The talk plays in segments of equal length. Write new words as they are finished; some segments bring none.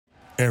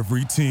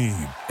Every team,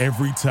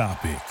 every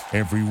topic,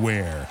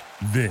 everywhere.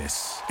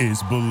 This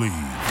is Believe.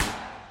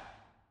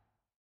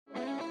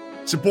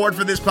 Support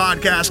for this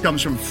podcast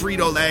comes from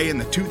Frito-Lay and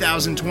the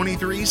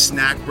 2023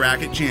 Snack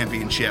Bracket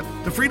Championship.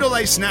 The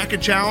Frito-Lay Snack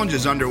It Challenge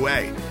is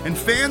underway, and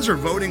fans are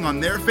voting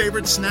on their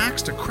favorite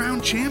snacks to crown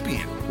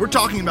champion. We're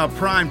talking about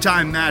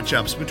prime-time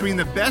matchups between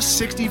the best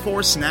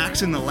 64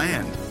 snacks in the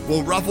land.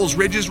 Will Ruffles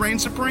Ridges reign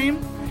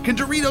supreme? Can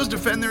Doritos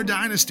defend their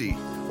dynasty?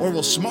 Or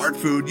will Smart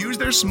Food use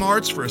their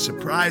smarts for a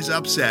surprise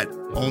upset?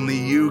 Only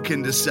you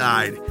can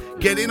decide.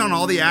 Get in on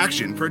all the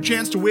action for a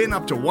chance to win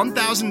up to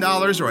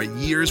 $1,000 or a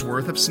year's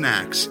worth of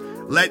snacks.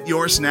 Let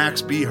your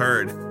snacks be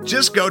heard.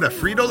 Just go to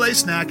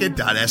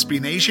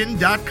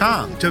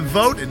fritolaysnacket.sbnation.com to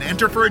vote and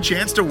enter for a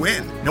chance to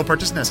win. No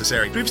purchase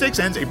necessary. Sweepstakes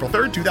ends April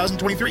 3rd,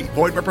 2023.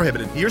 Void where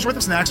prohibited. Year's worth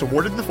of snacks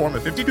awarded in the form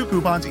of 52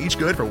 coupons, each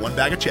good for one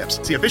bag of chips.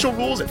 See official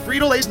rules at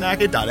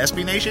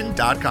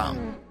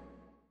fritolaysnacket.sbnation.com.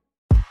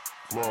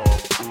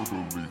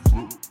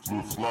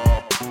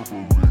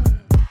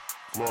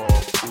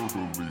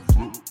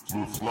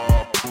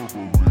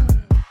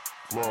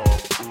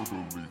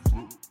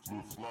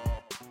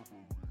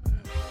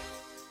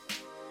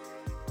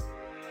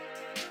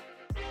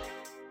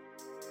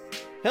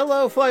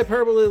 Hello,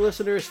 Flyperbole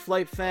listeners,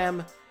 Flight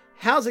fam.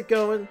 How's it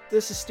going?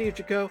 This is Steve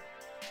Jaco.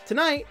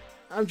 Tonight,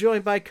 I'm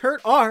joined by Kurt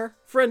R.,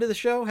 friend of the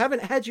show.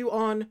 Haven't had you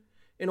on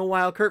in a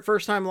while, Kurt.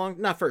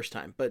 Not first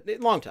time, but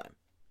long time.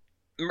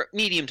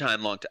 Medium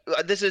time, long time.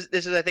 This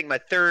is I think my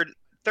third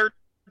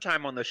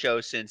time on the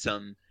show since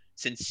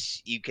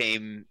you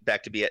came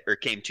back to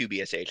came to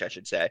BSH, I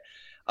should say.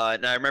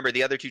 And I remember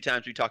the other two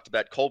times we talked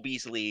about Cole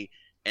Beasley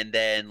and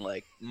then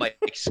like Mike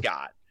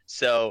Scott.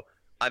 So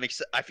I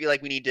feel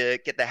like we need to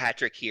get the hat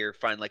trick here,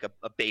 find like a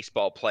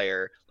baseball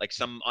player, like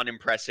some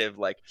unimpressive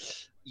like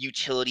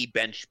utility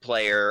bench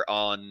player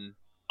on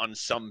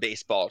some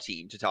baseball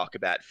team to talk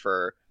about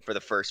for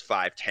the first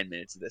 5-10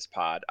 minutes of this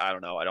pod. I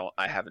don't know.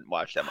 I haven't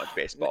watched that much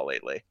baseball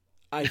lately.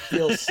 I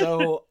feel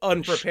so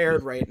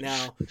unprepared right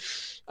now.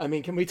 I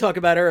mean, can we talk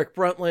about Eric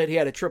Bruntlett? He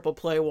had a triple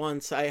play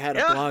once. I had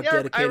a blog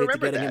dedicated to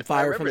getting him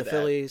fired from the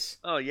Phillies.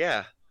 Oh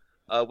yeah.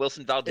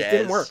 Wilson Valdez. It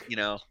didn't work. You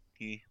know,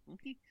 he's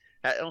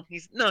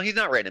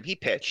not random. He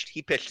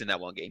pitched in that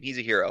one game. He's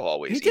a hero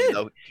always.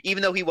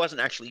 Even though he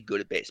wasn't actually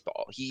good at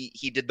baseball.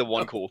 He did the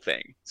one cool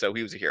thing. So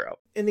he was a hero.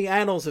 In the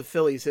annals of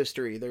Phillies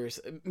history, there's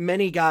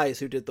many guys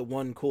who did the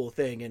one cool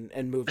thing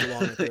and moved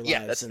along with their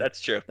lives. That's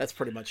true. That's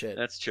pretty much it.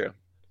 That's true.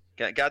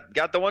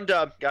 Got the one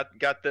dub.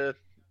 Got the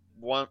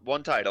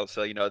one title.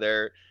 So you know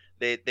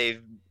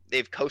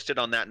they've coasted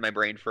on that in my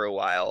brain for a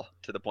while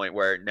to the point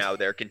where now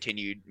their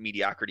continued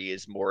mediocrity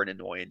is more an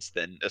annoyance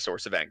than a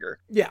source of anger.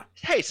 Yeah.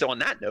 Hey, so on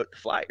that note, the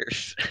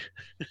Flyers.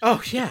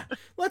 Oh, yeah.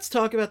 Let's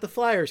talk about the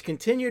Flyers'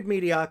 continued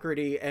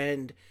mediocrity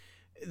and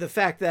the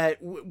fact that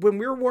when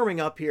we were warming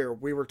up here,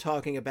 we were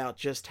talking about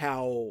just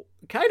how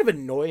kind of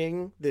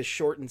annoying this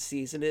shortened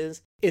season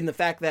is in the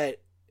fact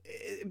that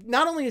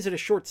not only is it a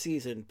short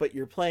season, but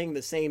you're playing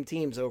the same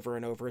teams over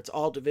and over. It's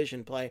all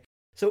division play.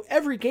 So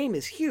every game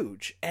is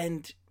huge,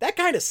 and that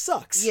kind of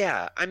sucks.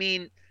 Yeah, I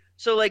mean,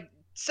 so like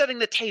setting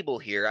the table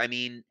here, I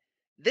mean,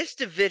 this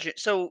division,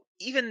 so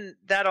even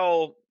that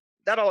all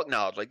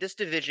acknowledge, like this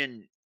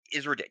division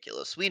is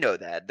ridiculous. We know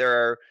that.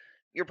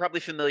 You're probably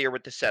familiar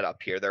with the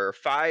setup here. There are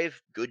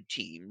 5 good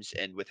teams,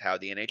 and with how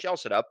the NHL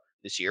set up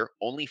this year,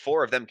 only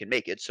 4 of them can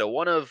make it. So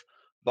one of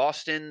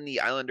Boston, the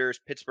Islanders,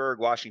 Pittsburgh,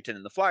 Washington,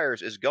 and the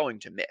Flyers is going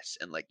to miss.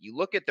 And like you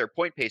look at their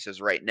point paces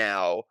right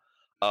now,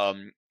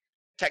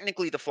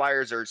 technically, the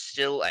Flyers are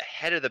still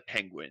ahead of the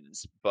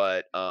Penguins,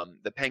 but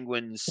the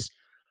Penguins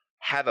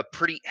have a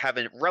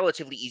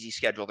relatively easy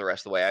schedule the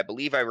rest of the way. I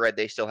believe I read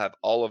they still have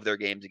all of their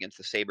games against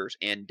the Sabres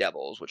and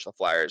Devils, which the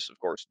Flyers, of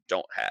course,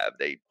 don't have.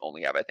 They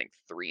only have, I think,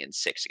 3 and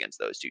 6 against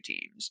those two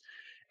teams.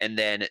 And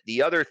then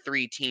the other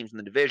 3 teams in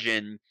the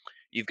division,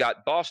 you've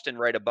got Boston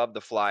right above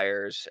the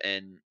Flyers,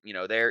 and you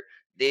know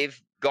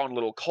they've gone a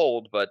little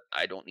cold, but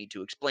I don't need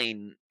to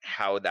explain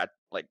how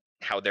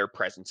their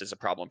presence is a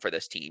problem for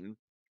this team.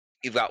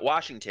 You've got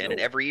Washington, and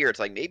every year it's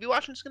like maybe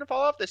Washington's going to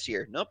fall off this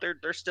year. Nope,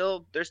 they're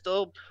still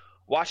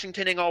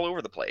Washingtoning all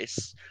over the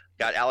place.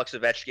 Got Alex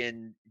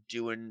Ovechkin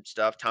doing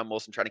stuff, Tom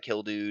Wilson trying to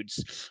kill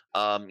dudes.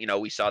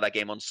 We saw that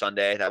game on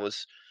Sunday. That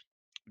was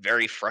a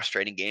very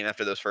frustrating game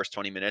after those first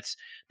 20 minutes.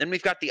 Then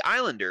we've got the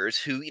Islanders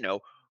who,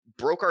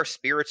 broke our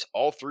spirits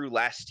all through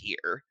last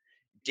year.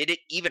 Did it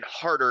even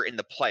harder in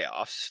the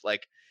playoffs.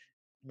 Like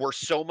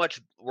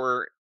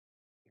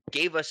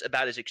gave us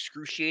about as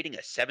excruciating a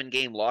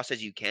 7-game loss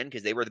as you can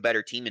because they were the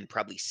better team in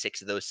probably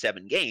 6 of those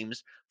 7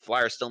 games.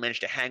 Flyers still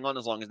managed to hang on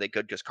as long as they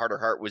could because Carter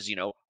Hart was,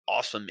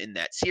 awesome in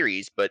that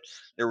series. But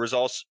there was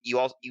also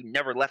you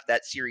never left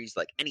that series,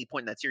 like any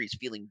point in that series,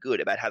 feeling good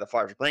about how the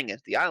Flyers were playing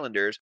against the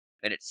Islanders.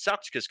 And it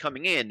sucks because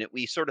coming in,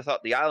 we sort of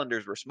thought the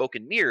Islanders were smoke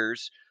and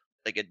mirrors,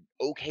 like an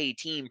okay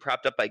team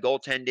propped up by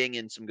goaltending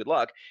and some good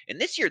luck. And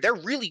this year, they're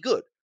really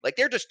good. Like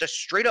they're just a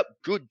straight up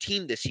good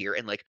team this year.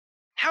 And like,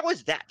 how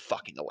is that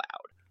fucking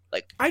allowed?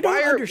 Like, I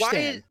don't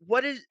understand.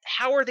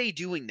 how are they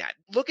doing that?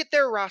 Look at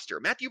their roster.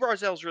 Matthew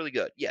Barzell's really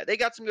good. Yeah, they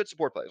got some good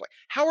support players. Like,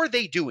 how are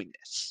they doing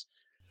this?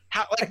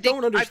 I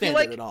don't understand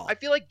it at all. I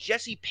feel like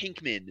Jesse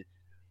Pinkman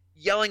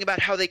yelling about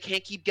how they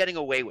can't keep getting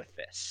away with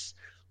this.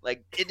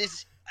 Like, it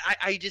is.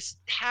 I just,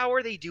 how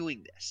are they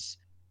doing this?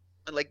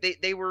 Like,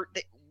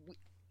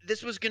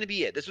 this was going to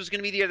be it. This was going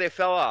to be the year they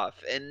fell off.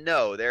 And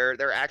no,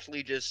 they're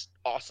actually just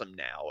awesome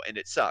now, and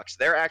it sucks.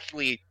 They're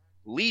actually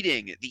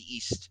leading the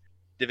East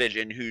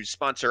Division, whose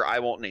sponsor I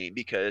won't name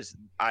because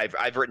I've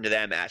written to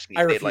them asking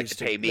if they'd like to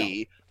pay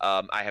me.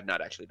 No. I have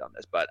not actually done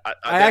this, but I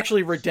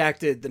actually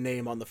redacted the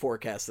name on the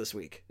forecast this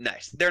week.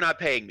 Nice. They're not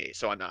paying me,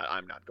 so I'm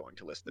not going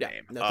to list the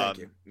name. No, thank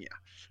you. Yeah.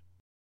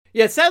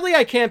 Yeah, sadly,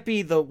 I can't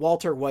be the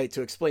Walter White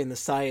to explain the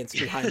science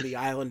behind the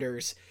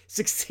Islanders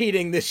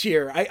succeeding this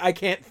year. I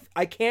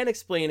can't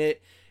explain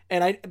it,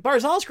 and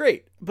Barzal's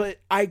great, but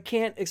I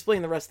can't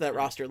explain the rest of that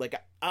roster. Like,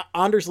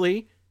 Anders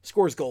Lee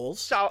scores goals.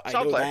 Solid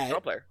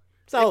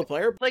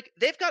player. Like,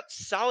 they've got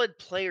solid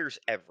players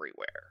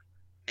everywhere,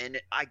 and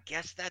I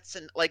guess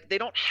they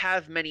don't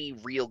have many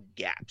real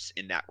gaps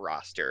in that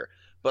roster.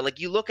 But like,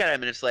 you look at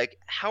them, and it's like,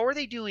 how are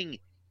they doing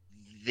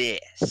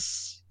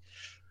this?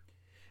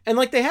 And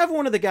like, they have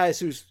one of the guys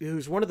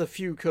who's one of the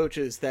few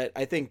coaches that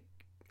I think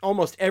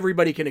almost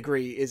everybody can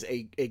agree is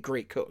a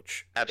great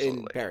coach. Absolutely.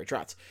 In Barry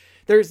Trotz.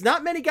 There's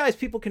not many guys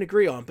people can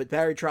agree on, but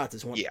Barry Trotz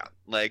is one. Yeah,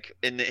 like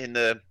in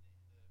the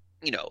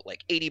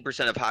like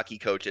 80% of hockey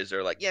coaches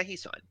are like, yeah,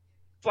 he's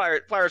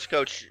fine. Flyers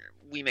coach,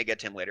 we may get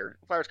to him later.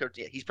 Flyers coach,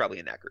 yeah, he's probably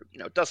in that group.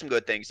 Does some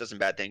good things, does some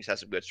bad things, has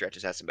some good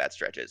stretches, has some bad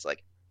stretches.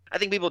 Like, I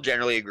think people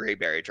generally agree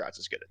Barry Trotz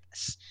is good at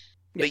this.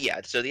 Yeah. But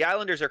yeah, so the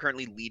Islanders are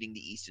currently leading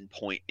the East in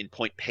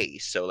point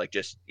pace. So like,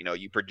 just,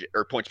 you project,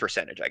 or points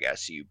percentage, I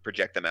guess. You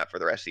project them out for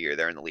the rest of the year.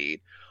 They're in the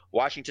lead.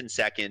 Washington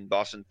second,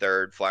 Boston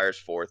third, Flyers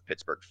fourth,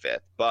 Pittsburgh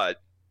fifth.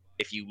 But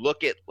if you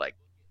look at like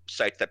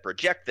sites that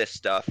project this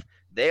stuff,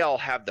 they all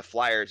have the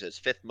Flyers as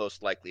fifth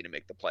most likely to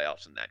make the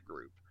playoffs in that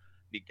group.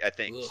 I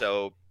think. Ugh.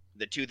 So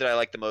the two that I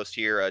like the most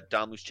here,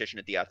 Don Luszczyszyn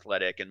at The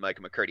Athletic and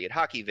Micah McCurdy at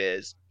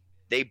HockeyViz,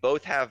 they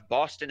both have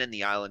Boston and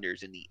the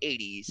Islanders in the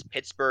 80s,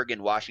 Pittsburgh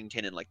and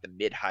Washington in like the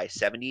mid-high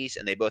 70s,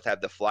 and they both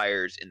have the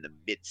Flyers in the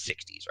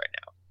mid-60s right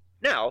now.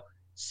 Now,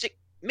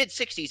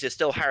 mid-60s is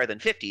still higher than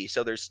 50,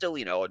 so there's still,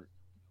 a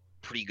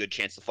pretty good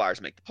chance the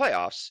Flyers make the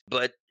playoffs,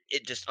 but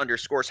it just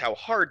underscores how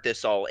hard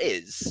this all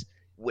is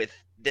with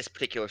this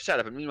particular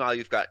setup. And meanwhile,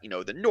 you've got,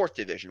 the North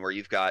Division, where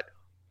you've got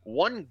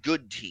one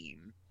good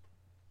team,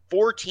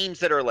 4 teams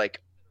that are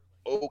like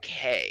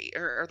okay,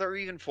 or are there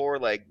even 4?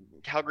 Like,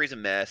 Calgary's a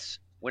mess.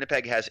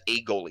 Winnipeg has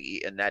a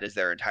goalie, and that is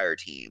their entire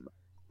team.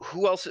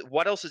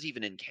 What else is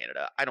even in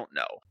Canada? I don't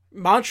know.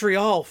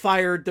 Montreal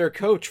fired their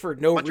coach for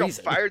no reason.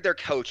 Montreal fired their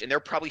coach, and they're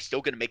probably still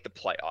going to make the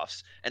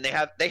playoffs. And they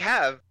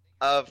have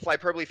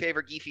Flyperbole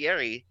favorite Guy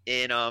Fieri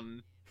in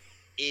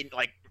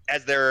like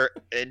as their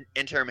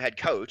interim head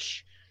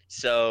coach.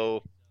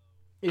 So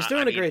he's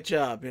doing a great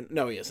job.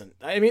 No, he isn't.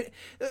 I mean,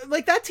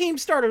 like, that team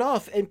started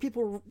off and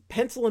people were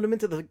penciling them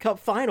into the Cup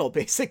final,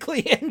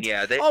 basically. And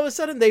all of a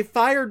sudden they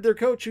fired their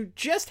coach, who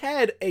just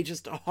had a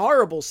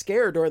horrible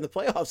scare during the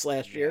playoffs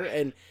last year.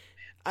 And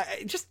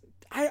I can't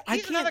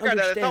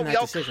understand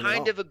that decision. We all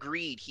kind of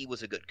agreed he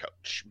was a good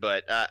coach,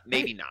 but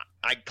maybe not.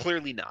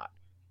 Clearly not.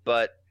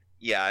 But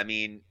yeah, I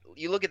mean,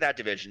 you look at that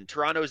division.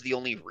 Toronto is the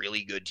only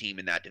really good team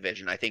in that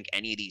division. I think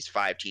any of these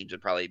 5 teams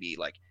would probably be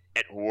like,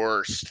 at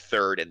worst,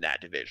 third in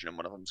that division, and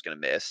one of them's going to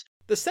miss.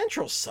 The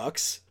Central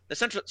sucks.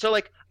 So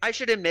like, I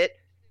should admit,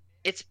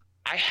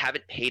 I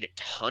haven't paid a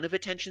ton of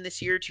attention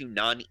this year to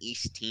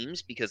non-East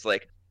teams, because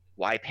like,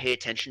 why pay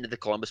attention to the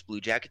Columbus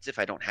Blue Jackets if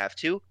I don't have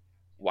to?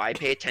 Why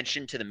pay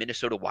attention to the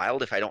Minnesota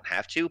Wild if I don't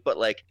have to? But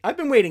like, I've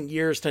been waiting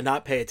years to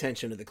not pay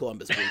attention to the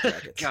Columbus Blue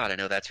Jackets. God, I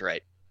know that's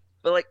right.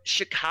 But like,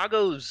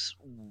 Chicago's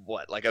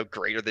like a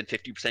greater than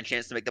 50%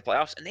 chance to make the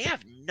playoffs, and they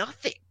have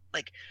nothing.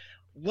 Like,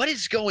 what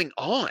is going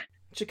on?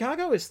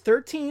 Chicago is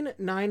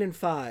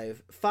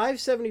 13-9-5,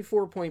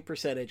 574 point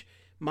percentage,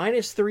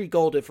 -3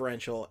 goal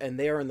differential, and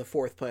they are in the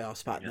 4th playoff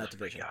spot in that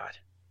division. My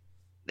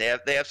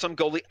God, they have some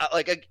goalie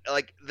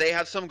they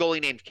have some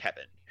goalie named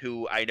Kevin,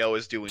 who I know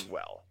is doing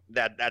well.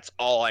 That's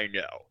all I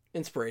know.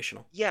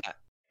 Inspirational. Yeah,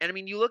 and I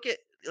mean, you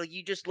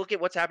just look at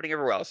what's happening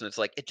everywhere else, and it's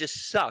like, it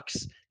just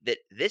sucks that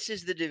this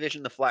is the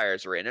division the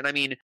Flyers are in. And I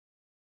mean,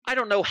 I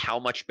don't know how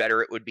much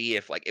better it would be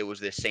if like it was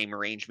the same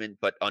arrangement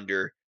but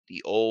under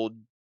the old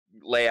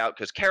layout,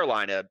 because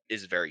Carolina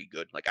is very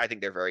good. Like, I think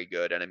they're very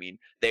good, and I mean,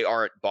 they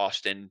aren't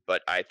Boston,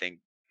 but I think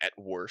at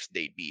worst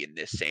they'd be in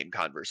this same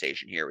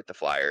conversation here with the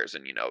Flyers,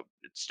 and it'd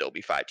still be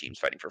 5 teams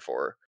fighting for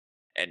 4,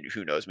 and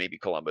who knows, maybe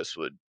Columbus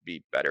would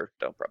be better,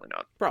 though probably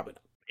not.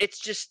 It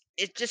just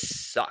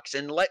sucks.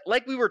 And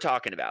like we were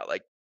talking about,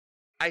 like,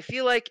 I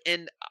feel like,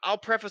 and I'll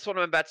preface what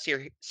I'm about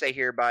to say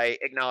here by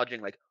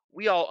acknowledging, like,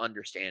 we all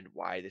understand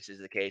why this is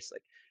the case.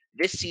 Like,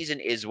 this season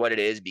is what it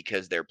is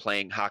because they're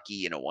playing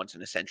hockey in a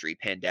once-in-a-century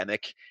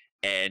pandemic,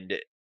 and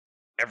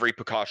every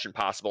precaution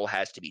possible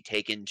has to be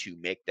taken to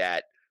make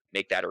that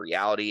a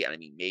reality. And I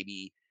mean,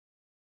 maybe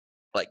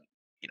like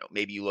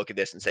maybe you look at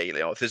this and say,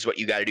 if this is what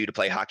you got to do to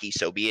play hockey,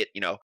 so be it.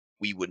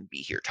 We wouldn't be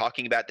here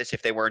talking about this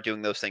if they weren't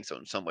doing those things. So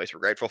in some ways, we're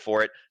grateful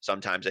for it.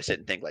 Sometimes I sit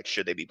and think, like,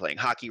 should they be playing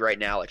hockey right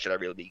now? Like, should I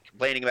really be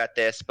complaining about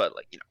this? But,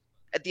 like,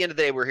 at the end of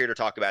the day, we're here to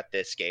talk about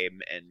this game,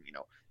 and,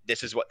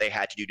 this is what they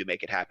had to do to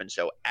make it happen.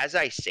 So as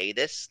I say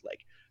this,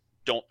 like,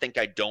 don't think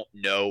I don't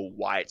know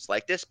why it's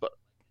like this, but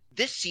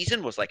this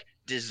season was, like,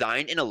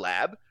 designed in a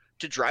lab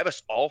to drive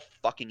us all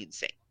fucking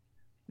insane.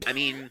 I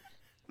mean,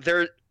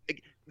 there's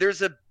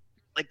a,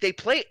 like, they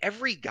play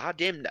every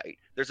goddamn night.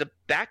 There's a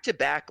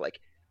back-to-back, like,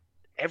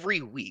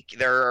 every week.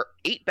 There are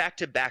 8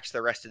 back-to-backs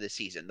the rest of the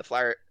season. The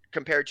Flyer,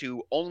 compared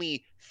to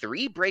only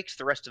 3 breaks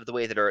the rest of the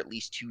way that are at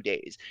least 2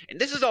 days. And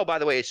this is all, by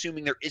the way,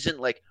 assuming there isn't,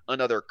 like,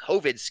 another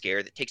COVID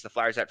scare that takes the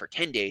Flyers out for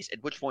 10 days,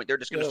 at which point they're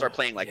just going to start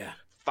playing, like,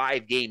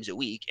 5 games a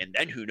week, and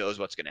then who knows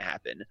what's going to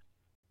happen.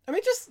 I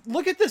mean, just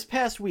look at this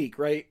past week,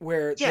 right,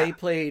 where they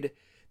played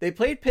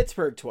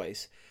Pittsburgh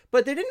twice,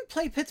 but they didn't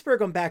play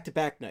Pittsburgh on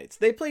back-to-back nights.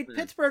 They played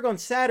Pittsburgh on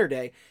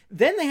Saturday,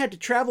 then they had to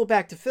travel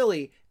back to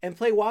Philly and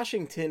play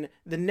Washington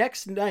the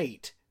next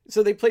night.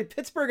 So they played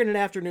Pittsburgh in an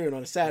afternoon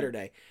on a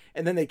Saturday,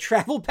 and then they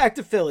traveled back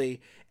to Philly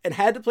and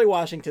had to play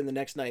Washington the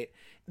next night.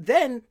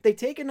 Then they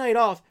take a night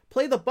off,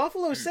 play the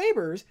Buffalo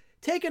Sabres,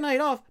 take a night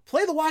off,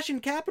 play the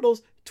Washington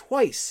Capitals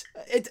twice.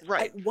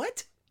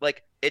 What?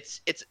 Like,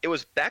 it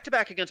was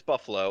back-to-back against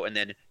Buffalo, and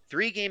then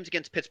 3 games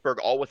against Pittsburgh,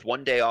 all with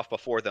 1 day off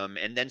before them,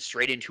 and then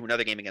straight into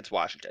another game against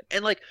Washington.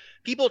 And, like,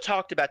 people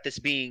talked about this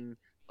being,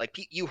 like,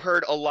 you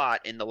heard a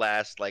lot in the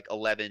last, like,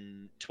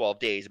 11, 12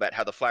 days about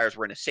how the Flyers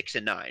were in a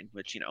 6-9,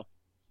 which,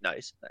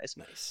 nice.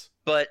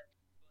 But,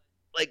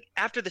 like,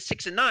 after the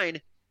 6-9,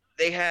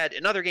 they had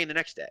another game the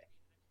next day.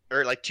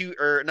 Or, like,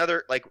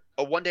 another, like,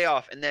 a 1 day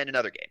off, and then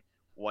another game.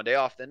 1 day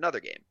off, then another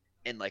game.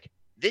 And, like,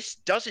 this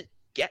doesn't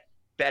get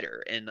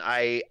better. And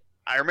I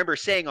remember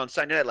saying on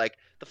Sunday night, like,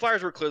 the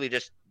Flyers were clearly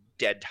just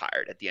dead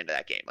tired at the end of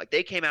that game. Like,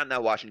 they came out in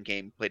that Washington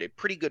game, played a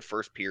pretty good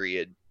first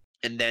period,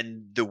 and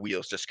then the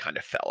wheels just kind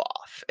of fell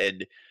off.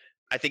 And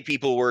I think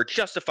people were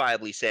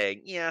justifiably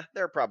saying, yeah,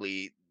 they're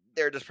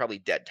just probably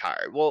dead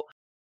tired. Well,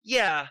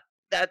 yeah,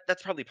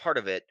 that's probably part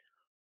of it.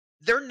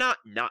 They're not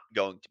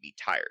going to be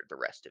tired the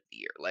rest of the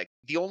year. Like,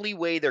 the only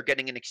way they're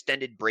getting an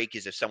extended break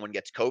is if someone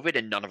gets COVID,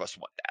 and none of us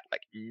want that.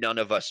 Like, none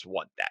of us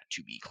want that,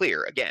 to be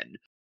clear, again.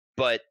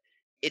 But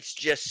it's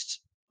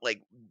just,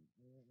 like,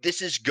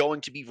 this is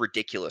going to be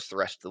ridiculous the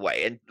rest of the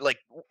way. And, like,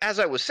 as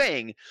I was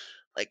saying,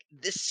 like,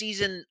 this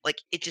season, like,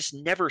 it just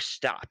never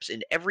stops.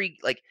 And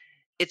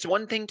it's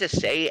one thing to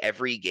say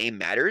every game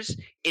matters.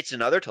 It's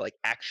another to, like,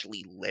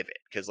 actually live it.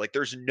 Because, like,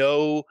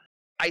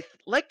 I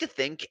like to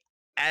think,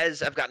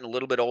 as I've gotten a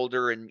little bit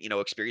older and,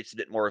 experienced a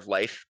bit more of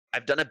life,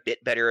 I've done a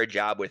bit better a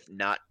job with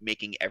not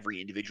making every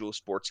individual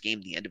sports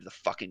game the end of the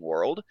fucking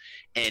world.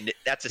 And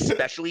that's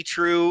especially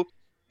true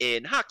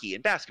in hockey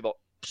and basketball,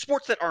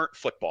 sports that aren't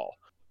football.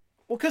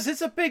 Well, because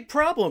it's a big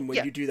problem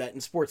when you do that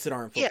in sports that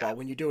aren't football,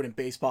 when you do it in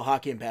baseball,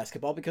 hockey, and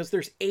basketball, because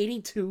there's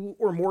 82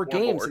 or more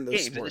games in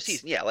those sports. In the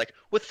season. Yeah, like,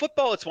 with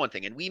football, it's one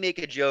thing, and we make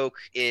a joke,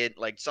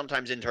 like,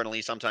 sometimes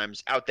internally,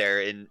 sometimes out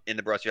there in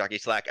the Bro Hockey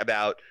Slack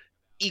about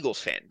Eagles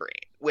fan brain,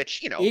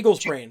 which,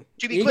 Eagles brain.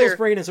 To be Eagles clear,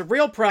 brain is a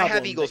real problem. I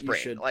have Eagles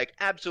brain. Like,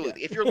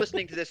 absolutely. Yeah. If you're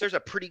listening to this, there's a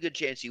pretty good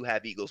chance you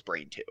have Eagles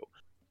brain too.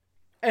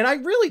 And I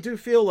really do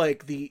feel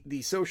like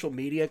the social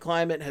media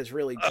climate has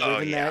really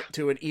driven that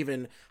to an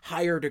even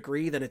higher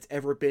degree than it's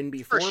ever been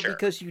before,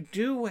 because you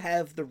do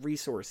have the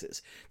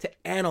resources to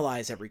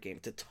analyze every game,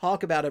 to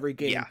talk about every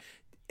game.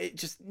 It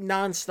just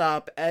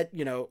nonstop ad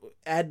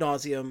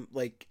nauseum.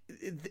 Like,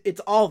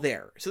 it's all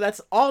there. So that's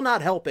all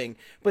not helping.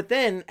 But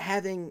then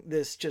having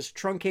this just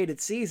truncated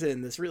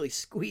season, this really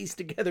squeezed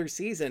together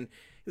season,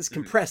 this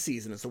compressed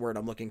season is the word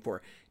I'm looking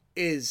for,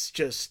 is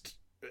just,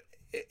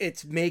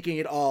 it's making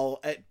it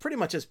all pretty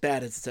much as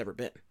bad as it's ever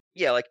been.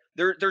 Yeah, like,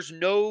 there's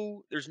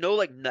no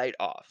like night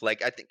off.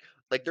 Like, I think,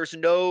 like, there's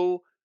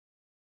no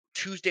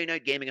Tuesday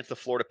night game against the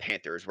Florida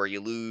Panthers where you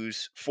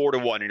lose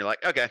 4-1 and you're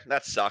like, okay,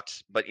 that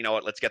sucks, but you know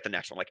what, let's get the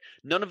next one. Like,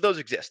 none of those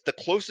exist. The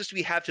closest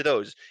we have to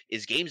those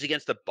is games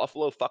against the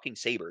Buffalo fucking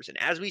Sabres. And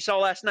as we saw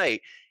last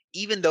night,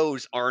 even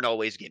those aren't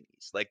always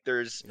gimmies. Like,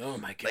 there's, oh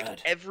my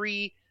God,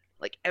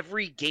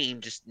 every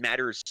game just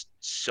matters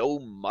so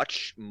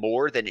much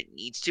more than it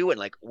needs to. And,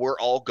 like, we're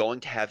all going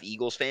to have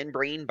Eagles fan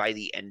brain by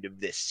the end of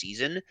this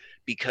season,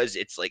 because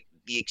it's like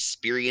the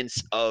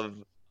experience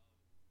of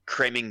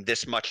cramming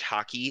this much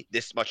hockey,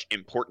 this much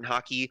important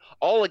hockey,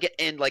 all again,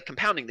 and, like,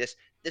 compounding this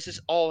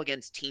is all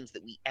against teams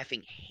that we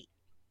effing hate.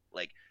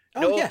 Like,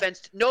 no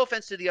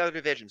offense to the other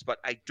divisions, but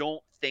I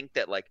don't think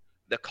that, like,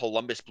 the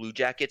Columbus Blue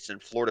Jackets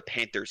and Florida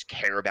Panthers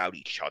care about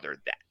each other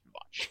that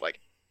much. Like,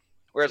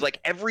 whereas, like,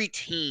 every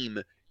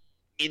team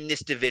in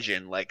this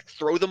division, like,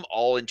 throw them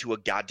all into a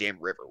goddamn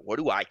river. What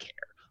do I care?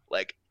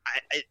 Like,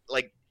 I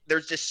like,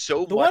 there's just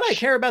so much. The one I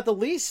care about the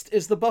least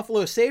is the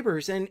Buffalo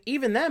Sabres, and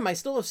even them, I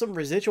still have some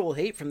residual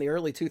hate from the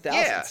early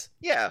 2000s.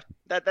 Yeah.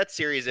 That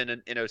series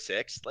in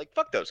 06, like,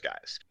 fuck those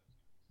guys.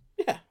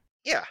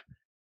 Yeah.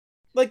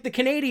 Like the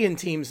Canadian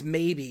teams,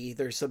 maybe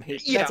there's some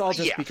hate. Yeah, that's all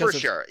just because for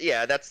of sure.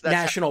 Yeah, that's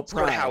national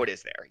sort of pride. how it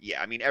is there.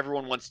 Yeah, I mean,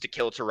 everyone wants to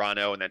kill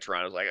Toronto, and then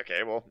Toronto's like,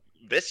 okay, well,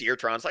 this year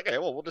Toronto's like, okay,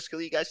 well, we'll just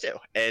kill you guys too.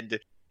 And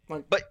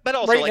but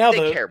also right like now,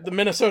 they care the more.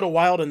 Minnesota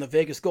Wild and the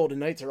Vegas Golden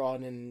Knights are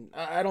on, and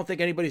I don't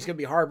think anybody's going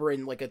to be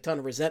harboring like a ton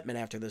of resentment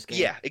after this game.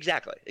 Yeah,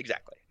 exactly.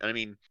 And I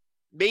mean,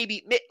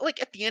 maybe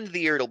like at the end of the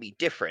year it'll be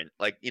different.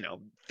 Like,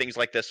 things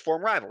like this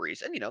form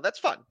rivalries, and that's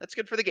fun. That's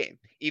good for the game.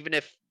 Even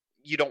if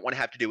you don't want to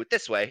have to do it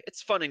this way,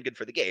 it's fun and good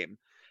for the game.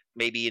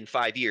 Maybe in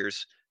 5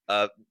 years,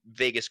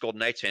 Vegas Golden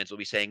Knights fans will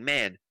be saying,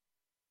 "Man,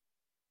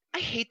 I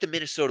hate the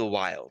Minnesota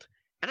Wild,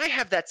 and I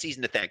have that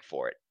season to thank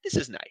for it. This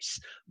is nice."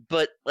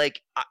 But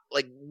like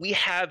we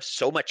have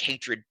so much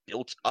hatred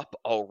built up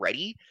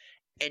already,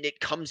 and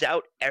it comes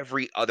out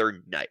every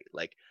other night.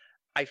 Like,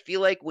 I feel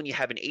like when you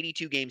have an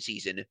 82 game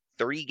season,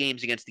 30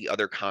 games against the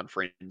other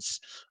conference,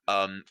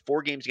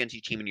 4 games against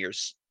each team in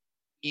yours,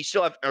 you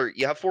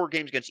have 4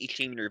 games against each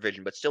team in your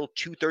division, but still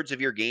 2/3 of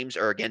your games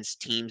are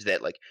against teams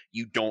that like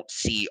you don't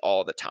see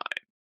all the time.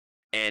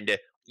 And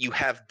you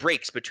have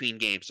breaks between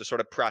games to sort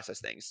of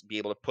process things, be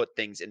able to put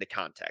things into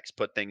context,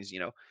 put things,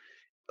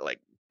 like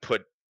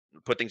put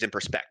things in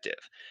perspective.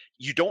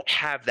 You don't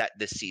have that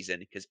this season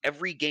because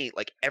every game,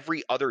 like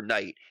every other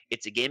night,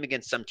 it's a game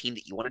against some team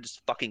that you want to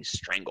just fucking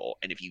strangle.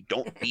 And if you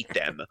don't beat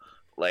them,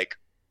 like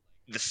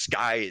the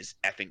sky is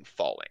effing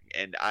falling.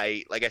 And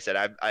like I said,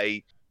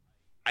 I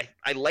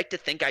like to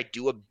think I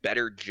do a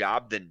better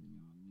job than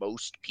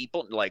most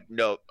people. Like,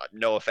 no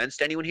offense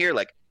to anyone here.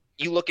 Like,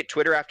 you look at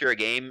Twitter after a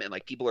game and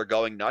like people are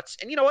going nuts.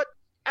 And you know what?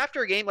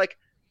 After a game, like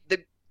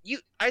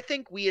I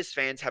think we as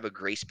fans have a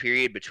grace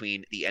period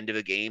between the end of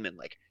a game and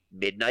like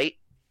midnight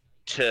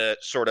to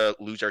sort of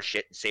lose our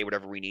shit and say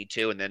whatever we need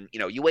to. And then,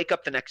 you wake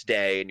up the next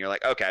day and you're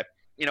like, okay,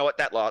 you know what?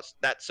 That lost,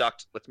 that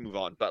sucked. Let's move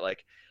on. But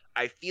like,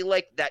 I feel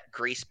like that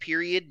grace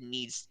period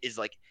is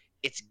like,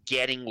 it's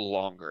getting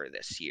longer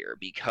this year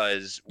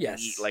because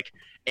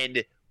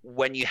and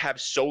when you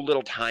have so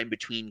little time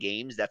between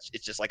games,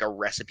 it's just like a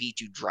recipe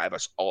to drive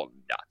us all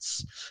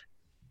nuts.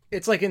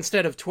 It's like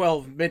instead of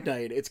 12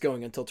 midnight, it's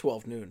going until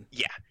 12 noon.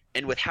 Yeah.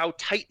 And with how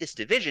tight this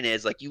division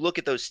is, like you look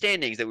at those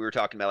standings that we were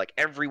talking about, like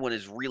everyone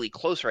is really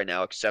close right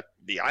now except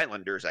the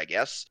Islanders, I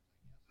guess.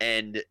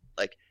 And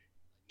like,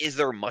 is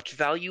there much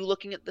value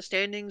looking at the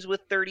standings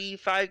with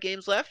 35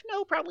 games left?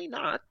 No, probably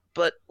not.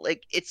 But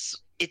like, it's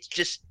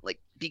just like,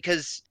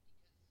 because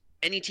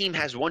any team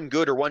has one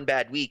good or one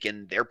bad week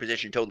and their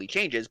position totally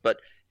changes. But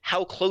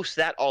how close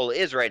that all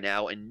is right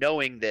now, and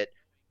knowing that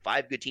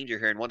 5 good teams are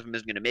here and one of them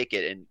isn't going to make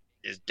it and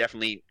is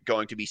definitely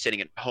going to be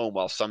sitting at home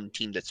while some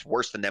team that's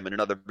worse than them in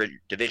another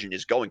division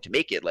is going to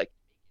make it. Like,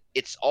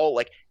 it's all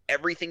like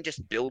everything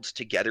just builds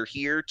together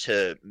here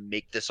to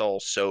make this all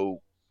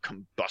so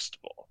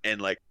combustible.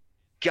 And like,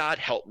 God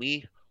help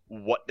me,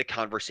 what the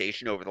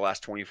conversation over the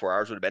last 24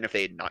 hours would have been if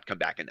they had not come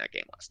back in that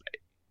game last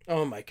night.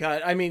 Oh my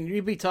God. I mean,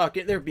 you'd be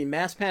talking, there'd be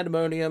mass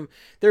pandemonium.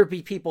 There'd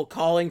be people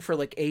calling for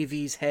like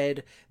AV's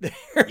head.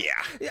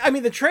 Yeah. I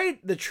mean, the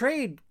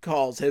trade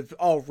calls have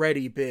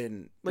already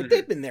been like,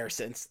 they've been there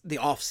since the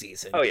off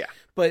season. Oh yeah.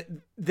 But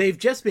they've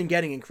just been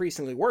getting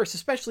increasingly worse,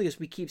 especially as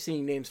we keep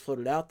seeing names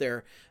floated out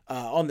there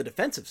on the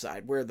defensive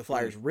side where the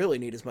Flyers really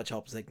need as much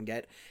help as they can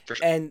get. For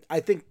sure. And I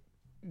think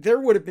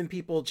there would have been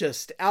people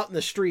just out in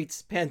the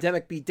streets,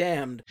 pandemic be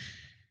damned,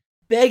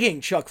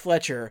 begging Chuck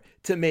Fletcher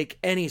to make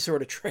any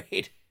sort of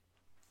trade.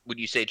 Would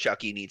you say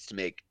Chucky needs to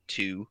make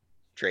 2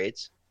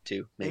 trades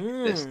to make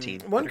this team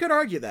better? One could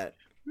argue that.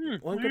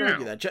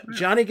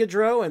 Johnny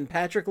Gaudreau and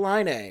Patrick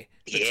Laine.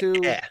 The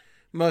two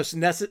most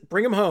necessary.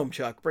 Bring him home,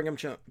 Chuck. Bring him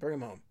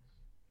home.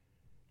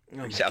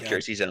 Oh South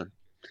Jersey zone.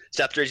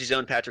 South Jersey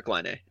zone Patrick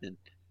Laine and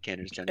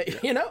Canada's Johnny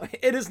Gaudreau.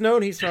 It is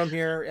known he's from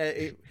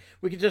here.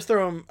 We could just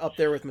throw him up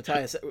there with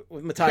Matthias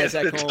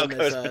Ekholm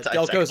as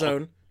Delco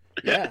zone.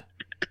 Yeah.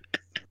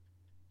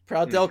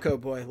 Proud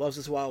Delco boy. Loves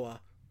his Wawa.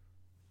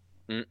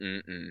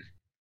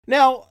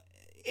 Now,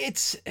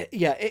 it's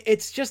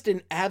just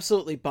an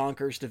absolutely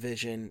bonkers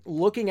division.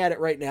 Looking at it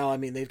right now, I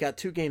mean, they've got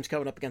 2 games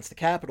coming up against the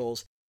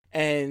Capitals,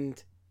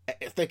 and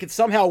if they could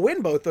somehow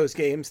win both those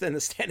games, then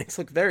the standings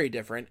look very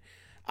different.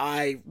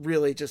 I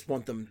really just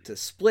want them to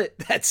split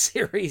that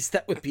series.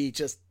 That would be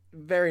just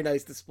very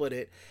nice to split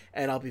it,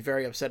 and I'll be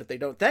very upset if they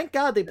don't. Thank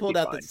God they pulled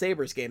out the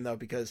Sabres game, though,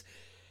 because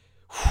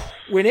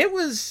when it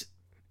was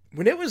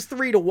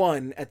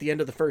 3-1 at the end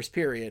of the first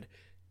period,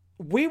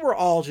 we were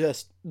all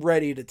just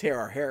ready to tear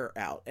our hair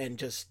out, and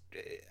just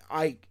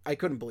I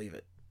couldn't believe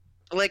it.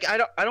 Like, I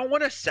don't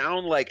want to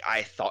sound like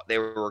I thought they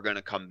were going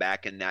to come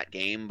back in that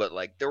game, but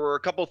like there were a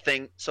couple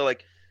things. So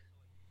like,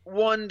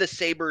 one, the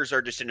Sabres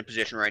are just in a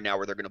position right now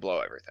where they're going to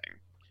blow everything,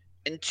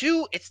 and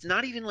 2, it's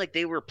not even like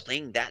they were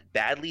playing that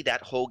badly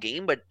that whole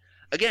game. But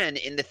again,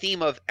 in the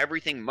theme of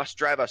everything must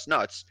drive us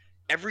nuts,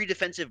 every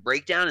defensive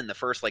breakdown in the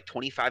first like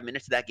 25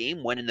 minutes of that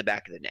game went in the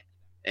back of the net.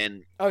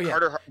 And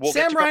Carter,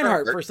 Sam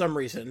Reinhart, for some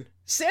reason.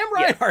 Sam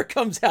Reinhart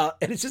comes out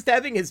and is just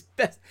having his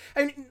best.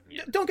 I mean,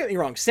 don't get me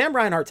wrong. Sam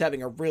Reinhart's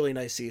having a really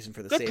nice season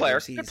for the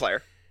Sabres. Good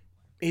player.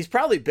 He's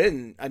probably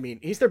been, I mean,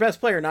 he's their best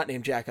player not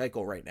named Jack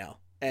Eichel right now.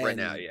 And, Right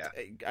now, yeah.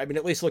 I mean,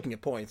 at least looking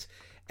at points.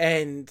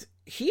 And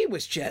he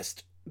was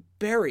just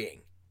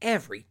burying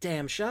every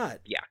damn shot.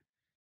 Yeah.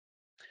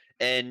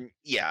 And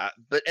yeah,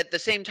 but at the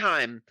same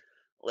time,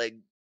 like,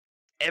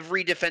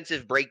 every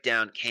defensive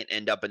breakdown can't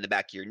end up in the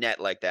back of your net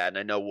like that. And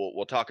I know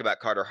we'll talk about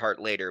Carter Hart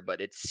later, but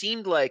it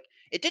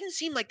didn't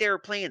seem like they were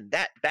playing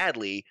that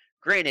badly.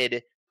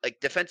 Granted, like,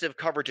 defensive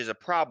coverage is a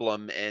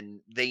problem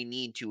and they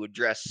need to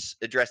address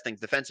things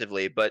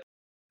defensively, but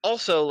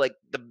also, like,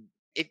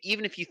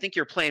 even if you think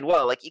you're playing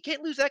well, like, you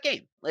can't lose that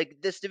game. Like,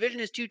 this division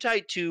is too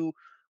tight to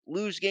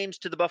lose games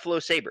to the Buffalo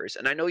Sabres.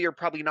 And I know you're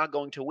probably not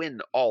going to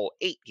win all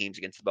 8 games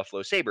against the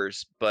Buffalo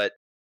Sabres, but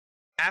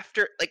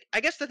I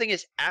guess the thing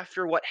is,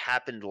 after what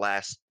happened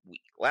last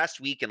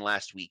week and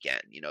last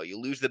weekend, you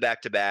lose the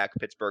back-to-back,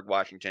 Pittsburgh,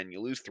 Washington, you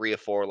lose 3 of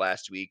 4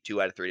 last week,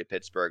 2 out of 3 to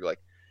Pittsburgh. Like,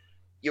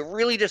 you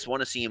really just want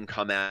to see him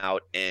come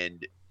out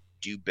and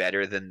do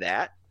better than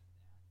that.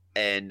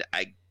 And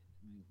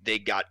they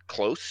got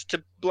close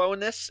to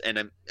blowing this,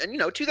 and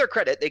to their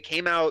credit, they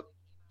came out,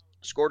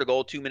 scored a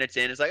goal 2 minutes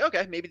in. It's like,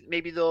 okay,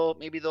 maybe they'll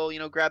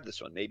grab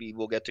this one. Maybe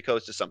we'll get to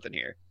coast to something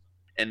here.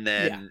 And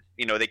then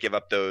they give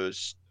up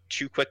those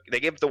 2 quick. They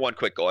gave the 1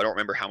 quick goal. I don't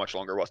remember how much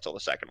longer it was till the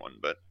second one,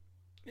 but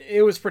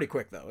it was pretty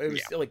quick though. It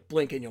was like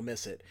blink and you'll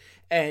miss it.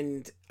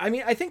 And I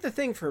mean, I think the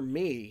thing for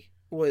me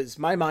was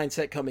my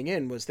mindset coming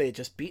in was they had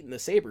just beaten the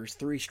Sabres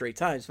 3 straight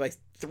times by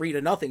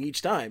 3-0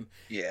 each time.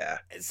 Yeah.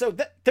 So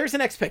there's an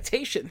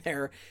expectation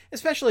there,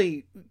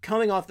 especially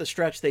coming off the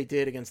stretch they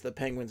did against the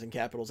Penguins and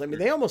Capitals. I mean,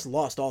 they almost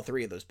lost all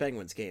 3 of those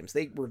Penguins games.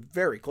 They were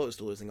very close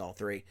to losing all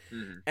 3.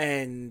 Mm-hmm.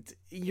 And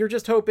you're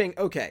just hoping,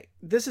 okay,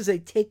 this is a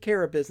take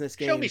care of business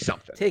game. Show me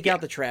something. Take out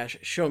the trash.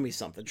 Show me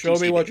something. Show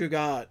me what you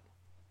got.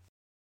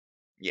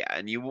 Yeah,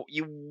 and you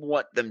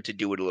want them to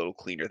do it a little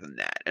cleaner than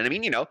that. And I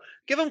mean,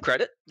 give them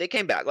credit. They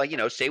came back. Like,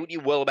 say what you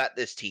will about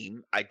this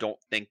team. I don't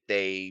think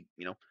they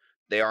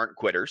aren't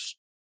quitters.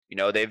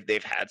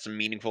 They've had some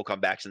meaningful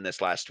comebacks in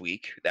this last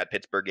week. That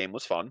Pittsburgh game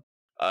was fun.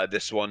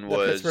 This one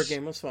was... The Pittsburgh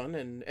game was fun,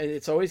 and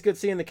it's always good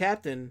seeing the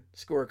captain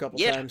score a couple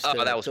times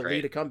that was to great.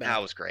 lead a comeback.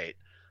 That was great.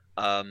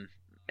 And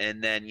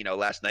then,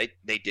 last night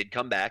they did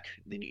come back.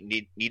 They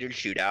needed a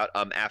shootout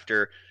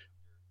after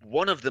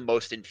one of the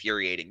most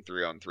infuriating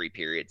 3-on-3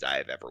 periods I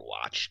have ever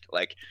watched.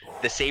 Like,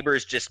 the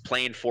Sabres just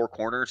playing 4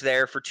 corners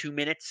there for 2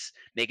 minutes,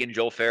 making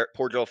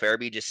poor Joel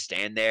Farabee just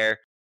stand there.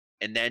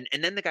 And then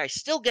the guy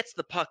still gets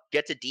the puck,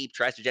 gets it deep,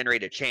 tries to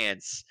generate a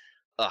chance.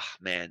 Ugh,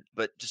 man.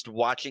 But just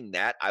watching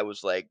that, I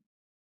was like,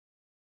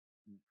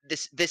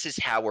 this is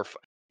how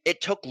it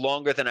took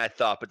longer than I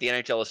thought, but the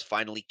NHL is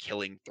finally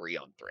killing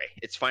 3-on-3.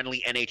 It's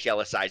finally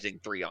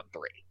NHLicizing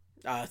 3-on-3.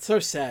 It's so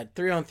sad.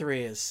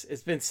 3-on-3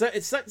 it's been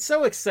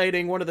so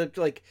exciting. One of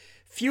the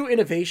few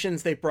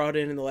innovations they brought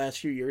in the last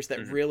few years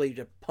that really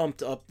just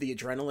pumped up the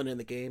adrenaline in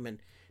the game. And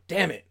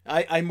damn it,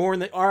 I mourn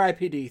the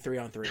RIPD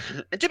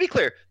 3-on-3. And to be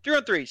clear,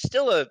 3-on-3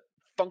 still a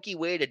funky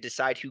way to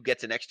decide who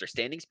gets an extra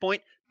standings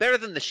point. Better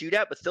than the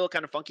shootout, but still a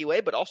kind of funky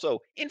way. But also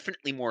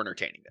infinitely more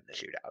entertaining than the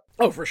shootout.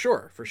 Oh, for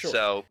sure.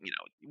 So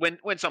win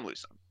some, lose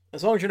some.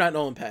 As long as you're not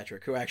Nolan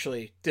Patrick, who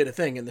actually did a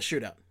thing in the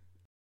shootout.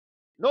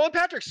 Nolan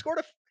Patrick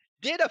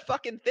did a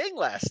fucking thing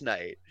last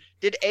night.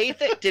 Did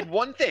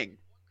one thing,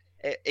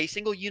 a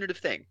single unit of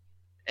thing.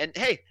 And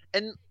hey,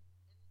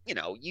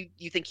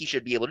 you think he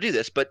should be able to do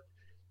this, but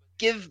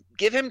give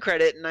him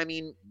credit. And I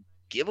mean,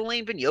 give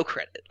Alain Vigneault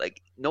credit.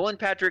 Like, Nolan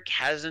Patrick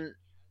hasn't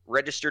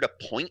registered a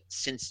point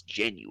since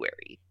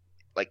January,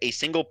 like a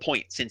single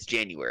point since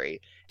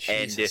January.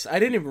 Jesus, I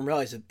didn't even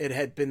realize it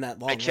had been that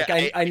long.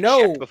 I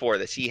know before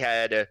this he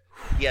had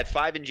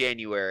 5 in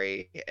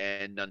January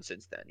and none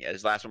since then. Yeah,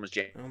 his last one was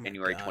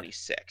January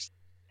 26th.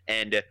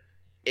 And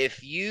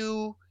if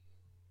you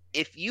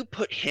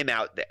put him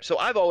out there, so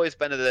I've always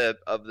been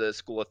of the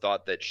school of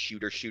thought that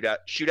shooter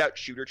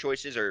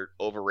choices are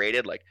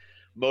overrated. Like,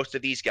 most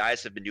of these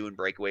guys have been doing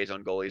breakaways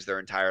on goalies their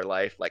entire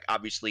life. Like,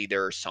 obviously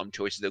there are some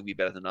choices that would be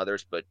better than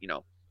others, but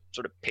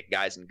sort of pick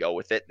guys and go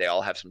with it. They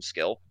all have some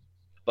skill.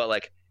 But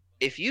like,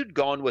 if you'd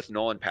gone with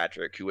Nolan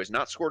Patrick, who has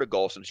not scored a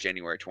goal since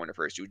January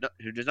 21st,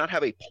 who does not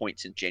have a point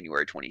since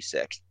January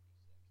 26th,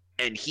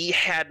 and he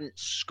hadn't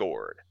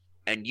scored,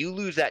 and you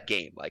lose that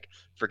game, like,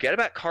 forget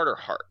about Carter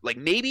Hart. Like,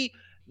 maybe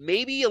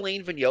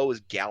Alain Vigneault is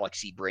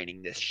galaxy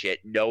braining this shit,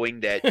 knowing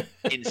that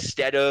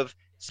instead of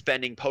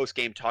spending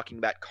post-game talking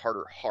about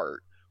Carter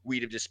Hart,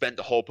 we'd have just spent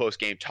the whole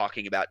post-game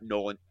talking about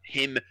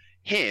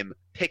him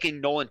picking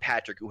Nolan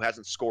Patrick, who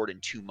hasn't scored in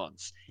 2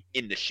 months,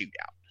 in the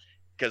shootout.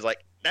 Because,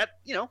 like, that,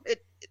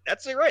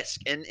 that's a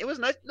risk. And it was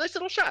a nice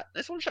little shot.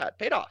 Nice little shot.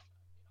 Paid off.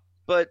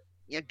 But,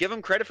 give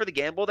him credit for the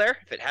gamble there.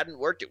 If it hadn't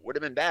worked, it would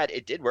have been bad.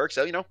 It did work,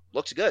 so,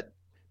 looks good.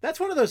 That's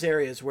one of those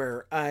areas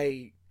where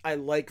I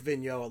like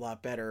Vigneault a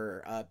lot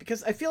better,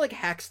 because I feel like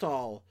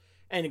Hackstall,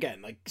 and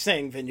again, like,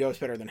 saying Vigneault's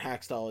better than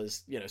Hackstall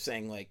is,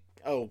 saying, like,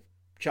 oh,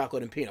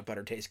 chocolate and peanut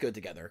butter taste good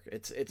together.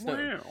 It's wow.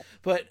 No.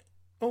 But,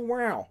 oh,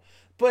 wow.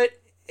 But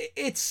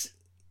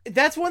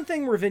that's one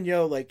thing where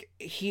Vigneault, like,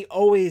 he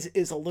always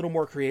is a little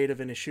more creative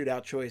in his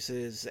shootout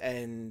choices,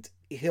 and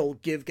he'll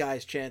give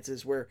guys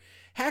chances where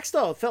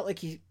Hackstall felt like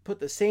he put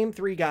the same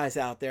 3 guys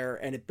out there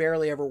and it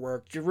barely ever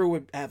worked. Giroux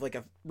would have like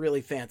a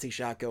really fancy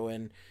shot go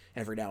in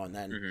every now and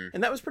then.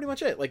 And that was pretty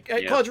much it. Like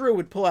Claude Giroux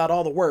would pull out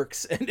all the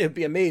works and it'd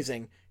be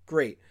amazing.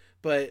 Great.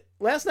 But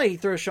last night he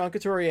throws Sean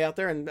Couturier out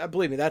there, and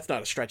believe me, that's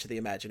not a stretch of the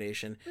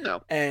imagination.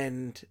 No.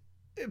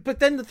 But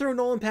then to throw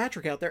Nolan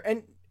Patrick out there,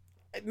 and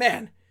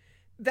man,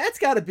 that's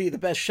got to be the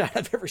best shot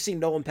I've ever seen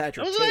Nolan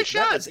Patrick take. That was a nice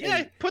shot.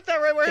 Yeah, put that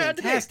right where it had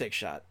to be. Fantastic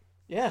shot.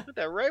 Yeah. Put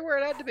that right where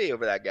it had to be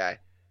over that guy.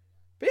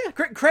 But yeah,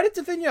 credit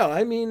to Vigneault.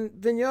 I mean,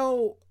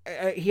 Vigneault,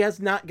 he has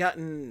not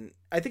gotten...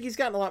 I think he's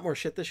gotten a lot more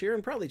shit this year,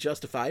 and probably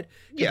justified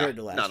compared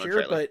to last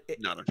year. But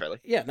not unfairly.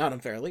 Yeah, not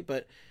unfairly,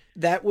 but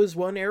that was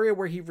one area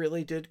where he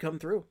really did come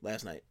through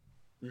last night.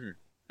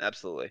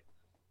 Absolutely.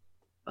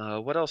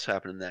 What else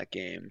happened in that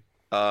game?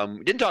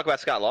 We didn't talk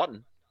about Scott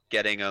Lawton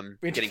getting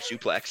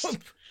suplexed.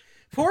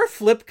 Poor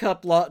Flip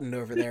Cup Lawton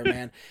over there,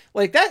 man.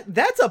 Like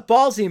that's a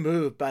ballsy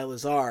move by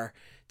Lazar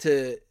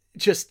to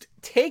just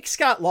take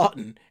Scott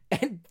Lawton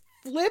and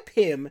flip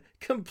him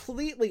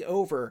completely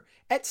over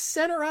at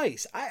center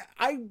ice.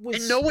 I was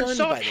and no one stunned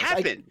saw by it this.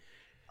 happen.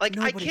 I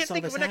can't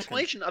think of an happen.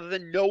 explanation other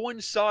than no one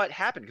saw it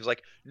happen, because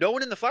no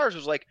one in the Flyers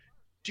was like,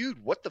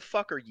 dude, what the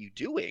fuck are you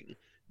doing?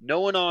 No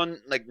one on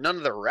none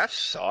of the refs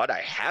saw it. I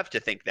have to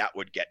think that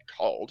would get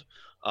called.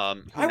 Who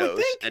I knows?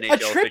 would think NHL a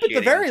trip at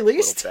the very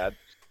least.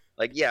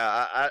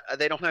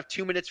 They don't have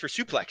 2 minutes for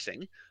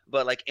suplexing,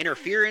 but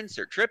interference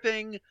or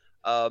tripping,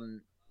 I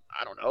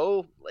don't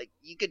know.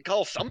 You could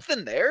call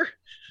something there.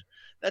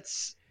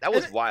 That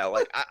was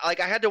wild. I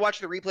had to watch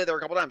the replay there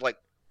a couple times.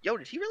 Yo,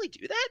 did he really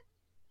do that?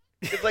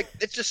 It's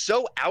it's just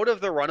so out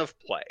of the run of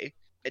play.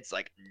 It's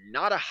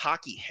not a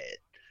hockey hit.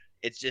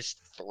 It's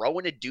just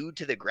throwing a dude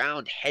to the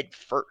ground head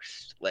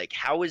first.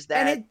 How is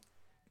that? And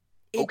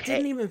it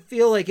didn't even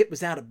feel like it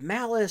was out of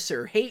malice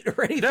or hate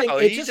or anything. No,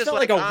 it just felt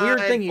like a weird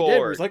thing he did.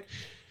 It was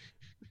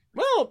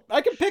well,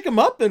 I can pick him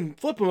up and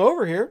flip him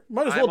over here.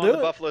 Might as well do it. I'm on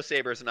the Buffalo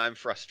Sabres, and I'm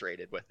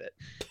frustrated with it.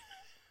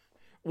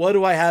 What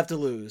do I have to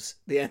lose?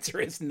 The answer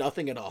is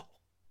nothing at all.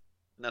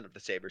 None of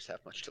the Sabres have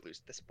much to lose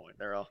at this point.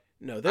 They're all...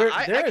 No, they're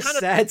a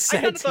sad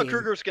team. I thought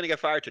Kruger was going to get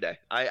fired today.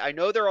 I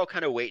know they're all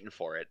kind of waiting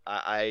for it.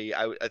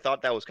 I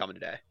thought that was coming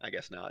today. I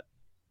guess not.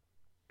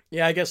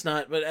 Yeah, I guess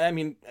not. But, I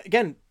mean,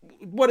 again,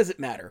 what does it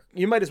matter?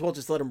 You might as well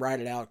just let them ride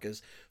it out,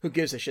 because who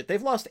gives a shit?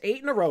 They've lost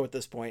 8 in a row at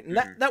this point. And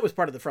that was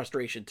part of the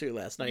frustration, too,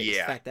 last night.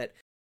 Yeah. The fact that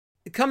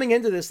coming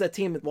into this, that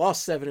team had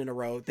lost 7 in a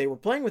row. They were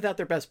playing without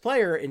their best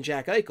player in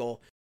Jack Eichel.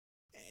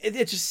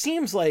 It just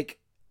seems like...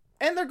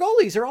 And their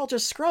goalies are all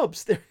just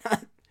scrubs.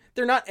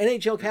 They're not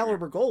NHL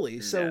caliber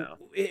goalies. So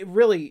it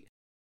really...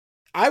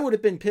 I would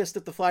have been pissed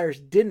if the Flyers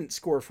didn't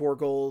score 4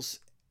 goals,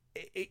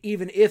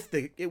 even if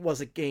it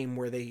was a game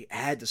where they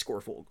had to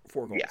score 4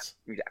 goals.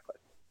 Yeah, exactly.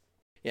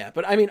 Yeah,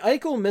 but I mean,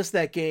 Eichel missed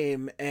that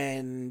game,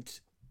 and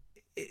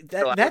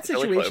that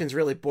situation's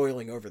really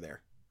boiling over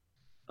there.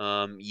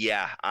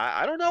 Yeah,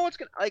 I don't know what's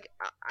gonna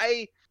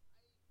I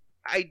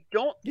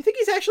don't. Do you think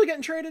he's actually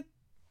getting traded?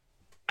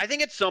 I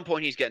think at some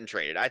point he's getting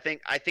traded. I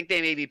think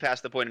they may be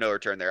past the point of no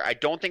return there. I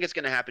don't think it's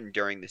going to happen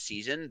during the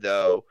season,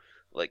 though.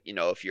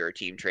 If you're a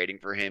team trading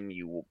for him,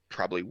 you will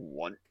probably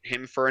want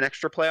him for an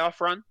extra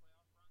playoff run.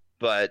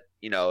 But,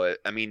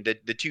 I mean,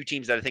 the 2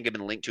 teams that I think have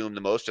been linked to him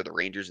the most are the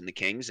Rangers and the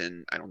Kings,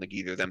 and I don't think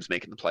either of them's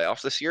making the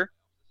playoffs this year.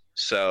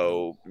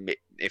 So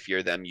if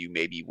you're them, you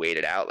maybe wait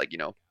it out,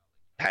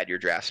 pad your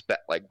draft spot,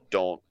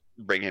 don't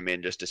bring him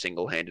in just to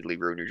single-handedly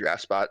ruin your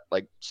draft spot,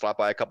 slot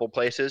by a couple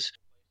places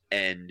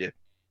and,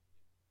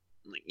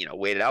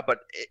 wait it out. But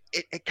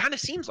it kind of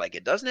seems like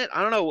it, doesn't it?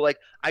 I don't know.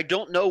 I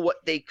don't know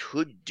what they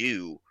could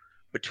do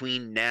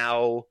between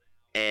now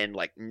and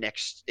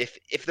next,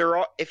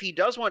 if he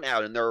does want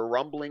out, and there are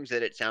rumblings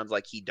that it sounds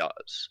like he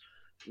does.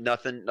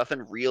 Nothing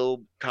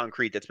real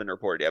concrete that's been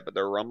reported yet, but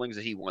there are rumblings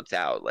that he wants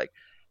out.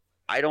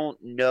 I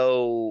don't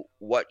know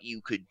what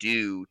you could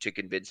do to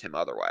convince him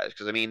otherwise,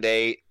 because I mean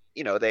they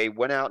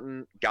went out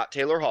and got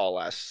Taylor Hall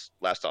last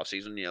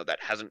offseason.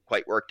 That hasn't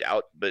quite worked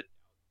out, but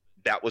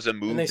that was a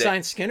move. And they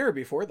signed Skinner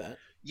before that.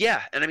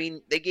 Yeah, and I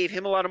mean they gave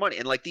him a lot of money,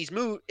 and these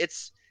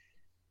moves,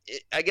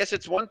 I guess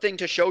it's one thing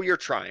to show you're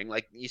trying.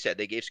 Like you said,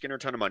 they gave Skinner a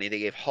ton of money. They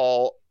gave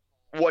Hall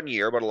 1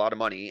 year, but a lot of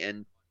money.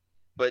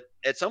 But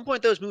at some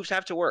point, those moves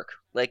have to work.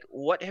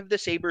 What have the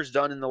Sabres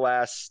done in the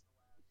last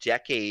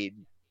decade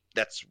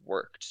that's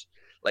worked?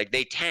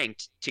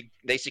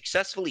 They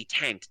successfully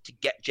tanked to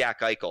get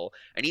Jack Eichel,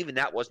 and even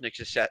that wasn't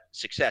a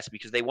success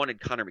because they wanted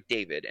Connor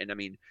McDavid. And I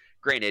mean,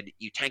 granted,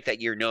 you tank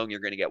that year knowing you're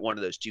going to get one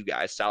of those 2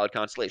 guys, solid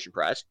consolation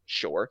prize,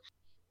 sure.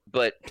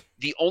 But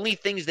the only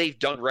things they've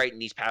done right in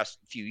these past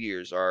few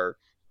years are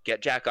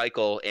get Jack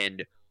Eichel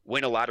and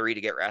win a lottery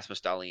to get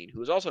Rasmus Dahlin,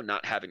 who is also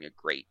not having a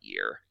great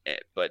year.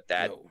 But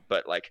that's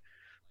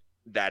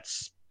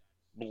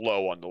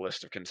low on the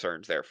list of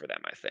concerns there for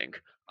them, I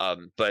think.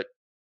 But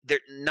they're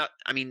not.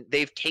 I mean,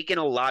 they've taken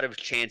a lot of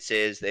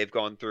chances. They've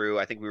gone through.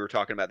 I think we were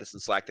talking about this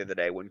in Slack the other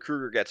day. When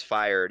Kruger gets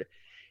fired,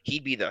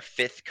 he'd be the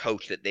 5th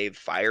coach that they've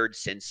fired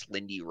since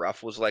Lindy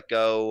Ruff was let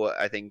go,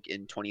 I think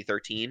in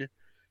 2013.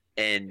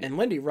 And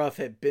Lindy Ruff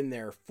had been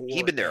there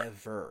he'd been there,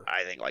 forever.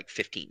 I think, like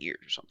 15 years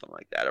or something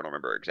like that. I don't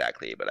remember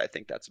exactly, but I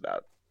think that's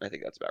about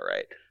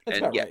right. That's And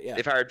about yeah, right, yeah.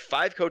 they've hired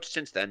 5 coaches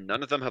since then.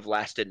 None of them have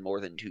lasted more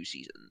than 2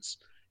 seasons.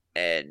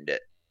 And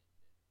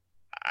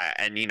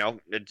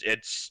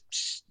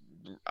it's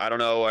I don't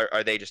know.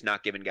 Are they just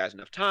not giving guys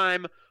enough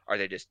time? Are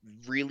they just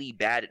really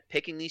bad at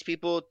picking these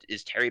people?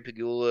 Is Terry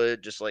Pagula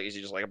is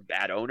he just like a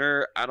bad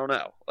owner? I don't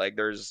know. Like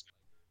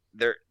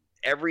there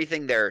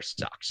everything there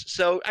sucks.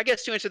 So I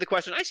guess to answer the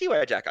question, I see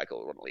why Jack Eichel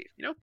would want to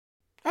leave.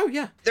 Oh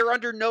yeah, They're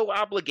under no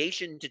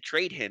obligation to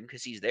trade him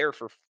because he's there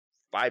for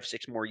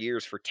 5-6 more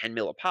years for 10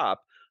 mil a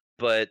pop.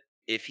 But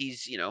if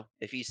he's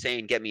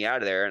saying get me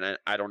out of there, and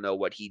I don't know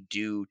what he'd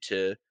do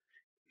to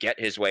get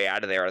his way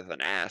out of there other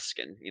than ask,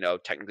 and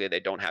technically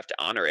they don't have to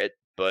honor it,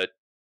 but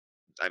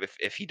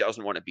if he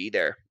doesn't want to be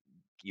there,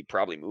 you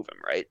probably move him,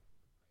 right?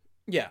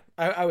 yeah,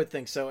 I would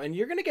think so. And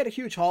you're going to get a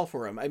huge haul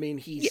for him. I mean,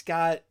 he's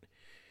got.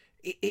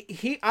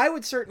 I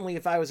would certainly,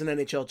 if I was an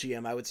NHL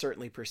GM, I would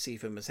certainly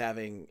perceive him as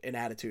having an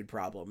attitude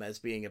problem, as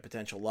being a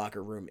potential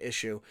locker room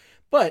issue.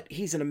 But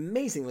he's an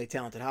amazingly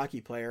talented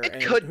hockey player, It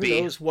and could who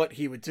be. knows what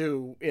he would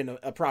do in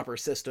a proper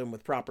system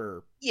with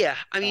proper. Yeah,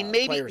 I mean,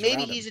 maybe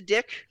he's a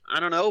dick. I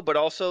don't know, but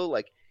also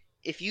like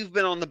if you've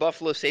been on the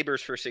Buffalo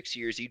Sabres for 6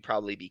 years, you'd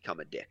probably become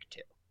a dick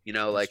too.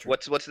 Like true.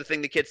 what's the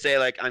thing the kids say?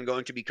 Like, I'm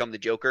going to become the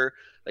Joker.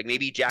 Like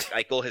maybe Jack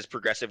Eichel has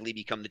progressively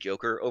become the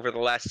Joker over the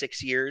last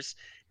 6 years,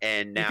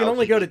 and now you can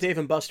only go to Dave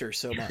and Buster's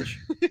so much.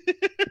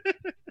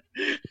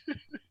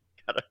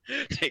 Gotta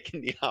take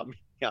in the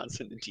ambiance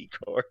and the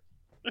decor.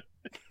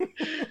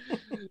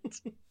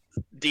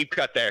 Deep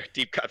cut there.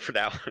 Deep cut for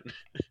that one.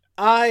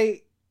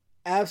 I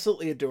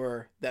absolutely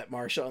adore that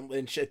Marshawn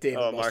Lynch at Dave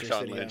and Buster's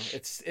Marshawn video. Lynch.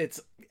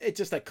 It's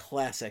just a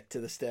classic to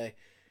this day.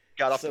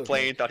 Got off the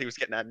plane, thought he was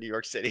getting out of New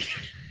York City.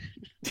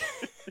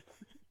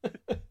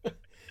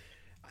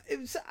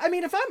 I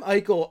mean, if I'm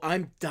Eichel,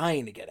 I'm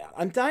dying to get out.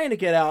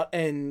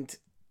 And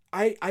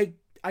I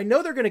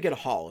know they're going to get a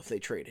haul if they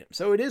trade him.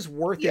 So it is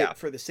worth it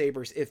for the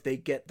Sabres if they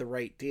get the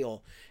right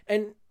deal.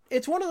 And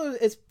it's one of those,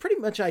 it's pretty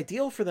much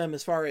ideal for them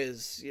as far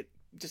as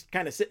just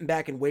kind of sitting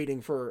back and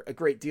waiting for a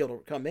great deal to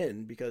come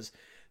in, because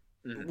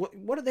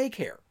what do they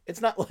care?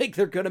 It's not like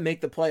they're going to make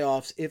the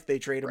playoffs if they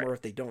trade him or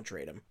if they don't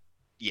trade him.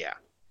 Yeah.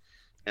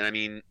 And I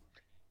mean,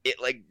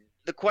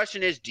 the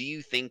question is, do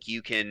you think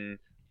you can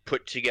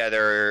put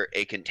together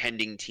a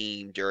contending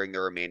team during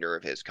the remainder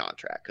of his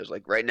contract? Because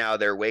like right now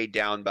they're weighed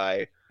down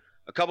by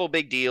a couple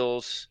big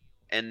deals,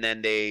 and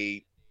then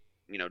they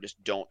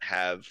just don't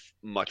have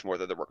much more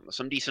that they're working with.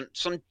 Some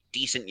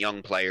decent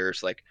young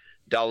players. Like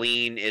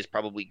Dahlin is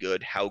probably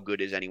good. How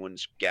good is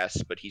anyone's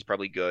guess, but he's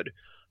probably good.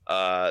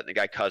 The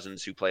guy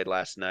Cousins who played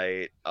last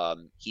night,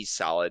 he's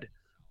solid.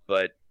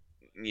 But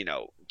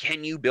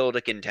can you build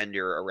a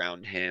contender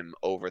around him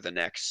over the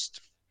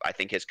next, I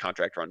think his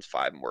contract runs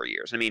 5 more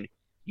years. I mean,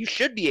 you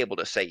should be able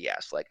to say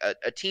yes. Like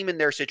a team in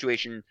their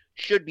situation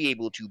should be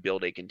able to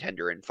build a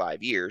contender in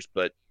 5 years,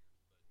 but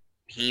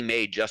he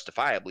may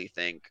justifiably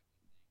think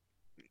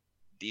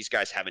these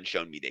guys haven't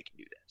shown me they can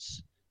do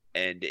this.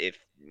 And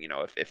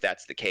if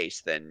that's the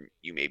case, then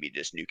you maybe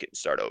just nuke it and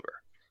start over.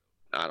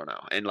 I don't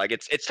know. And like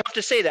it's tough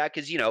to say that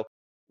because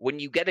when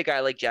you get a guy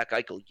like Jack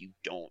Eichel, you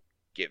don't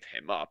give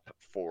him up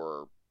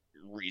for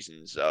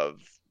reasons of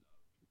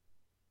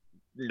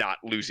not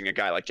losing a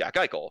guy like Jack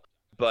Eichel,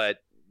 but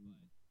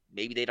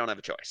maybe they don't have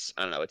a choice.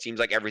 I don't know. It seems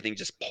like everything's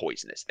just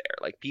poisonous there.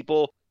 Like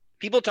people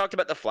talked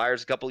about the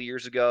Flyers a couple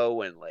years ago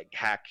when when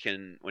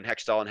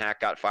Hextall and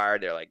Hack got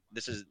fired. They're like,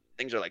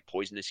 things are like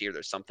poisonous here.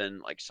 There's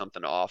something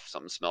off.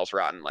 Something smells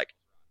rotten. Like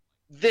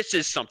this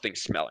is something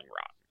smelling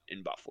rotten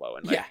in Buffalo,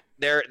 and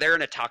they're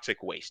in a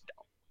toxic waste dump.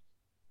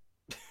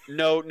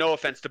 No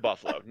offense to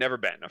Buffalo. Never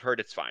been. I've heard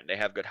it's fine. They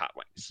have good hot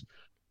wings.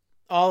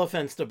 All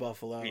offense to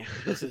Buffalo.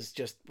 This is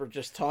we're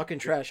just talking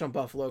trash on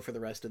Buffalo for the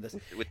rest of this.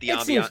 With the it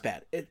ambiance, seems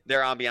bad.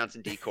 Their ambiance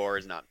and decor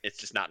it's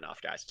just not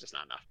enough, guys. It's just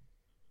not enough.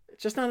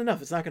 It's just not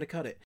enough. It's not going to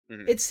cut it.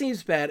 Mm-hmm. It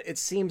seems bad. It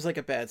seems like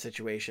a bad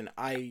situation.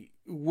 I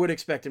would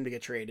expect him to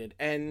get traded,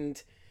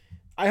 and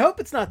I hope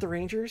it's not the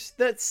Rangers.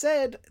 That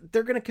said,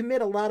 they're going to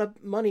commit a lot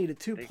of money to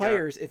 2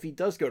 players if he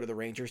does go to the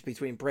Rangers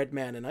between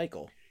Breadman and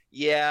Eichel.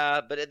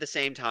 Yeah, but at the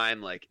same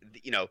time, like,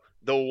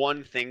 the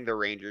one thing the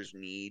Rangers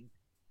need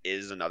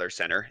is another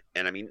center.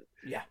 And I mean,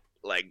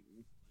 like,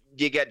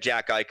 you get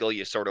Jack Eichel,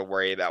 you sort of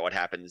worry about what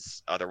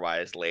happens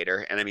otherwise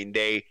later. And I mean,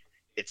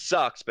 it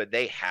sucks, but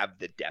they have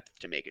the depth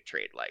to make a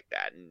trade like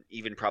that. And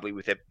even probably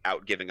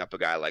without giving up a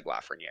guy like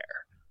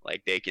Lafreniere.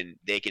 Like they can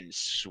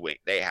swing.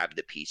 They have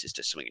the pieces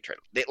to swing and trade.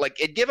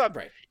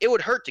 It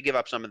would hurt to give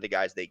up some of the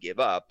guys they give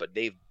up, but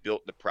they've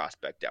built the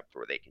prospect depth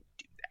where they can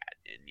do that.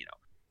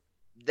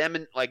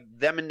 And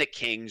them and the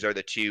Kings are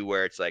the two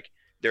where it's like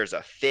there's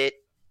a fit,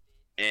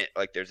 and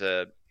like there's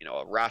a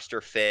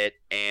roster fit,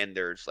 and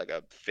there's like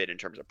a fit in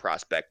terms of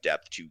prospect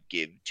depth to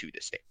give to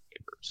the Sabres.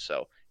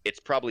 So it's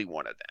probably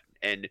one of them.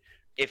 And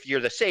if you're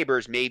the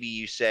Sabres, maybe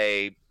you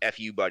say, F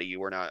you, buddy,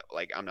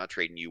 I'm not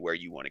trading you where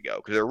you want to go.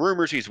 Because there are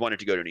rumors he's wanted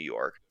to go to New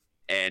York.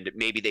 And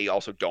maybe they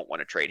also don't want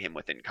to trade him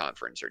within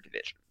conference or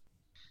division.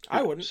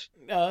 I wouldn't.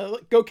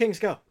 Go Kings,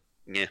 go.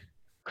 Yeah,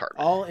 Carter.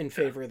 All in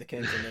favor of the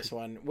Kings in this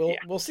one.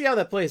 We'll see how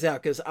that plays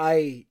out because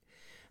I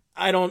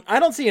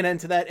don't see an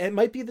end to that. It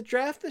might be the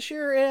draft this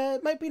year.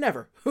 It might be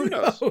never. Who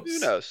knows? Who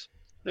knows?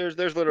 There's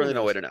literally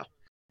no way to know.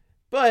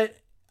 But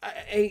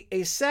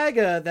a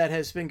saga that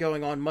has been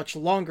going on much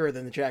longer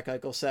than the Jack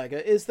Eichel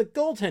saga is the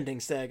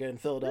goaltending saga in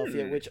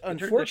Philadelphia, which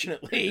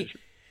unfortunately,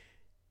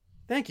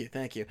 thank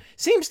you,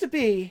 seems to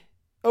be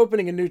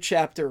opening a new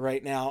chapter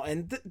right now.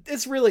 And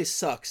this really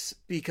sucks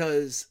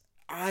because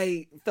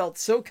I felt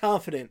so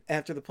confident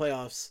after the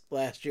playoffs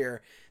last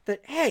year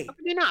that, hey,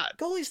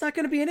 goalie's not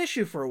going to be an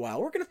issue for a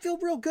while. We're going to feel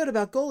real good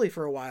about goalie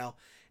for a while.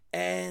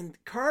 And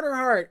Carter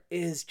Hart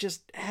is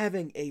just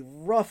having a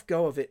rough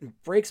go of it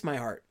and breaks my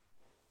heart.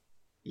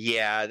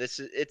 Yeah,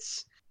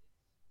 it's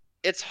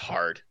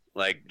hard.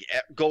 Like,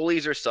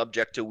 goalies are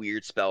subject to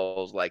weird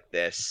spells like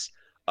this.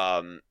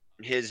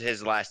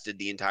 His lasted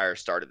the entire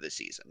start of the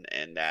season,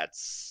 and that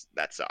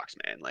sucks,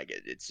 man. Like,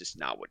 it's just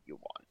not what you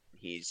want.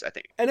 I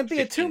think, and it'd be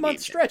a 2-month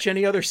stretch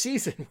any other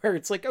season where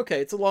it's like, okay,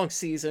 it's a long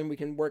season, we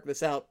can work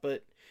this out,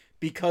 but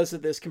because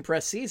of this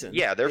compressed season,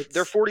 yeah, they're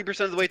 40%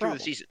 of the way through the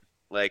season.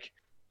 Like,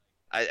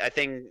 I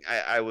think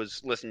I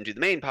was listening to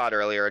the main pod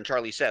earlier, and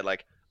Charlie said,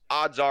 like,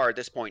 odds are at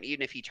this point,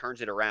 even if he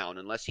turns it around,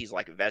 unless he's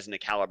like Vezina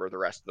caliber the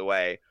rest of the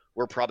way,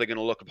 we're probably going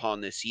to look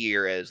upon this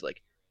year as like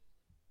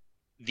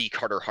the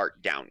Carter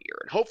Hart down year.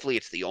 And hopefully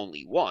it's the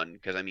only one,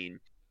 because I mean,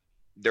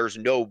 there's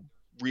no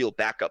real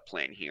backup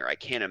plan here. I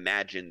can't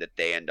imagine that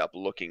they end up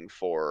looking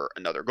for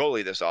another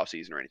goalie this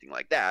offseason or anything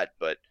like that.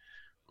 But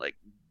like,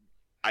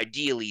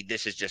 ideally,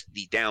 this is just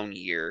the down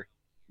year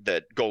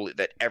that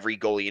every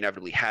goalie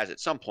inevitably has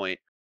at some point,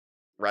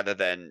 rather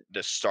than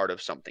the start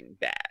of something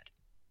bad.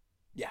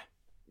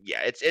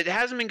 Yeah, it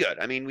hasn't been good.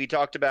 I mean, we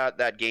talked about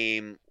that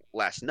game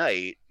last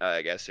night,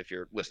 I guess, if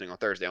you're listening on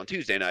Thursday, on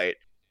Tuesday night.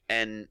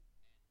 And,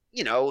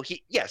 you know,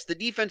 the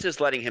defense is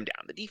letting him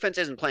down. The defense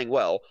isn't playing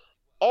well.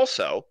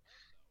 Also,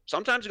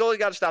 sometimes the goalie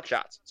got to stop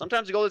shots.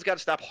 Sometimes the goalie's got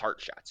to stop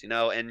Hart shots, you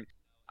know? And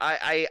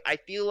I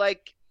feel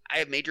like I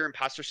have major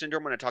imposter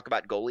syndrome when I talk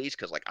about goalies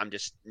because, like, I'm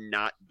just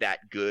not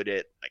that good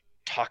at, like,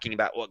 talking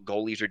about what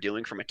goalies are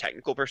doing from a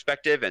technical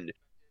perspective. And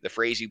the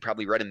phrase you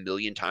probably read a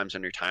million times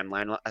on your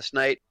timeline last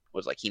night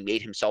was like, he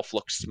made himself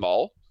look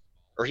small,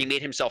 or he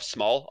made himself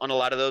small on a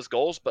lot of those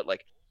goals. But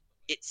like,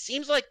 it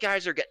seems like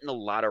guys are getting a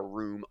lot of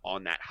room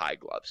on that high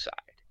glove side.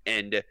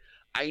 And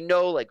I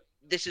know, like,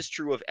 this is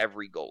true of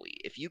every goalie.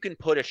 If you can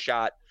put a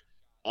shot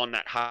on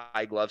that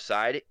high glove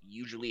side,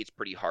 usually it's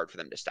pretty hard for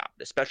them to stop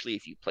it, especially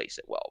if you place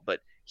it well.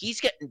 But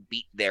he's getting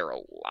beat there a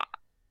lot.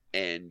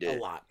 And a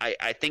lot.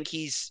 I think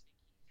he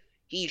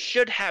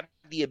should have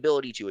the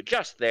ability to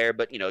adjust there,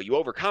 but, you know, you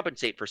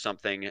overcompensate for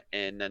something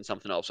and then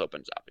something else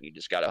opens up, and you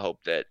just got to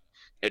hope that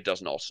it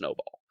doesn't all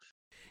snowball.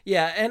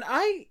 Yeah, and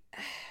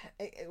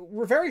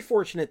we're very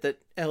fortunate that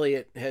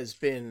Elliott has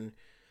been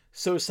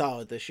so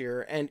solid this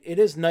year, and it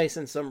is nice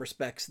in some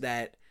respects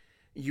that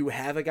you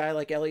have a guy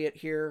like Elliott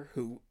here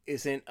who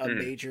isn't a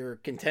major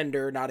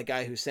contender, not a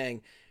guy who's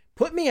saying,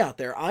 put me out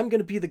there, I'm going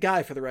to be the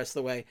guy for the rest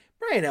of the way.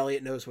 Brian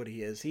Elliott knows what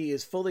he is. He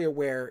is fully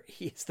aware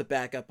he's the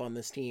backup on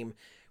this team,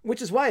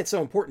 which is why it's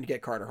so important to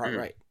get Carter Hart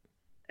right.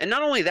 And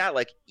not only that,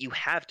 like, you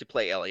have to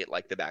play Elliott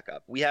like the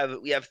backup. We have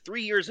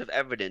 3 years of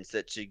evidence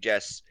that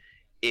suggests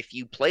if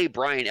you play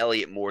Brian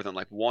Elliott more than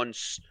like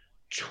once,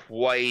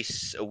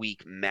 twice a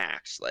week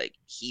max, like,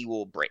 he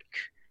will break.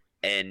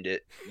 And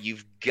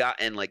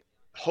like,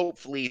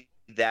 hopefully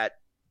that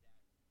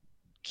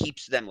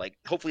keeps them, like,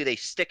 hopefully they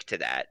stick to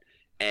that,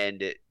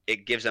 and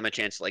it gives them a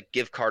chance to, like,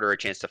 give Carter a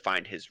chance to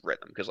find his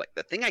rhythm. Because, like,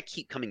 the thing I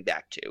keep coming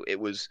back to, it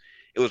was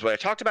what I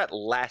talked about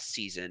last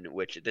season,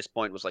 which at this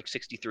point was like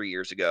 63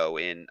 years ago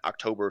in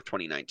October of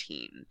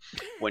 2019,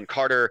 when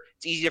Carter,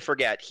 it's easy to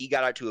forget, he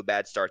got out to a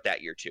bad start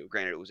that year too.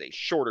 Granted, it was a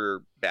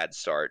shorter bad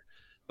start,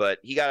 but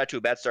he got out to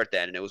a bad start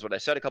then. And it was what I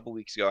said a couple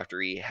weeks ago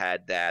after he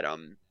had that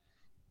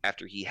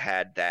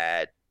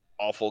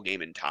awful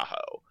game in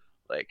Tahoe.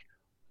 Like,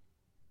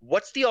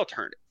 what's the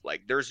alternative?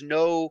 Like, there's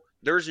no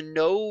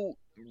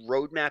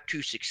roadmap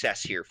to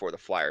success here for the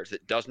Flyers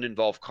that doesn't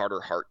involve Carter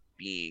Hart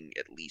being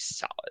at least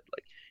solid.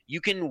 Like, you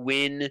can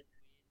win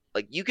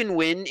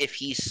if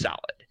he's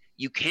solid.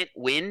 You can't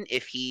win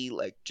if he,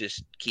 like,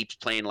 just keeps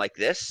playing like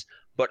this,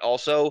 but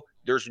also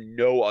there's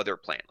no other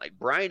plan. Like,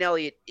 Brian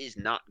Elliott is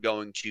not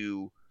going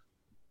to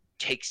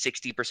take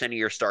 60% of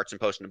your starts and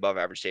post an above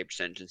average save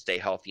percentage and stay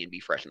healthy and be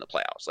fresh in the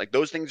playoffs. Like,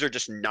 those things are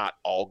just not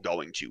all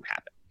going to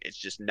happen. It's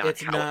just not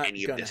how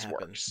any of this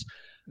works.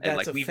 That's and,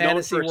 like, a we've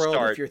fantasy known for a world.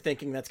 start, if you're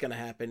thinking that's going to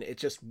happen, it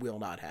just will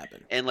not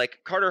happen. And, like,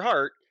 Carter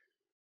Hart,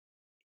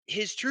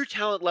 his true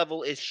talent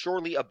level is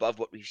surely above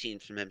what we've seen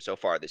from him so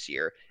far this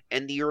year.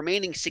 And the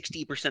remaining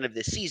 60% of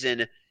this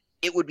season,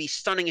 it would be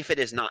stunning if it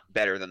is not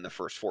better than the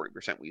first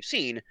 40% we've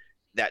seen.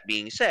 That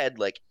being said,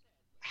 like,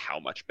 how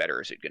much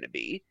better is it going to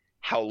be?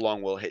 How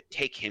long will it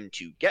take him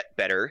to get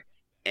better?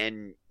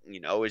 And,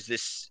 you know, is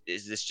this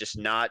just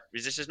not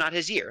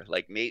his year?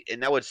 Like,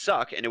 and that would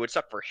suck, and it would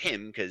suck for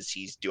him because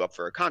he's due up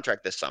for a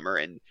contract this summer.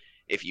 And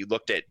if you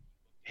looked at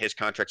his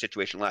contract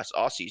situation last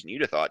offseason,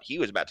 you'd have thought he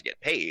was about to get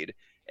paid.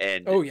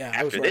 And Oh yeah,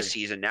 I was after worried. this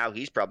season, now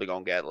he's probably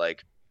going to get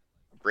like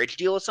a bridge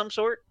deal of some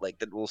sort, like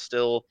that will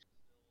still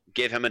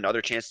give him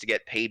another chance to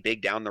get paid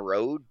big down the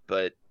road.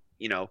 But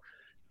you know,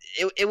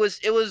 it was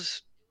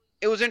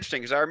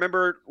interesting because I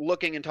remember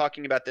looking and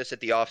talking about this at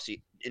the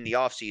in the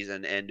off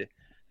season, and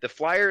the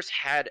Flyers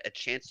had a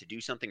chance to do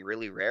something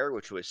really rare,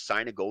 which was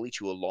sign a goalie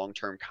to a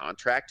long-term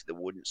contract that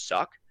wouldn't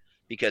suck.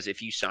 Because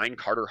if you sign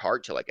Carter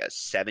Hart to like a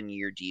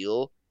 7-year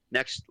deal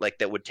next, like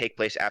that would take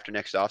place after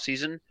next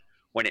offseason,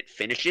 when it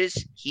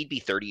finishes, he'd be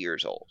 30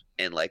 years old.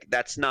 And like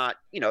that's not,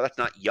 that's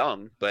not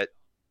young, but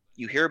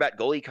you hear about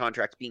goalie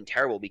contracts being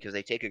terrible because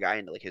they take a guy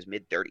into like his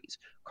mid 30s.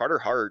 Carter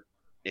Hart,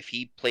 if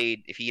he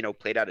played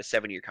out a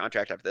 7-year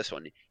contract after this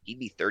one, he'd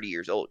be 30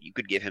 years old. You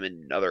could give him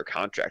another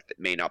contract that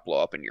may not blow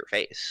up in your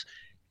face.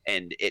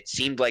 And it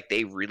seemed like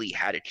they really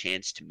had a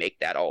chance to make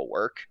that all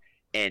work.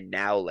 And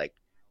now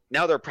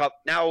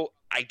now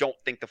I don't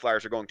think the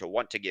Flyers are going to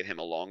want to give him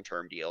a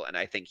long-term deal. And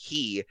I think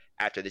he,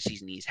 after the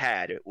season he's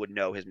had, would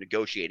know his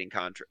negotiating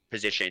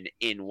position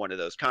in one of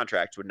those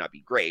contracts would not be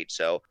great.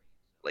 So,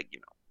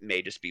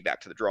 may just be back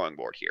to the drawing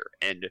board here.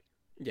 And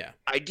yeah,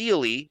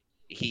 ideally,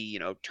 he,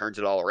 turns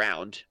it all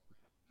around.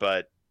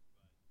 But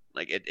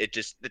it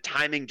just, the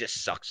timing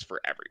just sucks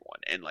for everyone.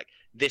 And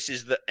this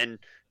is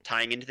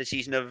tying into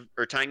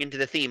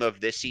the theme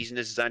of this season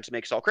is designed to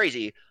make us all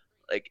crazy.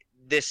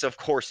 This, of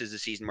course, is a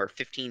season where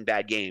 15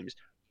 bad games.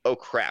 Oh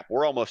crap,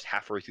 we're almost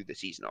halfway through the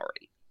season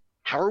already.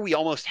 How are we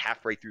almost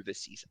halfway through this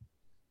season?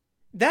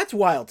 That's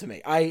wild to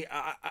me.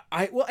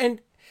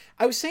 And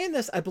I was saying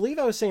this, I believe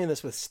I was saying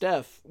this with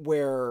Steph,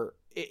 where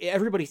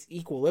everybody's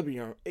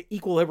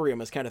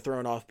equilibrium is kind of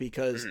thrown off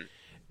because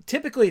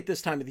typically at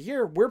this time of the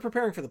year, we're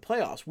preparing for the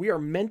playoffs. We are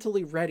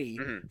mentally ready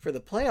for the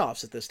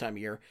playoffs at this time of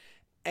year.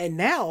 And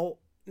now,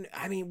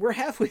 I mean, we're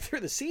halfway through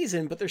the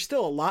season, but there's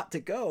still a lot to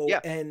go. Yeah.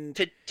 And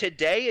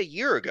today, a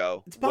year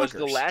ago, was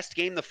the last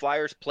game the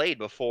Flyers played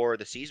before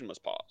the season was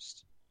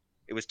paused.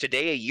 It was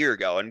today a year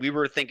ago, and we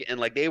were thinking,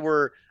 and they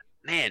were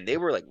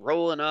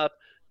rolling up.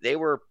 They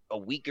were a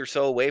week or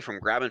so away from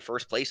grabbing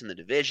first place in the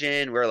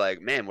division. We're like,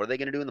 man, what are they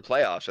going to do in the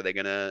playoffs? Are they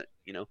going to,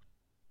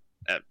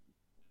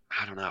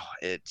 I don't know.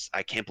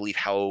 I can't believe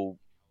how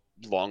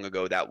long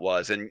ago that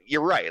was. And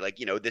you're right.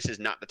 This is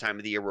not the time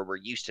of the year where we're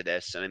used to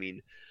this. And I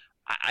mean,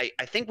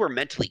 I think we're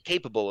mentally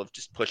capable of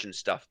just pushing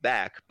stuff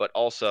back, but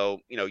also,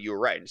 you were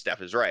right, and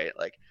Steph is right.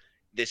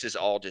 This is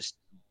all just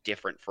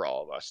different for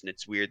all of us. And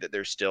it's weird that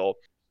there's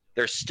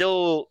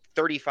still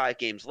 35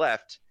 games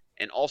left,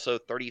 and also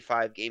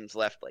 35 games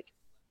left,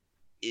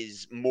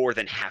 is more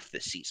than half the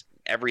season.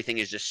 Everything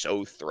is just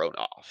so thrown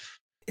off.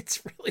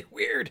 It's really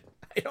weird.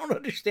 I don't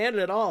understand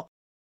it at all.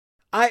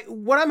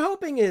 What I'm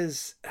hoping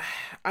is,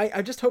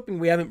 I'm just hoping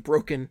we haven't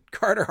broken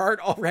Carter Hart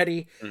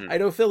already. I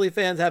know Philly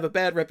fans have a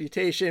bad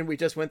reputation. We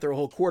just went through a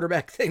whole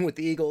quarterback thing with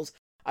the Eagles.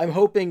 I'm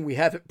hoping we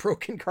haven't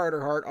broken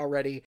Carter Hart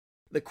already.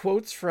 The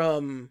quotes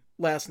from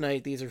last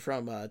night, these are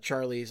from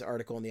Charlie's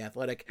article in The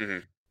Athletic.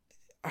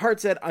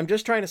 Hart said, "I'm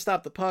just trying to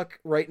stop the puck.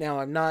 Right now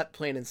I'm not,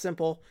 plain and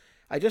simple.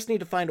 I just need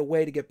to find a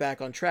way to get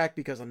back on track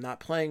because I'm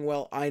not playing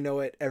well. I know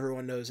it.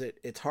 Everyone knows it.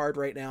 It's hard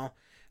right now.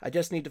 I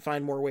just need to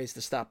find more ways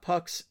to stop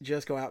pucks,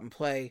 just go out and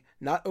play,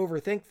 not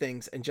overthink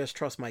things, and just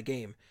trust my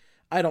game.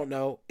 I don't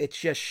know. It's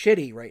just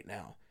shitty right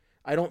now.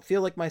 I don't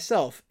feel like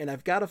myself, and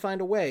I've got to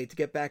find a way to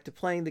get back to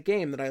playing the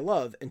game that I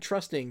love and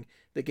trusting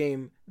the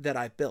game that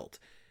I built."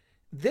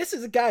 This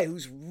is a guy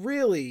who's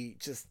really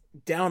just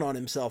down on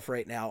himself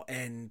right now,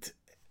 and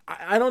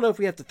I don't know if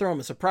we have to throw him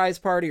a surprise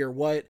party or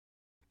what.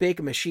 Bake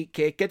him a sheet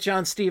cake. Get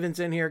John Stevens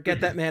in here.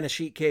 Get that man a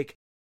sheet cake.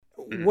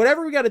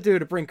 Whatever we got to do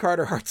to bring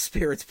Carter Hart's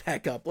spirits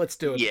back up, let's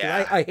do it.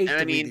 Yeah, I hate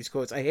to read these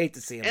quotes. I hate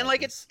to see them.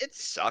 And it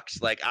sucks.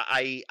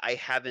 I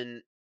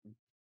haven't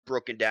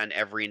broken down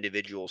every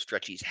individual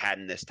stretch he's had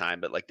in this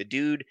time, but the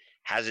dude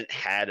hasn't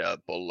had a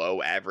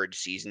below average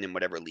season in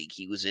whatever league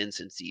he was in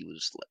since he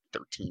was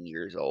 13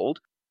 years old.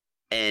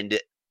 And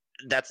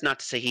that's not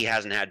to say he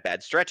hasn't had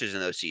bad stretches in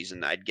those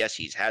seasons. I'd guess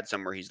he's had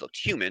some where he's looked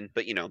human,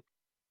 but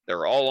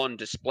they're all on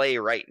display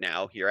right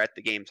now. You're at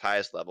the game's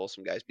highest level.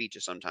 Some guys beat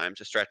you sometimes.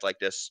 A stretch like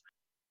this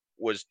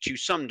was to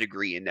some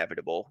degree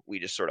inevitable. We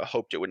just sort of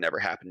hoped it would never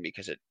happen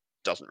because it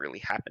doesn't really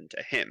happen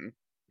to him.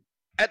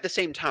 At the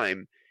same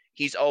time,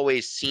 he's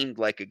always seemed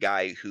like a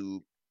guy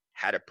who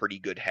had a pretty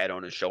good head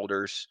on his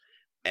shoulders,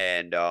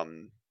 and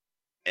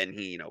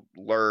he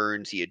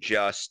learns, he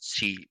adjusts,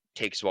 he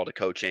takes well to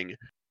coaching.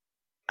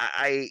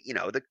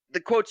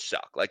 The quotes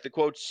suck. The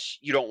quotes,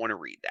 you don't want to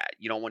read that.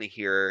 You don't want to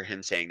hear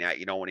him saying that.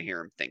 You don't want to hear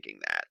him thinking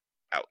that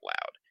out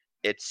loud.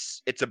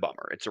 It's a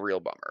bummer. It's a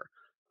real bummer.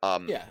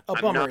 Yeah, a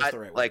bummer is the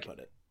right way to put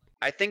it.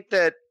 I think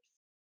that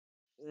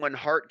when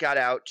Hart got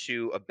out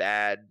to a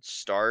bad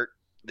start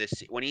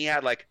when he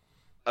had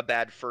a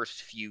bad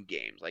first few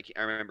games,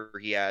 I remember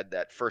he had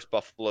that first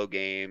Buffalo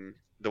game,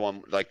 the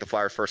one the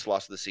Flyers' first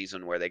loss of the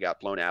season where they got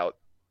blown out.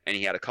 And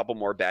he had a couple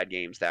more bad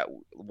games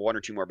one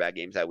or two more bad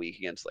games that week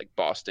against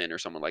Boston or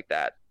someone like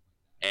that.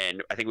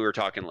 And I think we were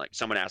talking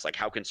someone asked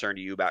how concerned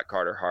are you about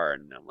Carter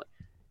Hart? And I'm like,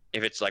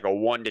 If it's like a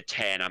 1 to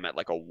 10, I'm at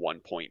like a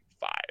 1.5,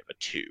 a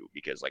 2,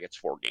 because like it's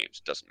 4 games.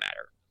 It doesn't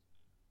matter.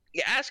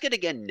 You ask it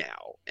again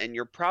now, and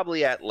you're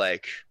probably at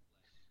like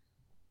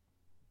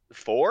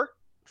 4,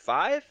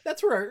 5.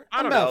 That's where I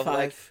I'm don't about know. 5.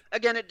 Like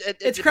again, it It's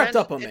depends. crept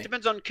up on me. It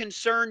depends on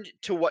concerned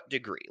to what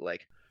degree.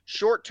 Like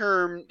short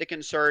term, the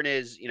concern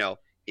is,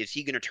 is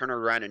he going to turn it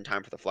around in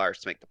time for the Flyers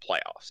to make the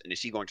playoffs? And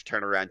is he going to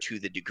turn it around to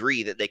the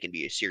degree that they can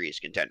be a serious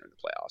contender in the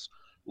playoffs?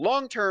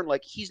 Long term,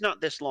 like he's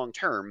not this long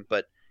term,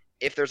 but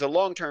if there's a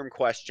long term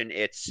question,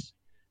 it's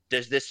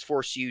does this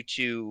force you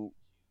to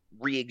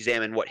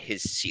re-examine what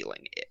his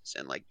ceiling is?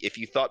 And like if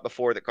you thought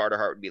before that Carter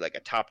Hart would be like a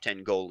top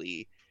 10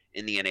 goalie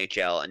in the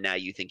NHL, and now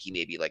you think he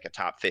may be like a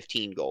top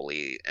 15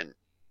 goalie, and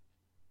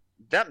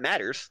that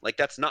matters. Like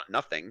that's not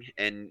nothing,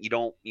 and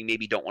you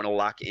maybe don't want to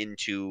lock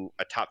into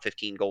a top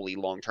 15 goalie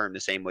long term the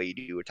same way you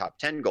do a top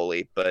 10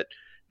 goalie, but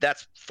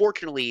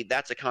fortunately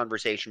that's a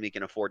conversation we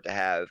can afford to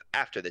have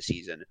after the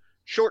season.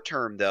 Short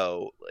term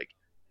though, like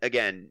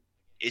again,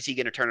 is he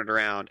going to turn it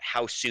around?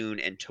 How soon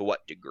and to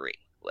what degree?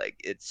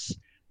 Like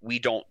we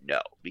don't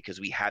know because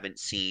we haven't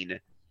seen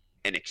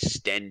an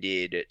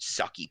extended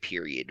sucky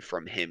period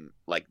from him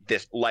like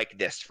this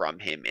from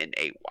him in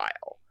a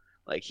while.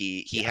 Like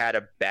he had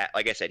a bad,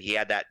 like I said, he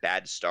had that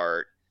bad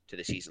start to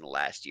the season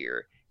last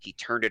year. He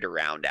turned it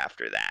around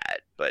after that,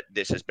 but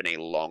this has been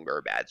a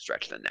longer bad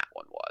stretch than that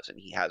one was, and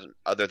he hasn't,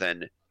 other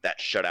than that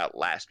shutout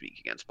last week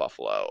against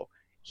Buffalo,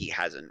 he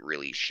hasn't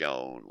really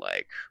shown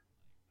like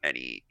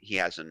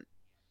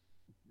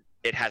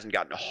it hasn't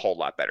gotten a whole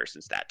lot better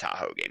since that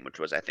Tahoe game, which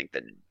was, I think,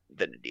 the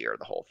nadir of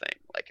the whole thing.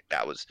 Like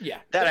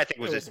that I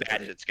think was as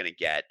bad as it's going to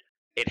get.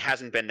 It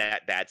hasn't been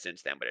that bad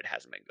since then, but it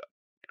hasn't been good.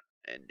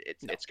 And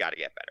it's got to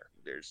get better.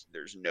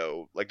 There's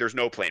no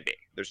plan B.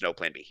 There's no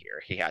plan B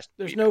here.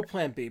 There's no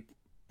plan B.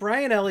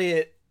 Brian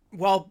Elliott,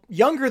 while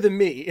younger than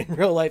me in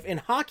real life, in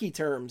hockey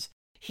terms,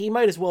 he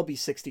might as well be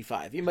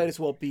 65. He might as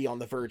well be on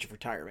the verge of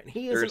retirement.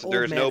 He is an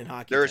old man in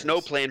hockey There's terms.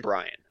 no plan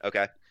Brian,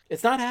 okay?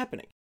 It's not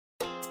happening.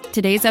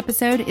 Today's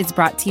episode is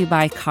brought to you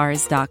by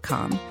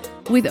Cars.com.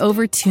 With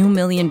over 2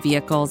 million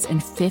vehicles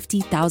and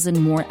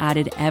 50,000 more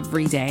added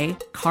every day,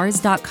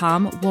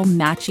 Cars.com will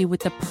match you with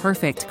the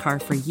perfect car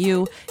for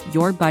you,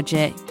 your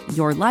budget,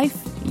 your life,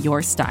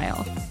 your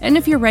style. And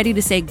if you're ready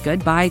to say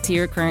goodbye to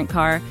your current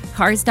car,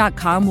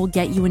 Cars.com will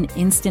get you an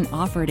instant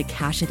offer to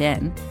cash it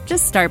in.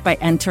 Just start by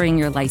entering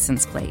your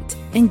license plate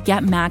and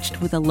get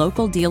matched with a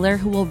local dealer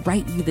who will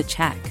write you the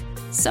check.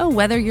 So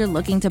whether you're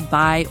looking to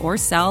buy or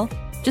sell,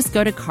 just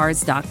go to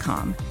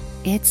Cars.com.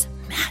 It's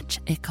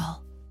magical.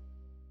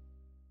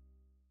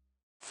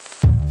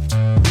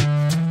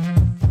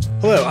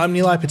 Hello, I'm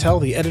Nilay Patel,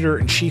 the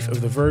editor-in-chief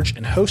of The Verge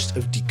and host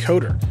of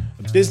Decoder,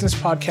 a business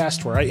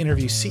podcast where I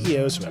interview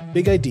CEOs about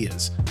big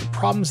ideas, the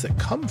problems that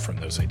come from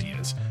those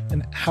ideas,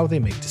 and how they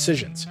make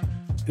decisions.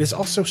 It is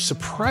also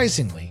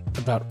surprisingly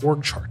about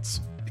org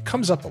charts. It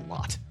comes up a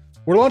lot.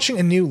 We're launching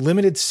a new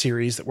limited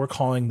series that we're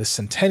calling the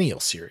Centennial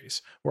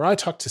Series, where I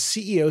talk to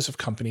CEOs of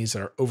companies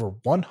that are over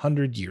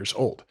 100 years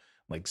old,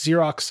 like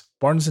Xerox,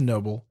 Barnes &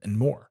 Noble, and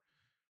more.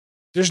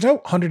 There's no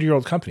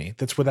 100-year-old company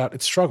that's without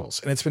its struggles,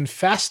 and it's been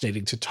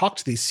fascinating to talk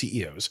to these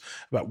CEOs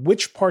about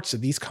which parts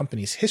of these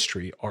companies'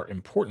 history are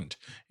important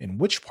and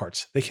which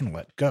parts they can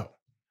let go.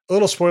 A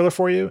little spoiler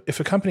for you, if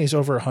a company is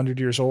over 100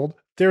 years old,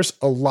 there's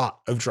a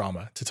lot of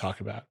drama to talk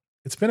about.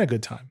 It's been a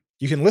good time.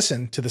 You can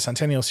listen to the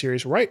Centennial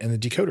Series right in the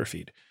Decoder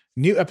feed.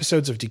 New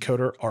episodes of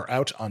Decoder are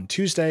out on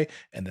Tuesday,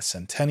 and the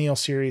Centennial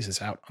Series is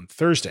out on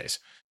Thursdays.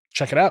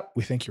 Check it out.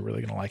 We think you're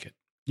really going to like it.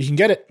 You can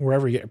get it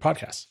wherever you get your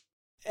podcasts.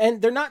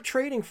 And they're not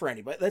trading for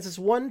anybody. That's just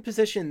one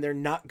position they're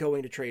not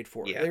going to trade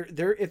for. Yeah.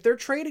 If they're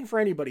trading for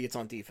anybody, it's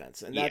on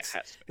defense. And that's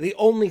the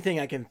only thing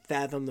I can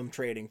fathom them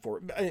trading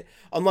for.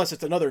 Unless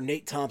it's another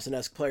Nate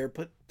Thompson-esque player.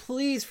 But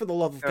please, for the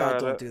love of God,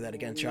 don't do that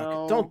again, Chuck.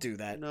 No, don't do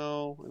that.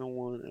 No, I don't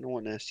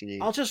want nasty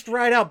names. I'll just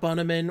ride out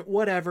Bunneman,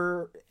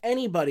 whatever.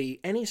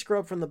 Anybody, any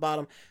scrub from the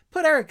bottom.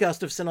 Put Eric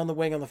Gustafson on the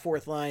wing on the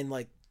fourth line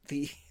like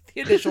the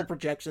initial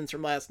projections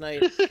from last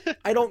night.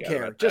 I don't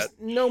care. Just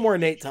no more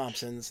Nate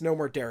Thompsons. No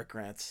more Derek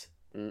Grants.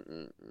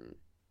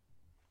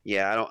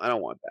 Yeah, I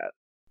don't want that.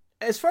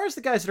 As far as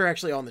the guys that are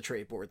actually on the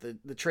trade board,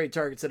 the trade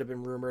targets that have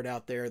been rumored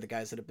out there, the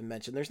guys that have been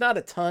mentioned, there's not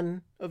a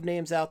ton of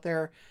names out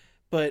there,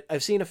 but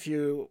I've seen a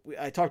few.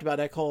 I talked about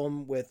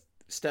Ekholm with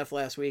Steph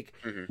last week.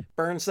 Mm-hmm.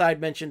 Burnside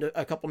mentioned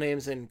a couple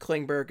names in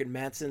Klingberg and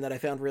Mattson that I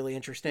found really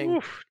interesting.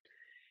 Oof.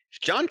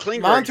 John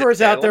Klingberg.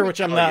 Montour's out there,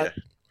 which I'm not.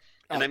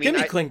 And give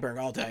me Klingberg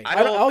all day.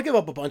 I'll give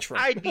up a bunch for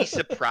him. I'd be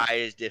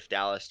surprised if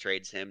Dallas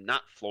trades him.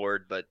 Not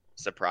floored, but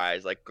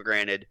surprised. Like,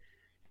 granted,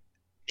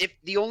 if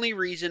the only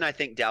reason I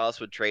think Dallas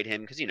would trade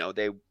him, because,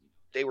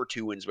 they were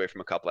 2 wins away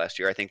from a cup last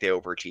year. I think they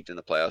overachieved in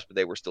the playoffs, but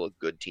they were still a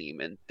good team.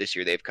 And this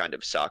year they've kind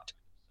of sucked.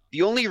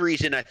 The only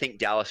reason I think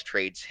Dallas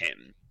trades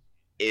him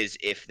is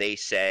if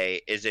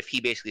he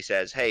basically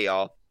says, hey,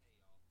 y'all,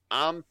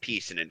 I'm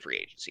piecing in free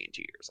agency in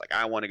 2 years. Like,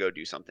 I want to go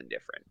do something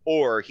different.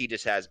 Or he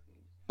just has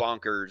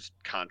bonkers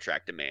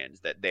contract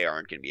demands that they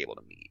aren't going to be able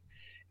to meet.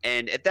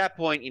 And at that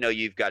point,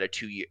 you've got a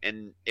 2-year,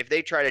 and if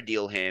they try to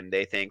deal him,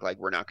 they think like,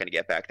 we're not going to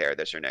get back there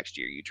this or next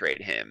year. You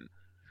trade him,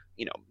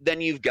 then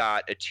you've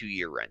got a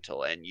 2-year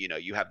rental, and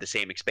you have the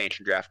same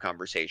expansion draft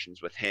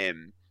conversations with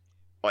him,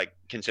 like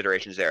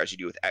considerations there as you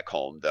do with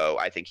Ekholm, though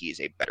I think he's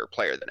a better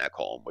player than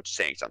Ekholm, which is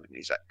saying something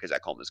because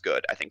Ekholm is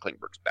good. I think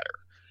Klingberg's better.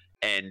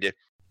 And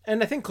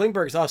I think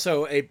Klingberg's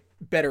also a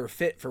better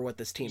fit for what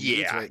this team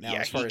needs right now,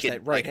 as far as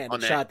that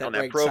right-handed shot, that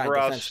right side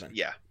defenseman.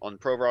 Yeah, on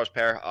Provorov's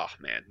pair, oh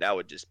man, that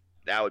would just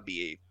be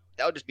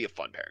a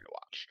fun pairing to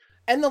watch.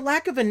 And the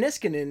lack of a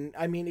Niskanen,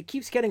 I mean, it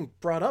keeps getting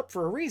brought up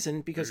for a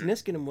reason, because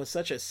Niskanen was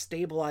such a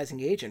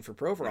stabilizing agent for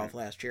Provorov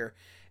last year.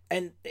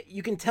 And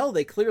you can tell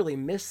they clearly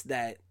missed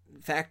that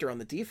factor on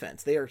the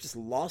defense. They are just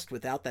lost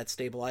without that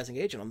stabilizing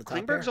agent on the top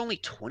pair. Klingberg's only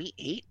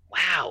 28?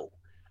 Wow.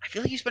 I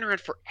feel like he's been around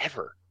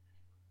forever.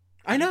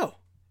 I know.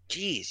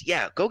 Jeez,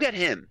 yeah, go get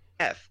him.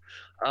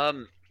 But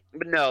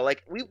no,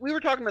 like, we were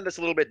talking about this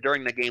a little bit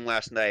during the game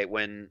last night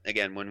when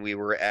we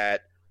were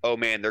at, oh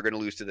man, they're going to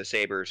lose to the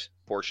Sabres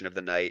portion of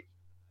the night.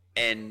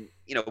 And,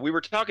 we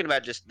were talking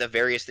about just the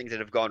various things that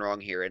have gone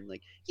wrong here. And,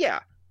 like, yeah,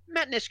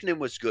 Matt Niskanen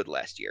was good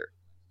last year.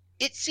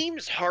 It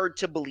seems hard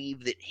to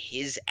believe that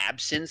his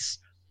absence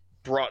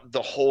brought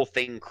the whole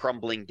thing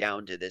crumbling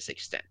down to this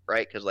extent,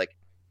 right? Because, like,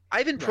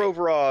 Ivan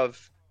Provorov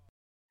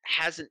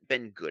hasn't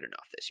been good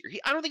enough this year.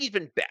 I don't think he's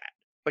been bad,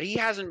 but he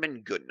hasn't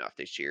been good enough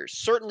this year.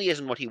 Certainly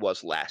isn't what he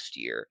was last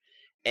year.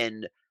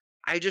 And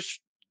I just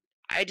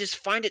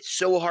find it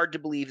so hard to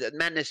believe that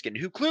Matt Niskanen,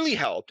 who clearly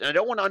helped, and I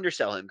don't want to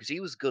undersell him because he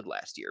was good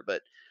last year,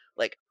 but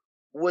like,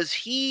 was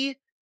he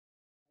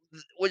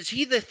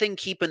the thing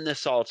keeping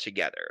this all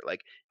together?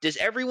 Like, does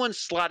everyone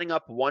slotting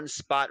up one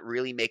spot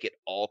really make it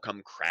all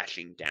come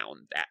crashing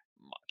down that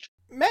much?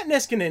 Matt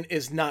Niskanen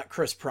is not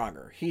Chris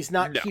Pronger. He's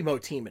not Kimmo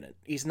Timonen.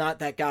 He's not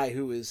that guy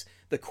who is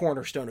the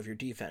cornerstone of your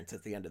defense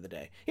at the end of the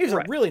day. He's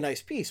a really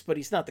nice piece, but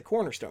he's not the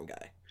cornerstone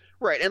guy.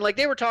 Right, and like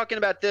they were talking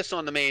about this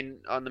on the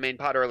main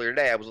pod earlier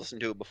today. I was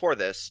listening to it before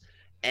this,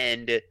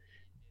 and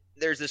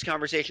there's this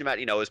conversation about,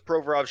 is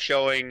Provorov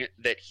showing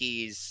that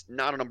he's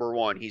not a number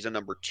one, he's a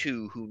number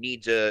two who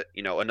needs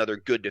another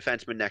good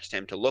defenseman next to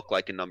him to look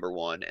like a number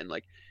one. And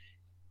like,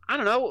 I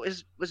don't know,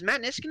 was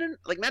Matt Niskanen,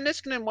 like, Matt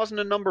Niskanen wasn't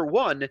a number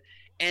one,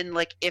 and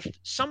like, if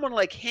someone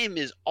like him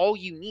is all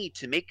you need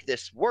to make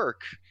this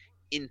work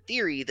in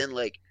theory, then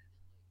like,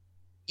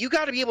 you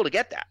got to be able to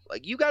get that.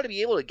 Like, you got to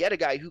be able to get a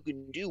guy who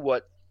can do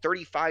what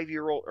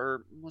 35-year-old,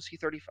 or was he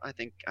 35?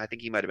 I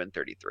think he might have been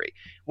 33.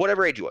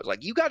 Whatever age he was.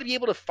 Like, you got to be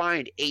able to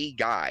find a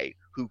guy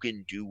who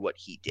can do what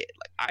he did.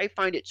 Like, I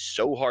find it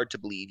so hard to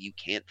believe you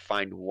can't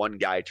find one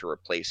guy to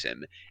replace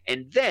him.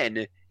 And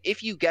then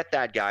if you get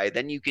that guy,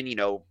 then you can,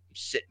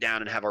 sit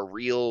down and have a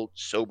real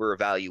sober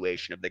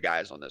evaluation of the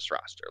guys on this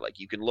roster. Like,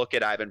 you can look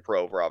at Ivan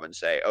Provorov and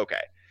say, okay,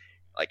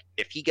 like,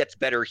 if he gets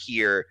better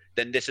here,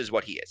 then this is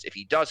what he is. If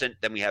he doesn't,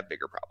 then we have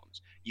bigger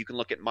problems. You can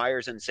look at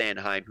Myers and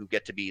Sanheim, who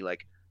get to be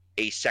like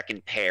a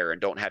second pair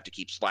and don't have to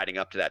keep sliding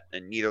up to that,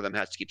 and neither of them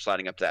has to keep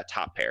sliding up to that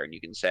top pair. And you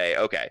can say,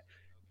 okay,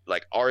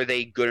 like, are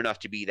they good enough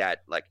to be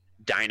that like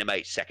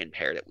dynamite second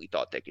pair that we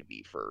thought they could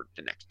be for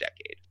the next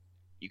decade?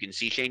 You can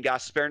see Shane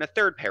Gostisbehere in a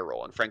third pair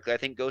role, and frankly, I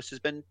think Ghost has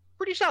been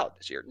pretty solid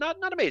this year. Not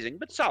amazing,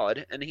 but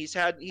solid. And he's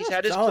had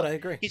his solid. I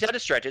agree. He's had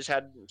his stretches,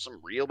 had some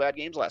real bad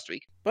games last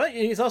week, but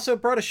he's also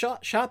brought a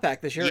shot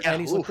back this year,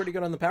 and he's looked pretty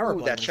good on the power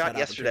play. That shot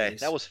yesterday,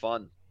 that was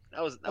fun.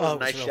 That was a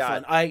nice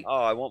shot. Fun.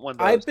 I want one of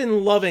those. I've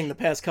been loving the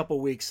past couple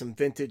weeks some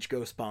vintage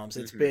Ghost bombs.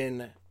 It's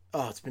been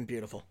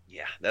beautiful.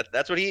 Yeah,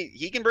 that's what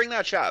he can bring,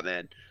 that shot,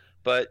 man.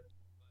 But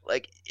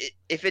like,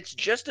 if it's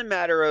just a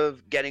matter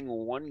of getting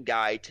one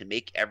guy to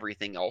make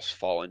everything else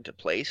fall into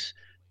place,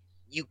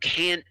 you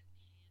can't,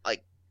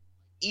 like,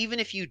 even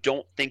if you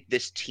don't think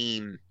this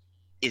team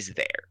is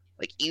there,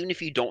 like, even if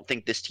you don't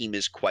think this team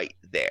is quite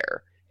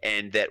there,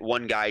 and that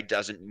one guy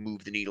doesn't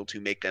move the needle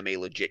to make them a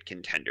legit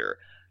contender,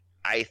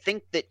 I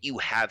think that you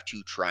have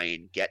to try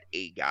and get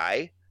a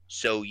guy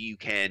so you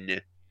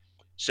can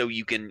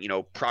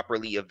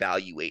properly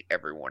evaluate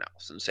everyone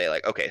else and say,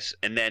 like, okay,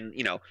 and then,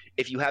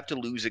 if you have to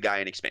lose a guy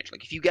in expansion,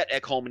 like if you get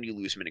Ekholm and you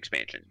lose him in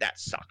expansion, that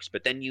sucks.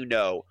 But then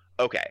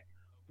okay,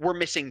 we're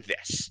missing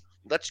this.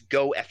 Let's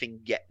go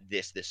effing get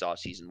this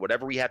offseason.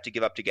 Whatever we have to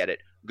give up to get it,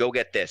 go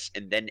get this,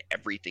 and then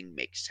everything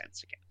makes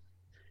sense again.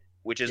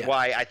 Which is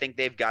why I think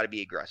they've got to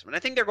be aggressive. And I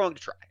think they're going to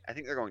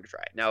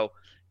try. Now,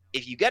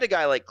 if you get a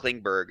guy like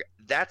Klingberg,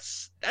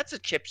 that's a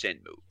chips in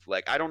move.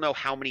 Like, I don't know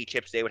how many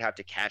chips they would have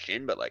to cash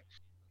in, but like,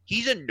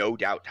 he's a no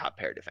doubt top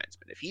pair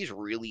defenseman. If he's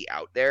really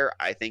out there,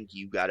 I think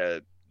you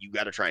gotta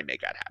try and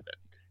make that happen.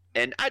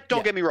 And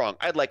don't get me wrong,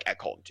 I'd like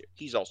Ekholm too.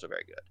 He's also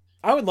very good.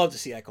 I would love to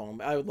see Ekholm.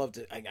 I would love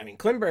to. I mean,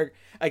 Klingberg,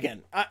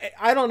 again,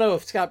 I don't know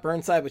if Scott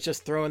Burnside was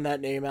just throwing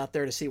that name out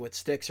there to see what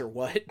sticks or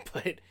what,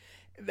 but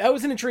that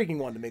was an intriguing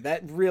one to me.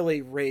 That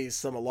really raised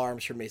some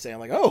alarms for me, saying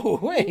like, oh,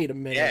 wait a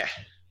minute. Yeah.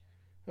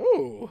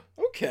 Oh,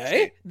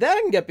 okay. That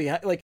I can get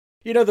behind. Like,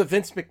 the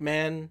Vince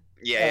McMahon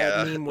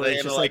meme where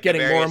it's just like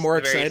getting more and more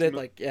excited.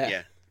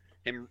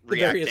 Him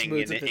reacting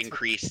in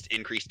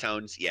increased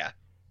tones. Yeah.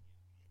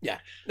 Yeah.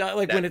 Not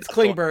like when it's That's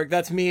all- Klingberg,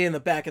 that's me in the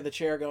back of the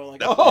chair going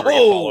like, That's where you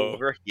fall oh,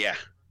 over. Yeah.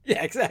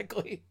 yeah,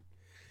 exactly.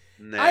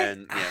 And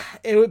then,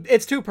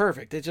 It's too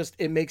perfect.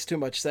 It makes too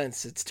much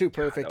sense. It's too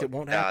perfect. It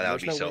won't happen. That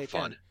would There's be no so way it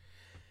fun. can.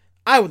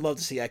 I would love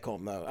to see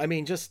Ekholm though. I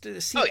mean, just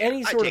to see any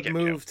I'd sort take of it,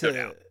 move no to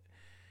doubt.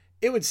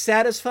 it would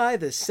satisfy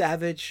the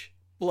savage,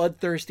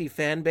 bloodthirsty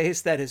fan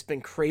base that has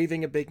been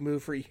craving a big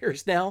move for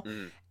years now.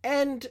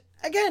 And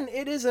again,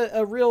 it is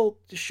a real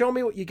show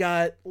me what you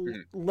got.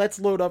 Let's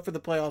load up for the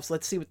playoffs.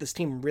 Let's see what this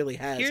team really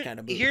has kind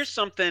of move. Here's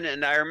something,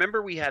 and I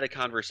remember we had a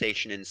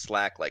conversation in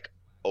Slack like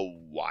a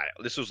while.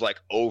 This was like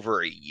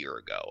over a year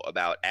ago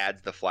about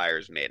ads the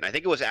Flyers made. And I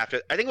think it was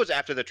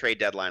after the trade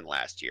deadline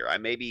last year. I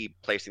may be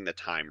placing the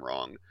time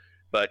wrong,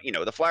 but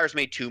the Flyers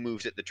made 2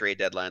 moves at the trade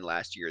deadline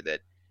last year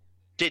that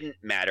didn't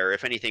matter.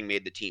 If anything,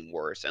 made the team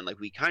worse. And like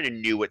we kind of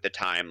knew at the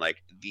time,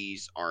 like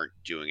these aren't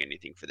doing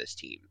anything for this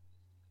team.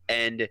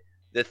 And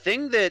the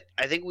thing that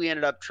I think we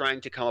ended up trying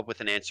to come up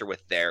with an answer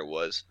with there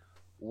was,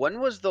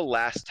 when was the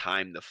last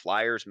time the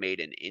Flyers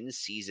made an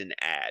in-season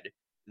ad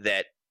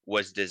that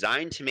was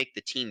designed to make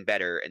the team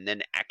better and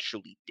then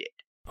actually did?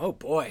 Oh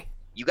boy.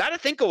 You got to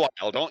think a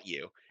while, don't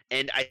you?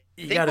 And I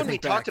think when we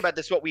talked about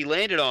this, what we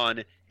landed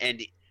on,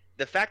 and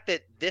the fact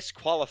that this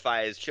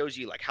qualifies shows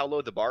you like how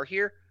low the bar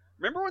here.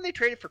 Remember when they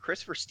traded for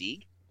Christopher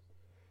Stieg?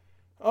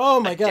 Oh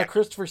my God,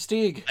 Christopher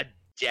Stieg. A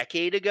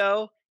decade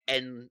ago.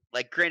 And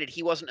like, granted,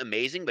 he wasn't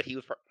amazing, but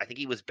I think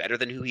he was better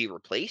than who he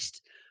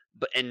replaced.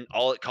 And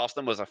all it cost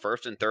them was a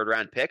 1st and 3rd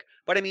round pick.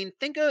 But I mean,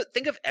 think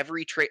of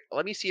every trade.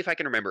 Let me see if I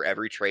can remember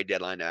every trade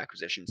deadline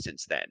acquisition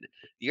since then.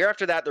 The year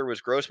after that, there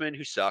was Grossman,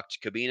 who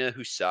sucked, Kabina,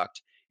 who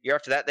sucked. The year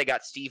after that, they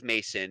got Steve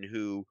Mason,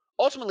 who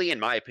ultimately, in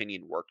my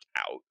opinion, worked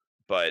out.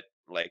 But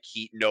like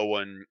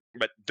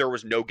but there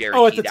was no guarantee.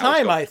 Oh, at the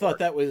time, I thought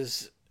that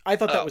was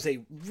a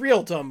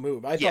real dumb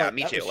move. I thought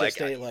me that too. was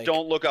Like,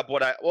 don't look up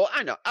what I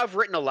know. I've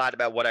written a lot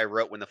about what I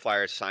wrote when the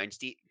Flyers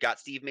got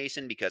Steve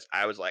Mason, because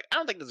I was like, I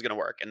don't think this is going to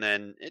work. And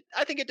then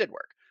I think it did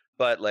work.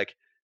 But like,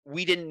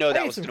 we didn't know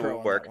that was going to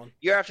work.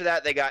 Year after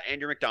that, they got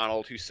Andrew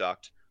McDonald, who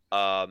sucked.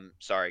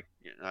 Sorry.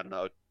 I don't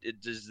know.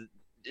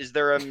 Is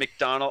there a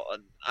McDonald?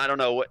 I don't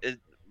know.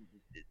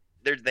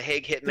 There's the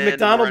Hague Hitmen. The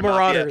McDonald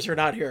Marauders are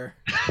not here.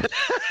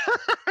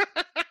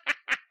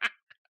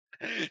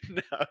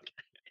 No.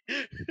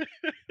 I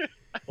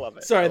love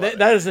it. Sorry,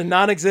 that is a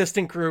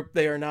non-existent group.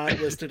 They are not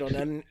listed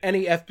on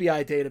any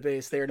FBI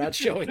database. They are not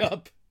showing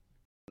up.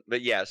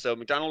 But yeah, so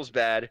McDonald was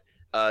bad.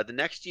 The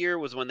next year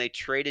was when they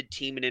traded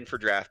Tiemann in for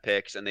draft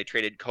picks, and they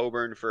traded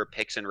Coburn for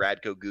picks and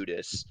Radko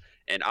Gudas.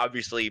 And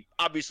obviously,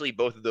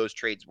 both of those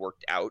trades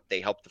worked out.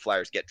 They helped the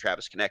Flyers get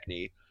Travis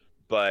Konechny,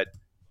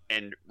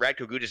 and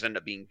Radko Gudas ended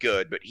up being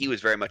good, but he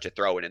was very much a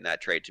throw-in in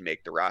that trade to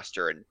make the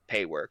roster and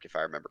pay work, if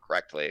I remember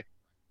correctly.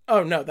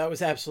 Oh no, that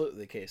was absolutely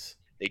the case.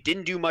 They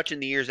didn't do much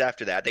in the years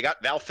after that. They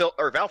got Val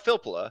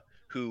Filppula,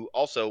 who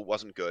also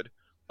wasn't good.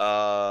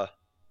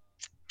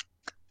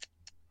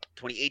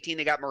 2018,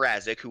 they got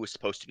Mrazek, who was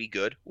supposed to be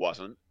good,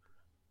 wasn't.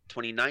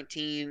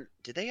 2019,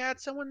 did they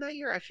add someone that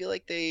year? I feel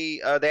like they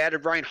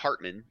added Ryan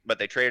Hartman, but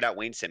they traded out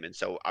Wayne Simmons,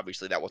 so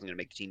obviously that wasn't going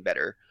to make the team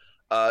better.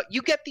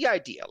 You get the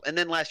idea. And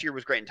then last year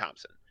was Grant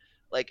Thompson.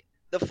 Like,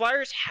 the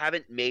Flyers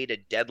haven't made a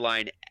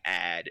deadline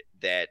ad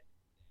that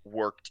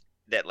worked,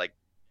 that like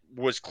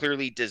was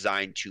clearly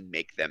designed to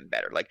make them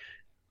better. Like,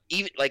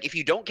 even like if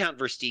you don't count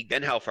Versteeg,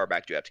 then how far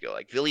back do you have to go?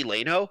 Like Ville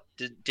Laino?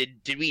 Did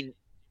we?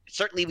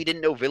 Certainly, we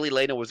didn't know Ville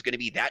Laino was going to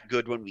be that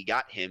good when we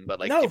got him.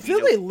 But like, no,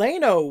 Ville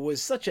Laino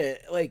was such a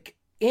like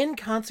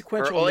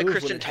inconsequential or like move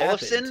Christian when it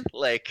Tollefson. happened.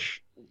 Like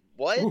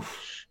what?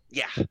 Oof.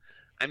 Yeah,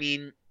 I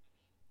mean,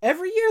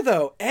 every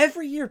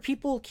year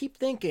people keep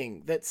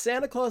thinking that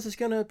Santa Claus is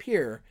going to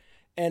appear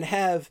and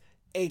have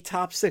a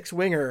top 6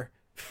 winger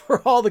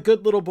for all the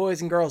good little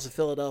boys and girls of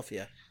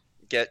Philadelphia.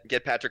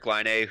 Get Patrick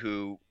Laine,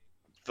 who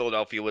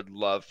Philadelphia would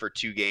love for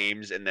 2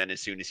 games, and then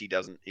as soon as he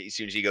goes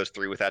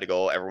 3 without a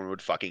goal, everyone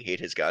would fucking hate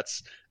his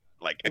guts.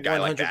 Like a guy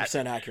like that.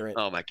 100% accurate.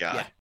 Oh my god.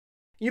 Yeah.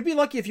 You'd be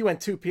lucky if you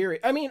went 2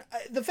 periods. I mean,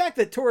 the fact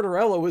that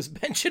Tortorella was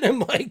benching him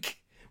like,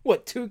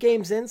 2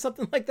 games in,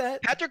 something like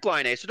that? Patrick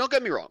Laine, so don't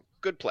get me wrong,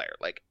 good player.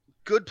 Like,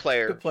 good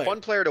player, fun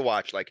player to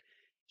watch. Like,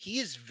 he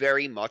is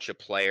very much a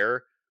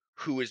player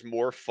who is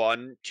more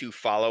fun to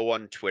follow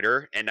on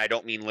Twitter. And I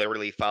don't mean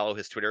literally follow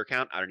his Twitter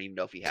account. I don't even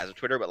know if he has a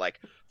Twitter, but like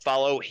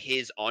follow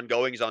his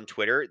ongoings on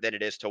Twitter than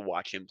it is to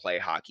watch him play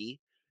hockey.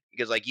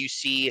 Because like you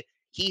see,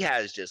 he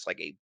has just like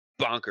a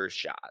bonkers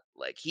shot.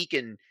 Like he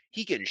can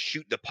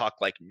shoot the puck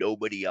like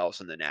nobody else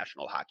in the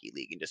National Hockey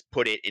League and just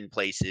put it in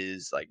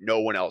places like no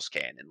one else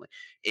can. And like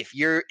if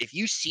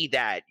you see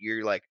that,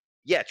 you're like,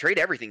 yeah, trade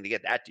everything to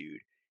get that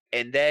dude.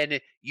 And then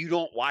you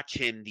don't watch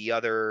him the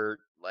other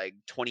like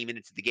 20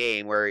 minutes of the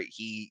game where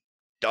he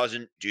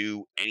doesn't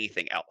do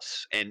anything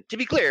else. And to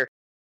be clear,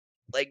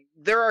 like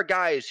there are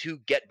guys who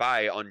get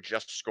by on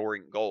just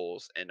scoring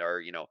goals and are,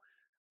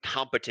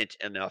 competent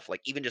enough,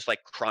 like even just like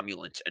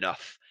cromulent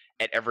enough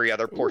at every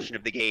other portion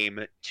of the game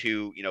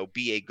to,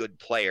 be a good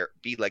player,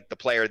 be like the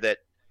player that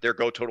their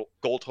goal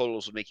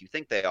totals will make you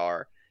think they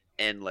are.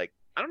 And like,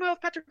 I don't know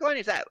if Patrick Laine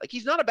is that. Like,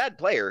 he's not a bad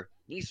player.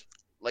 He's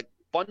like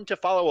fun to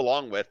follow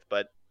along with,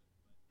 but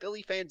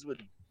Philly fans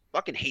would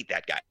fucking hate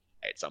that guy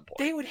at some point.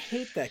 They would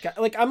hate that guy.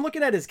 Like, I'm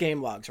looking at his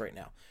game logs right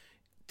now.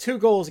 2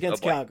 goals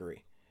against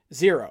Calgary,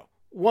 0.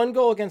 1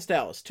 goal against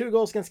Dallas, 2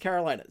 goals against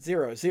Carolina,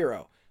 0,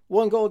 0.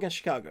 1 goal against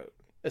Chicago,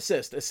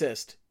 assist,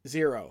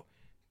 0.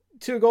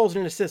 2 goals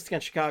and an assist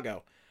against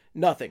Chicago,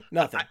 nothing.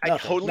 I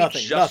totally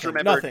just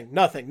remembered.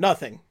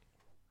 Nothing.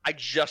 I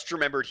just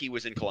remembered he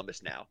was in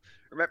Columbus now.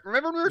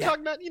 Remember when we were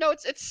talking about,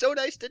 it's so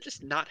nice to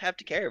just not have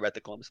to care about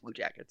the Columbus Blue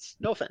Jackets.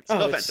 No offense. Oh,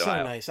 no it's offense, so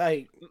Ohio. nice.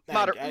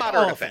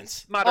 Moderate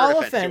offense. All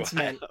offense,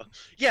 man.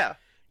 Yeah,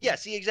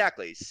 see,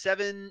 exactly.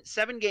 Seven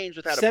games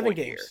without a 7 point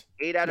games.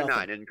 here. 8 out of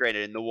 9. And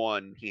granted, in the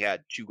one, he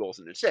had 2 goals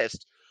and an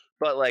assist.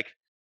 But, like,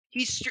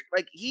 he's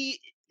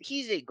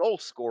a goal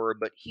scorer,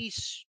 but he's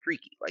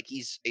streaky. Like,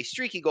 he's a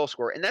streaky goal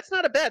scorer. And that's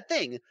not a bad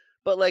thing.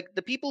 But, like,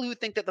 the people who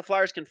think that the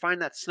Flyers can find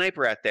that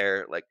sniper out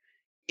there, like,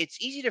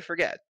 it's easy to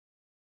forget.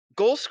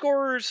 Goal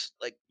scorers,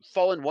 like,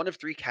 fall in one of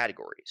 3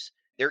 categories.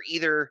 They're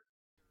either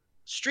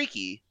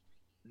streaky,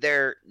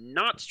 they're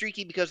not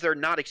streaky because they're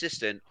not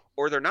existent,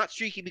 or they're not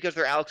streaky because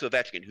they're Alex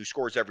Ovechkin, who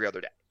scores every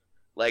other day.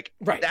 Like,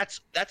 that's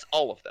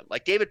all of them.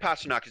 Like, David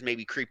Pastrnak is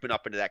maybe creeping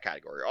up into that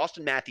category. Or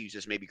Austin Matthews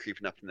is maybe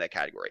creeping up into that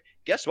category.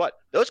 Guess what?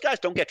 Those guys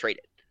don't get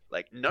traded.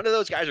 Like, none of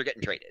those guys are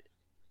getting traded.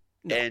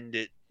 No.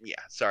 And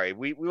sorry,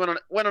 we went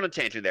on a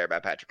tangent there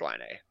about Patrick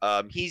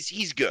Laine.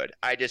 He's good.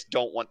 I just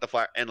don't want the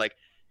Flyers, and like,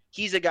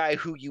 he's a guy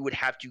who you would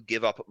have to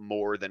give up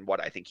more than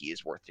what I think he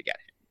is worth to get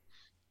him.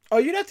 Oh,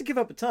 you'd have to give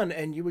up a ton,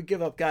 and you would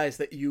give up guys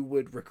that you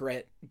would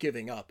regret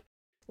giving up.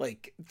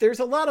 Like, there's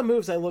a lot of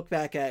moves I look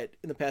back at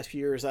in the past few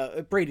years.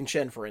 Braden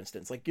Shen, for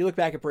instance. Like, you look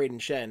back at Braden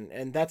Shen,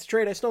 and that's a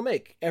trade I still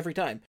make every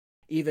time,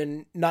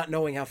 even not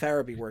knowing how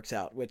Farabee works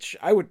out, which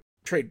I would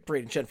trade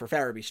Braden Shen for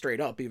Farabee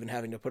straight up, even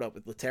having to put up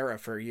with Laterra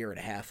for a year and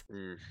a half.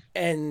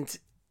 And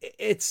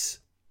it's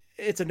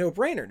a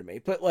no-brainer to me.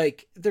 But,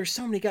 like, there's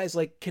so many guys,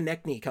 like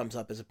Konechny comes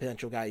up as a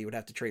potential guy you would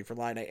have to trade for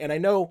Laine. And I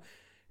know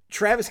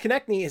Travis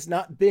Konechny has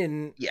not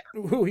been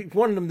who he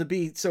wanted him to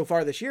be so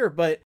far this year,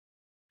 but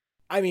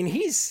I mean,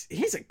 he's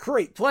a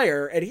great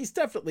player, and he's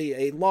definitely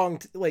a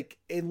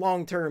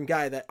long-term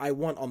guy that I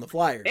want on the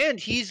Flyers. And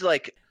he's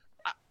like,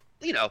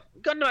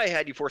 gun I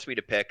had you forced me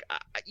to pick.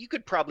 You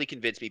could probably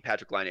convince me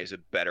Patrick Laine is a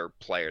better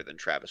player than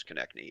Travis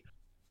Konechny.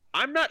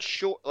 I'm not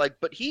sure,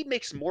 but he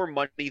makes more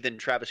money than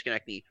Travis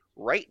Konechny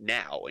right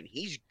now, and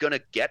he's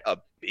gonna get a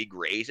big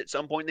raise at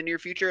some point in the near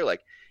future.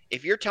 Like,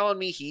 if you're telling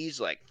me he's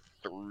like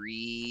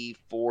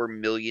 $3-4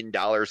 million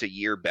a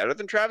year better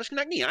than Travis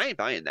Konechny, I ain't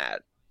buying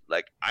that.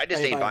 Like, I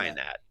just ain't buying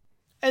that.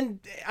 And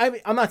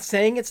I'm not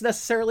saying it's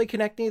necessarily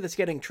Konechny that's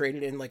getting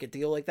traded in like a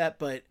deal like that,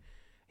 but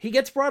he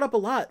gets brought up a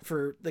lot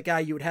for the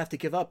guy you would have to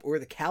give up, or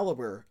the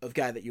caliber of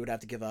guy that you would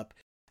have to give up.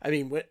 I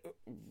mean,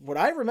 what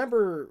I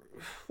remember,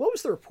 what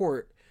was the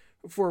report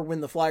for when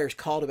the Flyers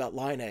called about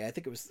Laine? I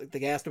think it was,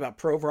 they asked about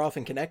Provorov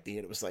and Konechny, and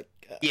it was like,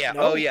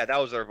 no.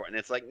 That was the report. And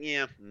it's like,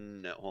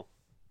 no.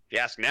 If you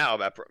ask now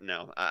about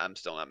no, I'm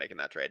still not making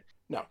that trade.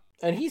 No.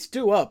 And he's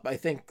due up. I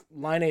think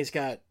Laine's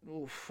got,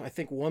 one more year. I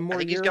think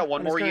he's got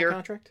one more year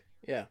contract.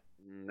 Yeah.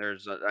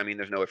 There's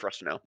no way for us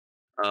to know.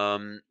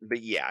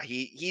 But yeah,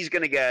 he's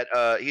gonna get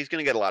a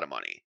lot of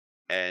money,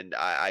 and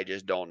I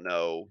just don't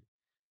know.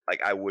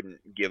 Like, I wouldn't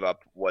give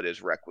up what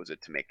is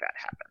requisite to make that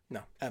happen.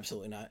 No,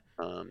 absolutely not.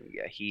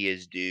 He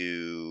is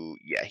due.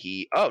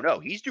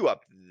 He's due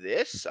up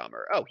this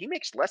summer. Oh, he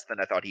makes less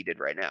than I thought he did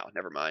right now.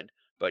 Never mind.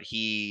 But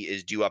he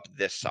is due up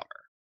this summer.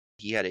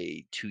 He had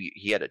a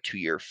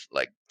 2-year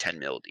like $10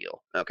 million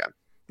deal. Okay.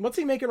 What's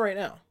he making right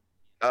now?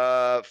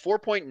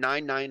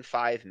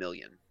 $4.995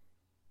 million.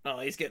 Oh,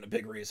 he's getting a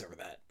big raise over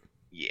that.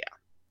 Yeah.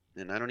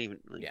 And I don't even,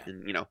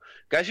 and,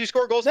 guys who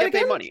score goals get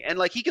paid money, and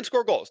like, he can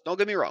score goals. Don't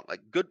get me wrong.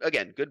 Like, good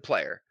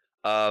player.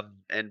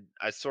 And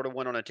I sort of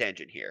went on a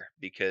tangent here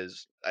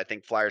because I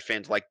think Flyers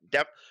fans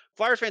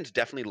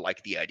definitely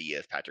like the idea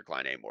of Patrick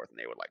Laine more than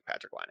they would like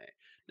Patrick Laine.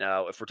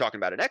 Now, if we're talking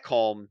about an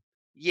Ekholm,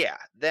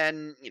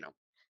 then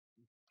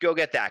go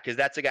get that, because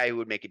that's a guy who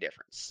would make a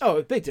difference. Oh,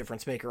 a big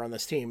difference maker on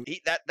this team.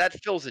 That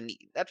fills a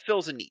need.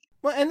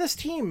 Well, and this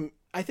team,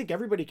 I think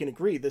everybody can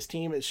agree, this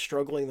team is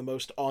struggling the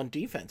most on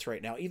defense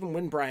right now. Even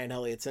when Brian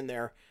Elliott's in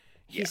there,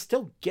 he's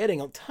still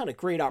getting a ton of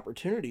great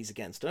opportunities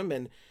against him.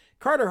 And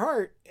Carter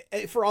Hart,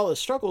 for all his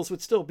struggles,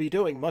 would still be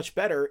doing much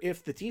better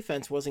if the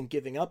defense wasn't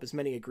giving up as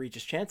many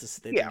egregious chances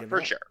that they've been giving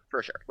up.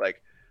 For sure.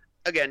 Like,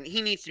 again,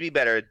 he needs to be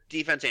better.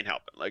 Defense ain't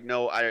helping. Like,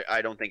 no,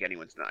 I don't think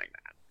anyone's denying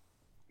that.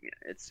 Yeah,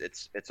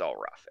 it's all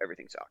rough.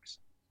 Everything sucks.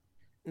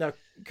 Now,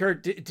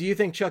 Kurt, do you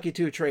think Chucky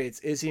 2 trades?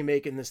 Is he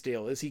making this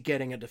deal? Is he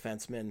getting a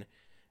defenseman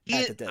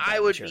at the deadline?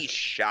 I would be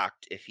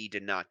shocked if he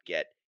did not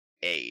get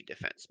a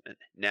defenseman.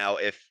 Now,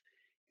 if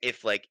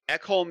like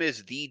Ekholm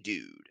is the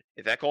dude,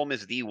 if Ekholm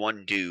is the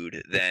one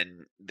dude,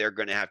 then they're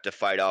going to have to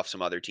fight off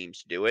some other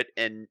teams to do it.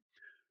 And,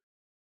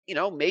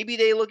 maybe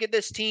they look at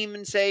this team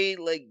and say,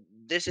 like,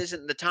 this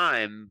isn't the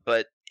time.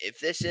 But if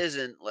this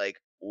isn't,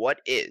 like, what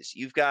is?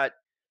 You've got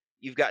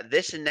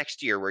this in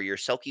next year where your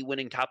Selke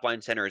winning top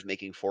line center is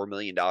making $4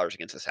 million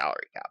against the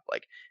salary cap.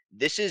 Like,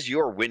 this is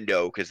your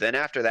window, because then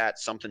after that,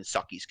 something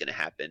sucky's going to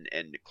happen.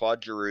 And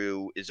Claude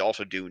Giroux is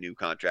also due a new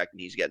contract,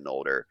 and he's getting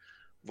older.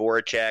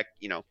 Voracek,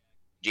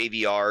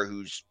 JVR,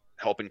 who's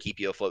helping keep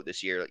you afloat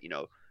this year.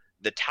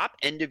 The top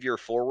end of your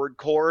forward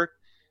core,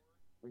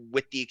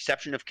 with the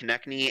exception of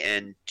Konechny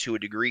and to a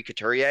degree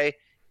Couturier,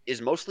 is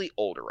mostly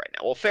older right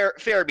now. Well,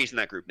 Farabee's in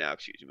that group now,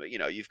 excuse me,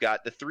 but you've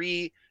got the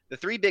three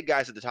big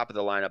guys at the top of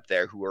the lineup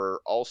there who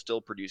are all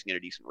still producing at a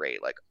decent rate,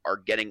 are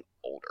getting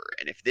older.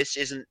 And if this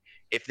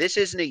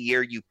isn't a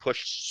year you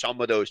push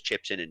some of those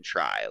chips in and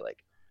try,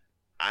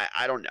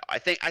 I don't know. I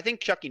think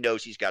Chucky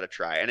knows he's got to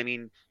try. And I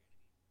mean,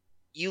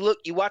 you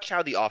watch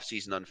how the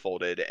offseason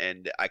unfolded,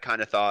 and I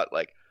kind of thought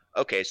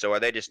okay, so are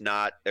they just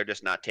not? They're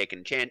just not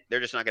taking chance. They're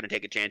just not going to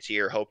take a chance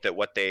here. Hope that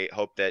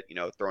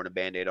throwing a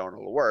Band-Aid on it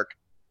will work.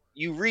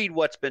 You read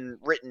what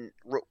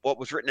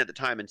was written at the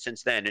time, and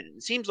since then, and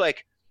it seems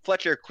like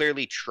Fletcher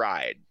clearly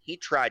tried. He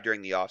tried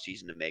during the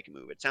offseason to make a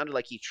move. It sounded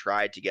like he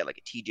tried to get a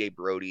TJ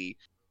Brody.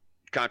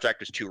 Contract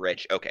was too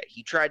rich. Okay,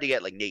 he tried to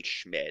get Nate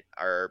Schmidt,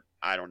 or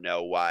I don't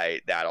know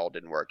why that all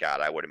didn't work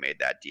out. I would have made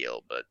that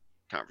deal, but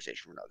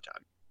conversation for another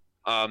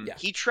time. Yeah.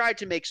 He tried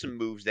to make some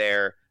moves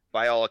there,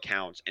 by all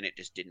accounts, and it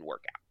just didn't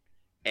work out.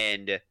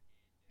 And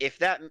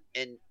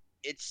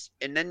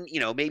then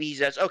maybe he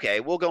says, okay,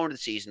 we'll go into the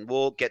season,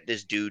 we'll get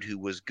this dude who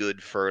was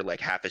good for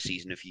half a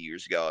season a few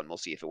years ago, and we'll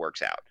see if it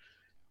works out.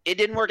 It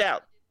didn't work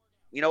out.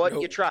 You know what?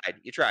 Nope. You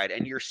tried,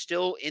 and you're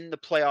still in the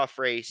playoff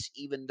race,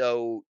 even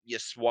though you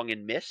swung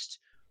and missed.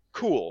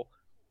 Cool.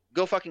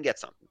 Go fucking get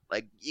something.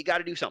 You got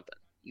to do something.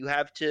 You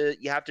have to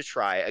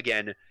try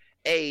again.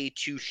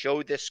 To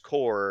show this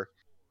core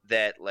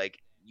that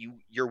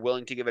you're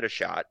willing to give it a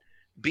shot.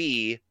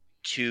 B,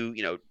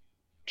 to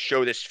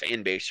show this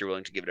fan base you're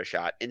willing to give it a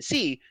shot. And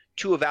C,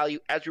 to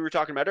evaluate, as we were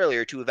talking about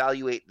earlier, to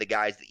evaluate the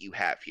guys that you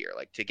have here.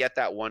 To get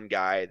that one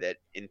guy that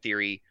in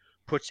theory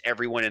puts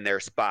everyone in their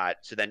spot.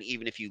 So then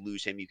even if you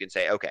lose him, you can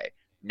say, okay,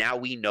 now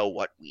we know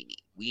what we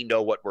need. We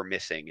know what we're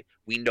missing.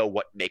 We know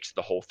what makes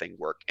the whole thing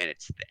work, and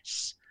it's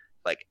this.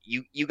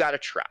 You got to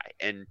try.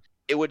 And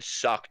it would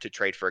suck to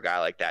trade for a guy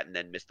like that and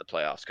then miss the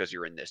playoffs because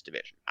you're in this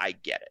division. I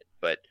get it,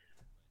 but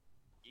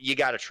you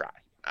got to try.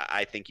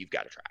 I think you've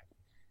got to try.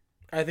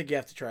 I think you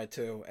have to try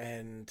too.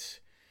 And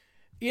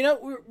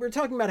we're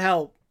talking about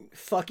how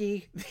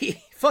fucky,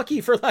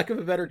 for lack of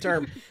a better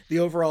term, the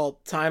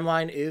overall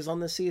timeline is on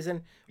this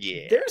season.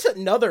 Yeah. There's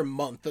another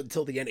month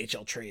until the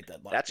NHL trade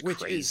deadline. That's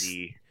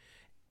crazy.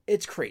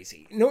 It's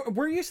crazy. No,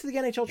 we're used to the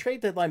NHL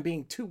trade deadline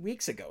being 2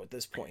 weeks ago at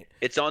this point.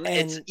 It's on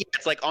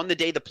the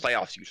day the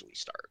playoffs usually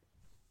start.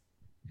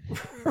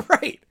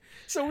 Right.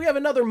 So we have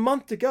another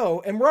month to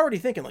go, and we're already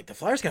thinking the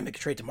Flyers gotta make a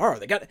trade tomorrow.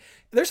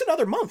 There's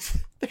another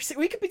month.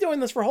 We could be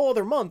doing this for a whole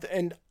other month,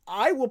 and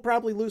I will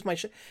probably lose my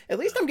shit. At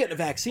least I'm getting a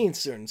vaccine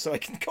soon, so I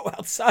can go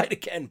outside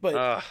again.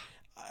 But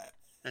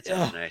that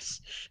sounds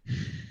nice.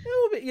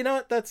 But you know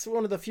what? That's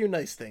one of the few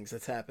nice things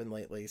that's happened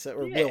lately,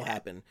 will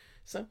happen.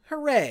 So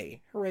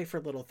hooray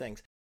for little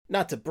things.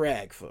 Not to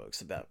brag,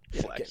 folks, about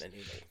getting a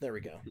needle. There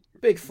we go.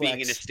 Big flex.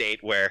 Being in a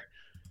state where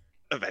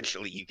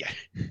eventually you get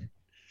it.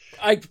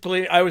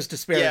 I was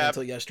despairing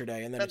until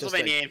yesterday, and then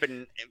Pennsylvania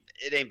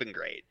ain't been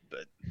great,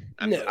 but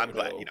I'm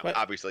glad.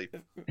 Obviously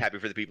happy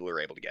for the people who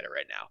are able to get it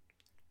right now.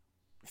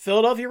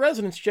 Philadelphia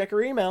residents, check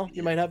your email.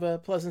 You might have a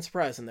pleasant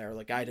surprise in there,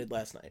 like I did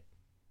last night.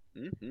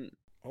 Mm-hmm.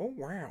 Oh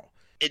wow!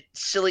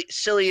 It's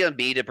silly of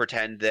me to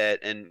pretend that,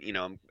 and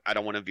I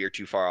don't want to veer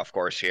too far off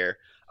course here.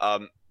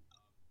 I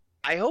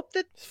hope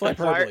that it's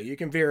Flyperbole. You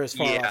can veer as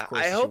far off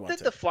course. I as hope you want that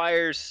to. the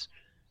Flyers.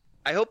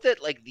 I hope that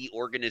the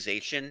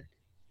organization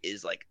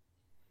is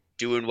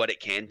doing what it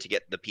can to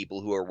get the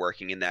people who are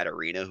working in that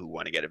arena who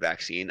want to get a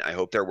vaccine. I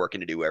hope they're working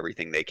to do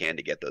everything they can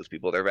to get those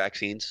people their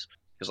vaccines.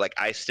 Because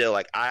I still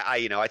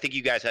I think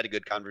you guys had a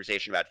good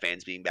conversation about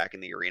fans being back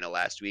in the arena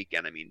last week,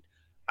 and I mean,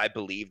 I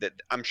believe that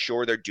I'm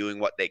sure they're doing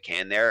what they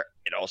can there.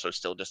 It also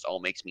still just all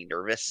makes me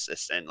nervous,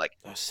 and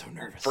so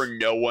nervous for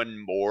no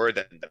one more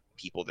than the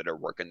people that are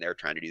working there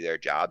trying to do their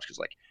jobs. Because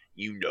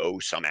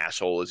some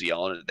asshole is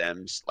yelling at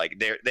them,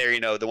 they're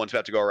the ones who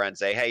have to go around and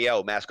say, hey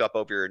yo, mask up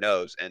over your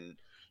nose, and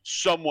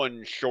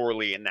someone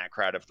surely in that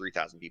crowd of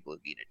 3,000 people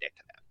is being a dick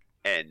to them.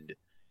 And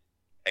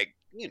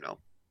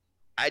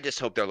I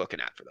just hope they're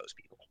looking out for those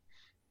people.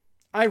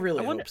 I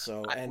really hope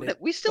so. And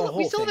we still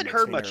haven't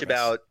heard much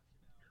about.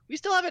 We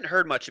still haven't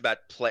heard much about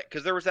play,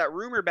 because there was that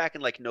rumor back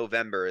in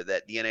November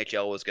that the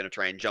NHL was going to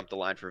try and jump the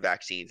line for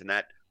vaccines, and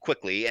that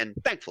quickly and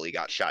thankfully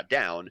got shot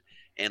down.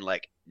 And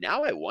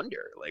now I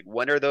wonder,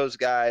 when are those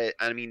guys?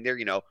 I mean, they're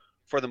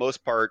for the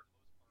most part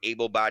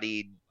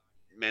able-bodied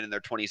men in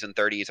their 20s and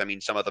 30s. I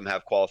mean, some of them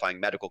have qualifying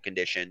medical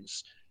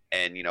conditions,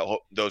 and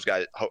those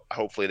guys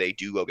hopefully they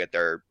do go get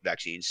their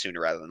vaccines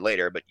sooner rather than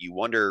later. But you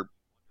wonder,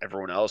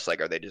 everyone else,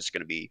 are they just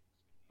going to be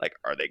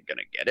are they going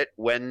to get it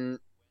when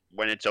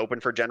it's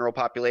open for general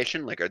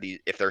population?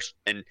 If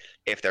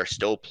they're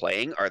still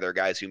playing, are there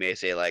guys who may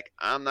say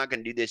I'm not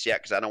going to do this yet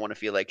because I don't want to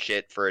feel like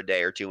shit for a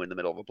day or two in the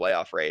middle of a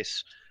playoff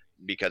race,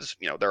 because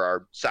there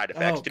are side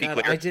effects.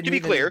 To be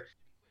clear,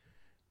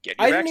 Get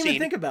your I vaccine. didn't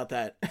even think about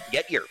that.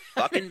 Get your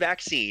fucking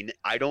vaccine.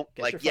 I don't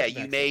Get like. your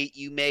Yeah, fucking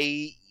you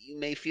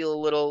may feel a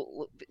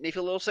little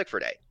sick for a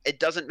day. It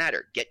doesn't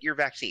matter. Get your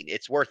vaccine.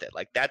 It's worth it.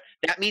 Like that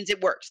means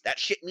it works. That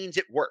shit means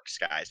it works,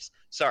 guys.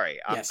 Sorry,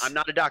 Yes. I'm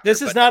not a doctor.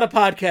 This is not a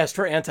podcast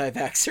for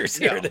anti-vaxxers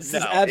here. No, This no,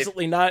 is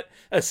absolutely not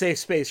a safe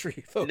space for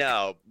you folks.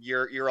 No,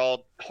 you're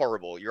all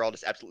horrible. You're all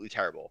just absolutely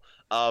terrible.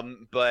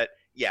 But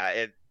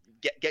yeah,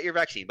 get your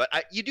vaccine. But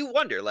you do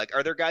wonder, like,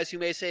 are there guys who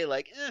may say,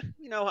 like,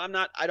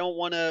 I don't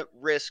want to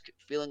risk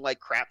feeling like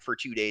crap for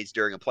 2 days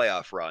during a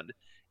playoff run,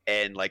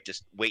 and like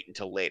just wait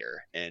until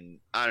later. And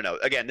I don't know.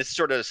 Again, this is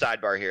sort of a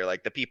sidebar here.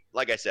 Like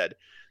like I said,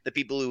 the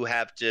people who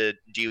have to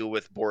deal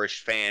with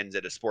boorish fans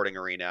at a sporting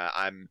arena,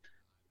 I'm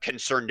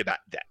concerned about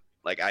them.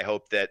 Like, I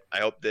hope that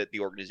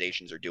the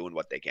organizations are doing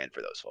what they can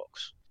for those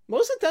folks.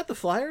 Wasn't that the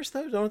Flyers,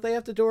 though? Don't they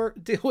have to deal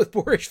with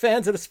boorish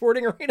fans at a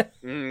sporting arena?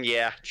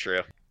 Yeah,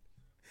 true.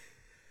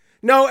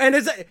 No, and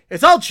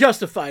it's all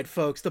justified,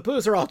 folks. The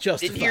boos are all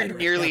justified. I didn't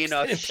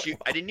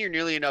hear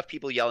nearly enough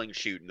people yelling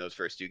 "shoot" in those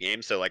first 2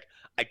 games. So, like,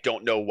 I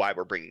don't know why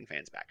we're bringing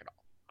fans back at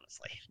all.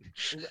 Honestly,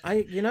 what's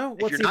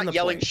if you're not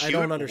yelling point? "shoot," I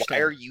don't understand.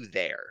 why are you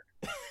there?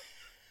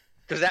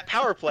 Because that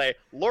power play,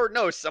 Lord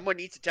knows, someone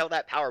needs to tell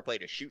that power play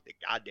to shoot the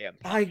goddamn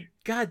puck.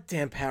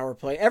 Goddamn power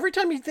play. Every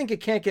time you think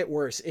it can't get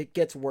worse, it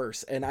gets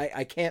worse, and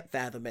I can't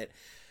fathom it.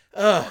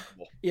 Ugh.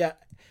 Yeah.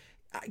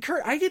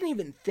 Kurt, I didn't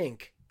even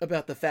think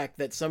about the fact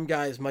that some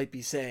guys might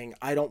be saying,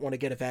 I don't want to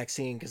get a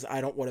vaccine because I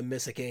don't want to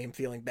miss a game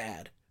feeling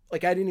bad.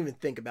 Like, I didn't even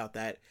think about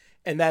that.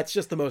 And that's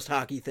just the most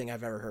hockey thing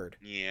I've ever heard.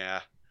 Yeah.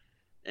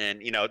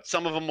 And,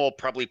 some of them will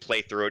probably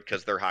play through it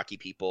because they're hockey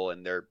people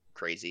and they're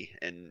crazy.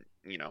 And,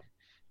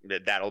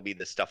 that'll be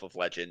the stuff of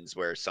legends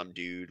where some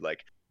dude,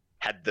 like,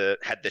 had the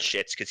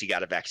shits because he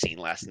got a vaccine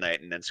last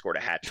night and then scored a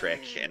hat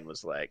trick and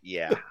was like,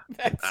 yeah.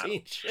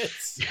 Vaccine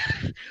shits.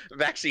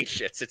 Vaccine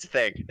shits. It's a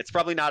thing. It's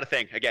probably not a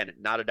thing. Again,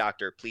 not a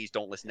doctor. Please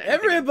don't listen to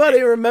anything.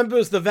 Everybody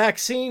remembers the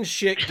vaccine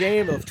shit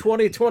game of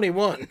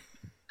 2021.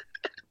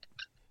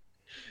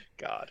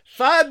 God.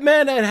 5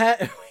 men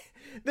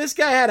this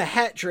guy had a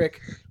hat trick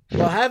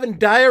while having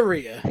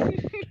diarrhea.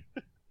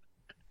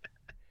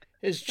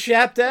 His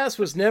chapped ass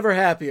was never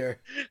happier.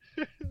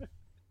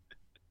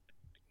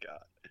 God.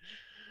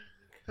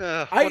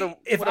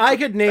 If I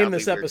could name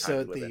this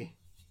episode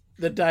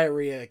the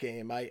diarrhea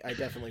game, I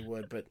definitely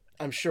would, but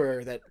I'm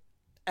sure that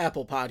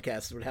Apple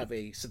Podcasts would have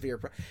a severe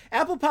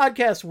Apple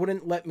Podcasts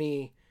wouldn't let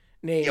me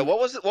name. Yeah, what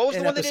was the one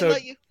that didn't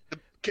let you?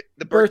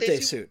 The birthday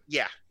suit.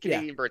 Yeah,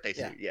 Canadian birthday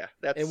suit. Yeah,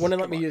 it wouldn't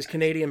let me use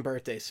Canadian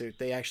birthday suit.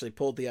 They actually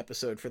pulled the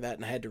episode for that,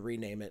 and I had to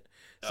rename it.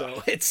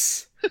 So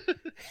it's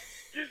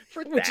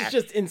which is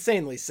just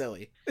insanely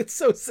silly. It's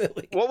so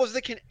silly. What was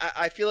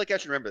I feel like I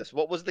should remember this.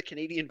 What was the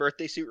Canadian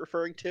birthday suit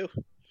referring to?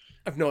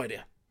 I have no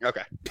idea.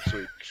 Okay,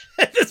 sweet.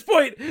 At this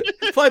point,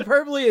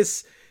 Flyperbole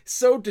has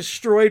so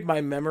destroyed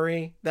my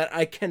memory that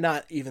I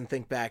cannot even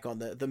think back on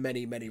the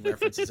many, many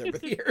references over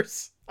the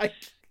years. I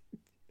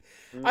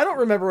don't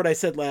remember what I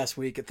said last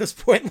week at this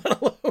point,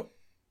 let alone.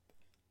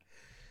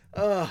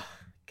 Oh,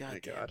 God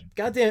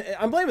damn.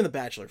 I'm blaming The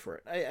Bachelor for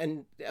it.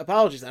 And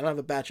apologies, I don't have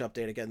a batch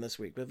update again this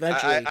week, but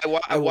eventually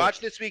I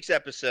watched this week's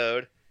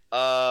episode.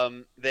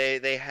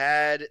 They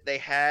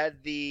had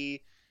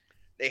the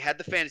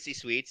fantasy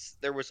suites.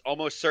 There was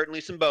almost certainly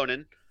some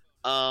boning.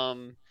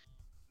 And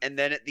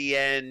then at the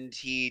end,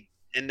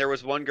 there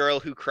was one girl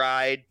who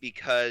cried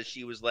because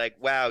she was like,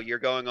 wow, you're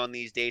going on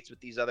these dates with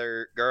these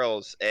other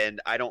girls,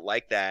 and I don't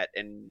like that.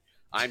 And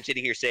I'm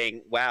sitting here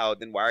saying, wow,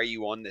 then why are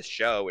you on this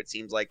show? It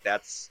seems like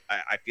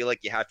I feel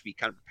like you have to be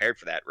kind of prepared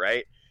for that,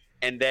 right?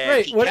 And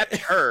then he kept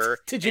her.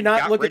 Did you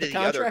not look at the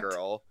other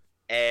girl?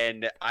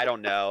 And I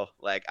don't know.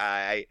 Like,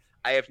 I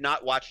have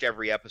not watched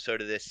every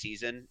episode of this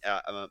season.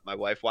 My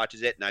wife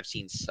watches it, and I've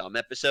seen some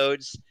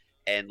episodes.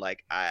 And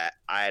like,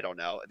 I don't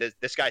know.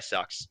 This guy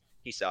sucks.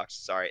 He sucks.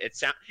 Sorry.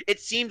 It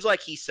seems like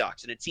he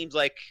sucks, and it seems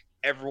like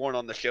everyone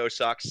on the show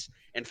sucks.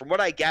 And from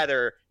what I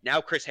gather, now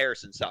Chris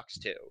Harrison sucks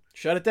too.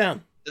 Shut it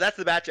down. So that's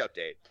the batch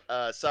update.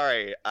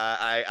 Sorry.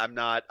 I'm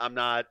not.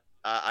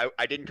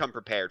 I didn't come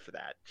prepared for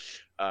that.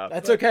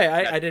 That's okay.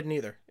 I didn't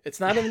either. It's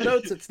not in the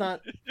notes. It's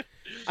not.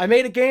 I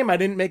made a game. I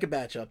didn't make a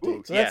batch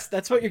update. So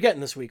that's what you're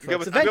getting this week,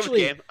 folks.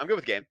 Eventually, I'm good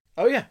with game.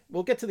 Oh yeah,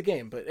 we'll get to the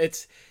game, but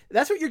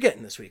that's what you're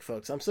getting this week,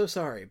 folks. I'm so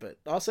sorry, but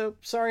also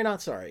sorry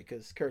not sorry,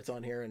 because Kurt's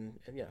on here and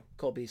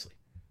Cole Beasley.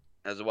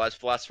 As a wise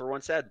philosopher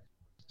once said,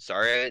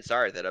 "Sorry, I ain't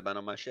sorry that I've been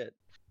on my shit."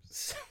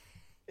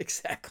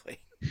 Exactly.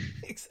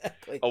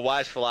 A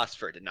wise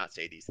philosopher did not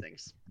say these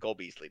things. Cole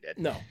Beasley did.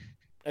 No,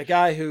 a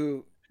guy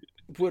who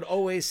would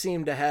always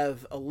seem to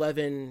have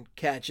 11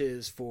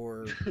 catches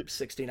for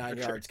 69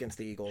 yards against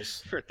the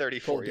Eagles. For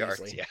 34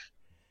 yards, yeah.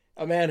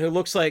 A man who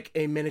looks like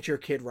a miniature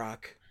Kid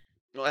Rock.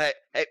 Well,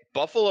 hey,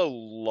 Buffalo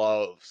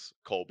loves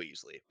Cole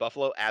Beasley.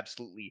 Buffalo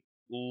absolutely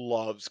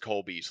loves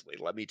Cole Beasley,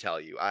 let me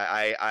tell you.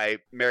 I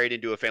married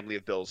into a family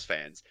of Bills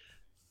fans.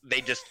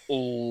 They just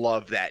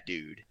love that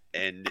dude.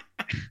 And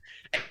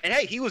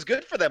hey, he was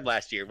good for them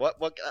last year. What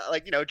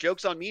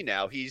jokes on me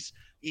now. He's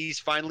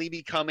finally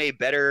become a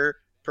better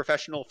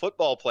professional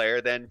football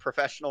player than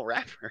professional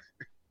rapper.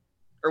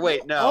 Or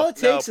wait, no. All it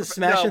takes is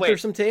smashing through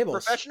some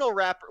tables. Professional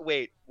rapper.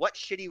 Wait, what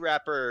shitty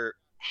rapper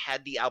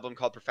had the album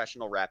called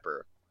Professional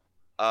Rapper?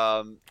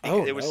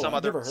 It was some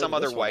other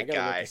white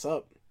guy.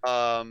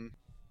 I'm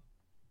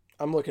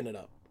looking it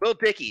up. Lil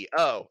Dicky.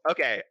 Oh,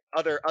 okay.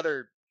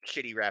 Other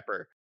shitty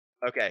rapper.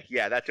 Okay,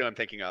 yeah, that's who I'm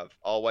thinking of.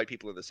 All white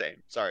people are the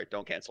same. Sorry,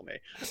 don't cancel me.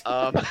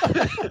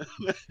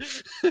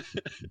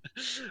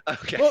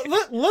 Okay. Well,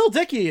 Lil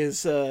Dicky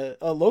is a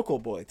local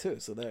boy too,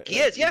 so there he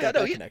is. Yeah,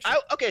 no.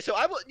 Okay, so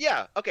I will.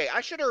 Yeah, okay.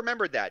 I should have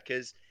remembered that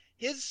because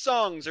his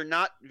songs are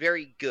not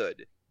very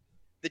good.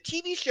 The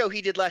TV show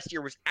he did last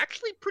year was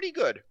actually pretty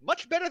good.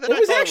 Much better than I thought it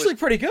was. It was actually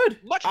pretty good.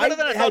 Much better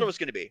than I thought it was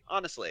going to be,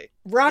 honestly.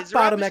 Rock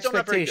bottom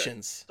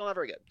expectations. Still not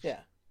very good. Yeah.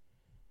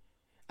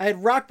 I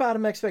had rock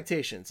bottom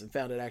expectations and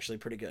found it actually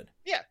pretty good.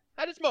 Yeah,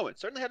 had its moments.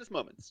 Certainly had its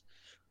moments.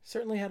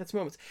 Certainly had its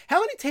moments. How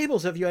many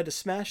tables have you had to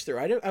smash through?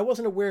 I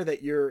wasn't aware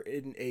that you're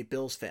in a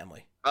Bills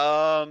family.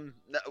 One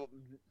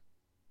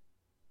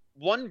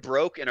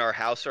broke in our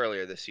house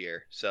earlier this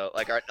year. So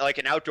like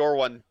an outdoor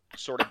one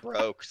sort of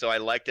broke. So I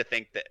like to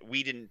think that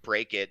we didn't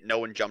break it. No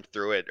one jumped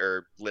through it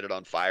or lit it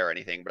on fire or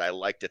anything. But I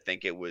like to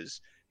think it was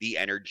the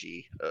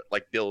energy,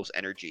 like Bill's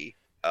energy.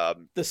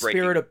 The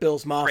spirit of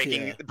Bill's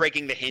Mafia.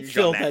 Breaking the hinge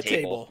on that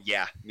table.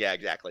 Yeah,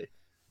 exactly.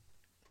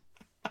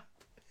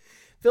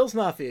 Bill's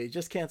Mafia, you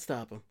just can't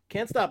stop him.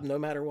 Can't stop him no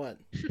matter what.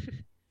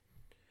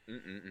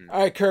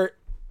 All right, Kurt.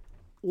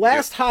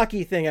 Last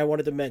hockey thing I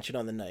wanted to mention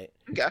on the night.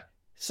 Okay.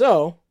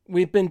 So,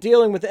 we've been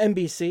dealing with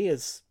NBC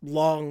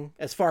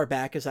as far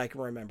back as I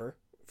can remember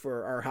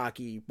for our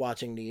hockey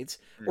watching needs.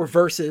 Or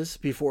Versus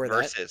before that.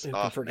 Versus.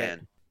 Oh,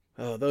 man.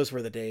 Oh, those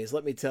were the days.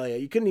 Let me tell you.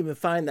 You couldn't even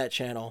find that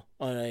channel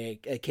on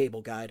a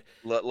cable guide.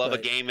 Love a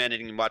game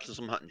ending and watching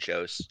some hunting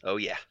shows. Oh,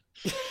 yeah.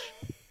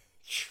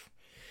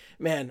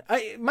 Man,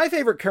 my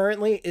favorite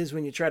currently is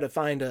when you try to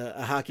find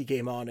a hockey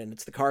game on and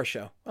it's the car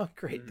show. Oh,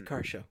 great. The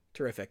car show.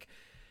 Terrific.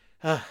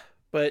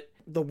 But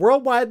the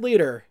worldwide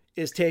leader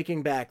is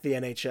taking back the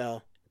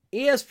NHL.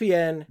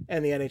 ESPN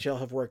and the NHL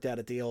have worked out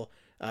a deal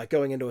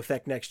going into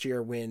effect next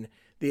year when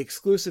the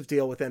exclusive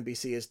deal with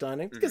NBC is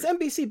done. Because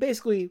NBC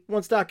basically,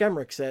 once Doc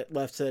Emmerich said,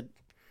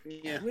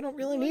 we don't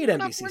really need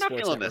NBC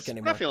Sports Network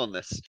anymore. We're not feeling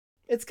this.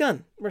 It's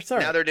gone. We're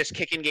sorry. Now they're just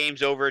kicking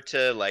games over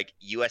to like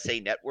USA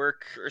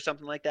Network or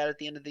something like that at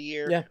the end of the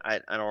year. Yeah. I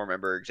don't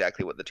remember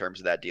exactly what the terms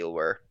of that deal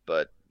were,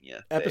 but yeah.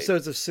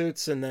 Episodes of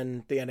Suits and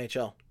then the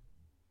NHL.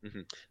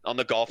 Mm-hmm. On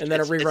the golf, and then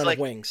a rerun of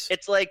Wings.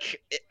 It's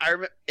like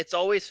it's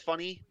always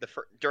funny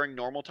during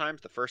normal times,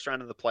 the first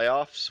round of the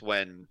playoffs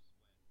when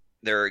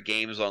there are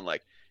games on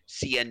like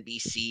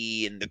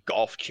CNBC and the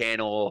Golf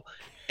Channel,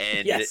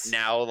 and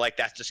now like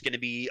that's just going to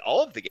be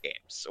all of the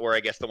games, or I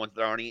guess the ones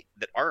that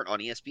aren't on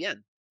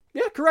ESPN.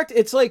 Yeah, correct.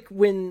 It's like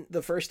when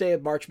the first day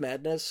of March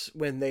Madness,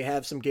 when they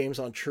have some games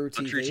on True TV.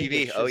 On True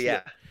TV, oh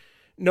yeah.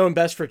 Known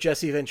best for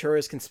Jesse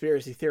Ventura's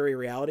conspiracy theory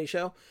reality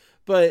show,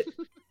 but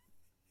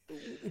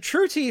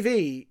True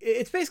TV,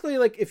 it's basically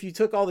like if you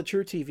took all the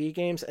True TV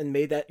games and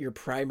made that your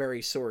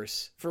primary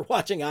source for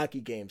watching hockey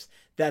games.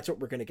 That's what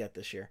we're going to get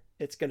this year.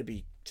 It's going to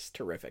be just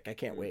terrific. I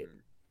can't wait.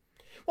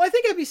 Well, I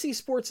think NBC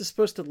Sports is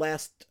supposed to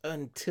last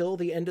until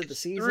the end of the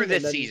season. Through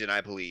this season,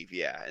 I believe,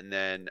 yeah. And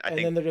then I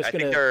think they're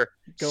they're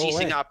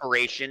ceasing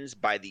operations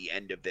by the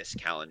end of this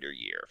calendar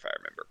year, if I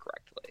remember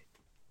correctly.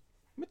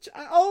 Which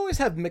I always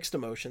have mixed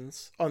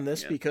emotions on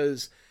this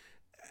because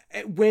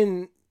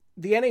when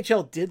the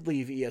NHL did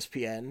leave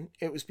ESPN,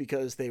 it was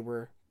because they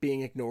were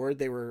being ignored.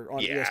 They were on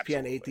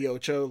ESPN 8 the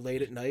Ocho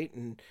late at night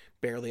and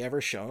barely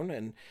ever shown.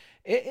 And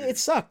it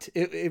sucked.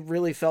 It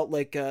really felt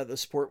like the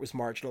sport was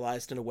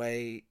marginalized in a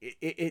way.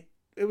 It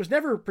was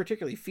never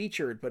particularly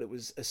featured, but it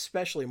was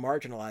especially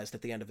marginalized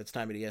at the end of its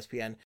time at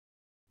ESPN.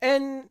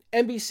 And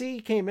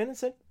NBC came in and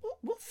said,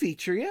 we'll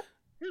feature you.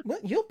 Well,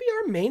 you'll be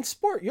our main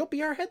sport. You'll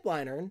be our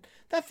headliner. And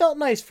that felt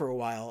nice for a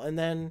while. And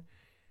then,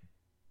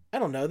 I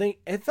don't know,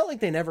 it felt like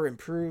they never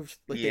improved.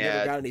 Like they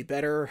never got any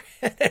better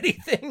at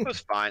anything. It was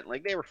fine.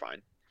 Like they were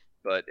fine.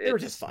 But they were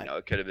just fine.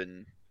 It could have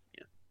been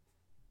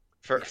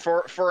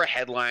for a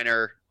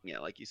headliner,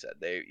 like you said,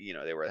 they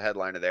were a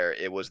headliner there.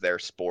 It was their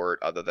sport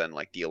other than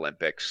like the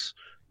Olympics,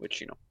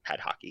 which,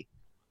 had hockey.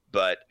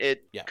 But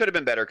it could have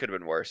been better, could have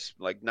been worse.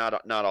 Like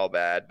not all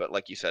bad, but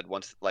like you said,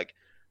 once like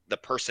the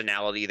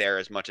personality there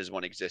as much as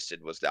one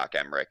existed was Doc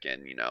Emmerich,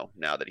 and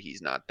now that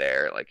he's not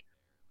there, like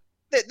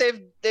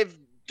they've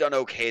done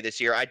okay this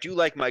year. I do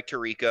like Mike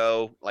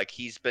Tirico. Like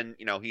he's been,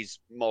 he's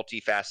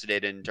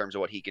multifaceted in terms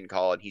of what he can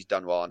call, and he's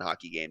done well in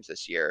hockey games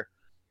this year.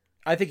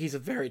 I think he's a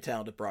very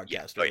talented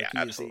broadcaster. He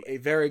absolutely. Is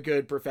a very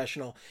good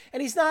professional.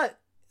 And he's not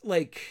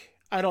like,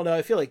 I don't know,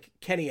 I feel like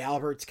Kenny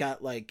Albert's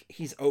got like,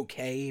 he's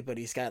okay, but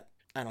he's got,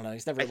 I don't know,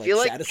 he's never feel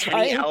like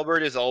satisfying. Kenny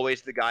Albert is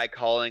always the guy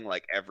calling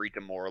like every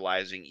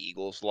demoralizing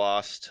Eagles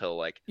loss to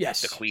like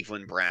the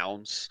Cleveland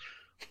Browns.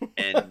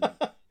 And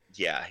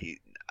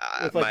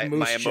my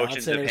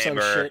emotions with him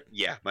are,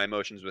 my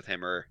emotions with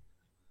him are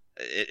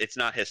it's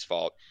not his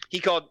fault. He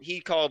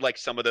called like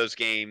some of those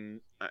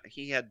games.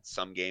 He had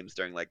some games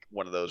during like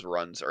one of those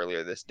runs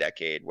earlier this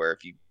decade where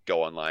if you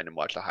go online and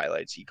watch the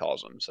highlights, he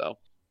calls them. So,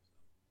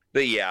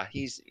 but yeah,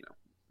 he's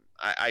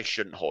I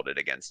shouldn't hold it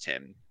against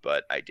him,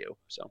 but I do.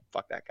 So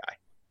fuck that guy.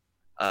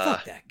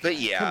 Fuck that guy. But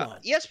yeah,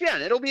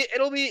 ESPN.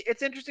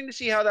 It's interesting to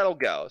see how that'll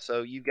go.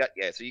 So you got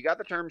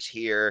the terms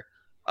here.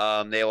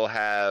 They will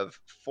have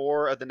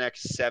 4 of the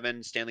next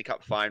 7 Stanley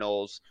Cup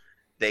finals.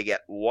 They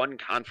get 1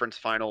 conference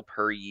final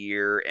per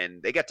year,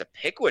 and they get to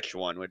pick which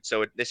one.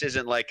 So this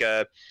isn't like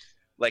an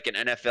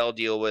NFL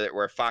deal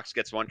where Fox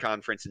gets one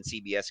conference and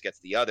CBS gets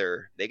the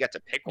other. They get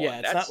to pick one. Yeah,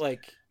 it's not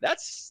like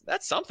that's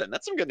something.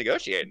 That's some good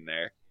negotiating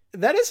there.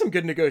 That is some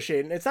good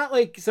negotiating. It's not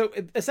like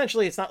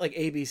essentially it's not like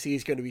ABC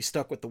is going to be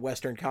stuck with the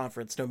Western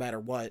Conference no matter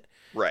what.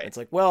 Right. It's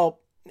like,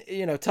 well,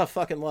 tough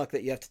fucking luck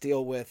that you have to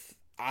deal with.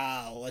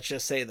 Let's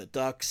just say the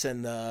Ducks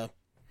and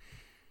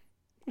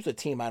who's a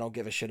team I don't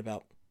give a shit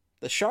about.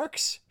 The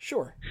Sharks?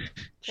 Sure.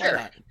 Sure. Why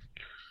not?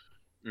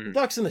 Mm.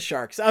 Ducks and the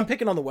Sharks. I'm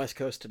picking on the West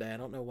Coast today. I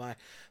don't know why.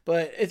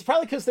 But it's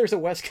probably because there's a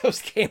West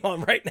Coast game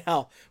on right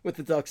now with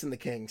the Ducks and the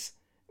Kings.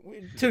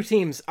 2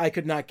 teams I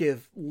could not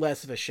give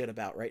less of a shit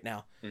about right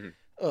now. Mm-hmm.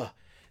 Ugh.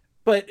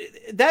 But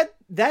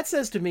that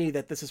says to me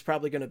that this is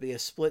probably going to be a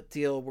split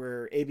deal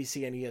where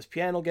ABC and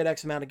ESPN will get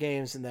X amount of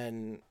games, and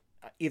then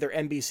either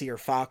NBC or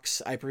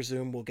Fox, I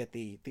presume, will get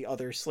the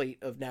other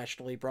slate of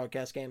nationally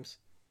broadcast games.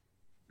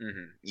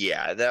 Mm-hmm.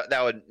 Yeah,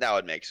 that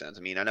would make sense.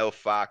 I mean, I know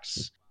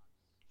Fox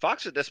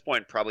at this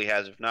point probably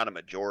has, if not a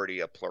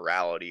majority, a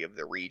plurality of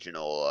the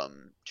regional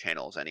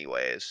channels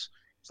anyways.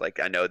 It's like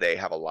I know they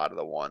have a lot of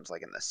the ones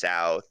like in the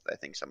South. I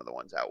think some of the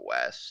ones out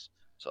West.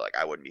 So like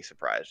I wouldn't be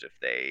surprised if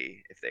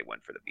they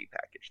went for the B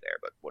package there,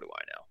 but what do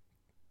I know?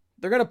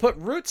 They're going to put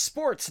Root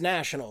Sports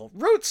National.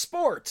 Root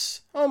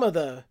Sports, home of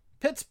the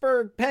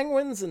Pittsburgh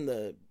Penguins and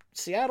the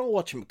Seattle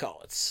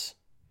whatchamacallits.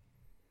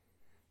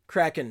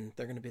 Kraken.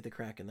 They're going to be the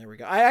Kraken. There we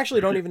go. I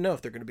actually don't even know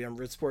if they're going to be on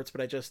Root Sports,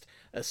 but I just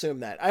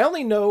assume that. I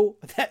only know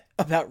that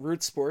about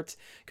Root Sports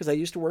because I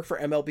used to work for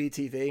MLB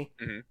TV,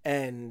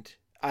 and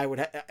I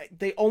would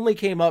they only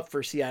came up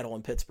for Seattle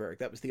and Pittsburgh.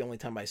 That was the only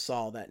time I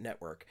saw that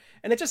network.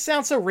 And it just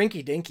sounds so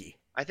rinky-dinky.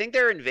 I think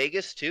they're in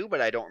Vegas too, but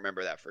I don't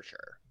remember that for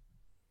sure.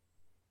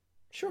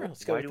 Sure,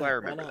 let's go. Why do I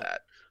remember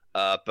that?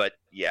 But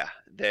yeah,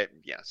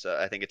 so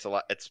I think it's a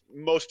lot. It's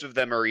most of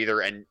them are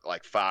either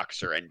like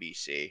Fox or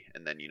NBC,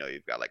 and then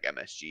you've got like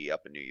MSG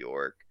up in New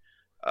York,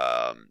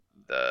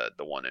 the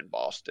one in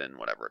Boston,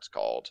 whatever it's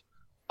called.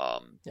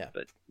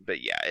 But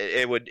yeah,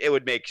 it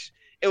would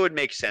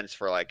make sense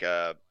for like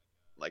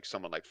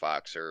someone like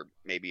Fox or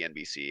maybe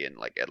NBC, and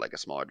like at like a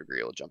smaller degree,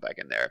 it'll jump back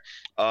in there.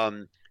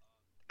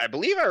 I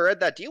believe I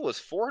read that deal was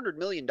 $400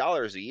 million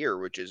a year,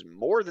 which is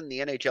more than the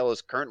NHL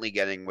is currently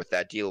getting with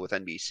that deal with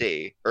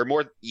NBC, or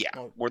more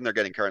than they're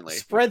getting currently.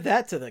 Spread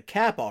that to the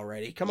cap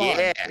already. Come on,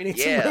 we need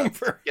some room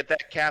get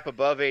that cap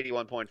above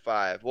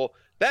 81.5. Well,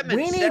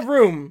 Bettman need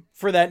room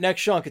for that next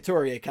Sean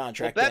Couturier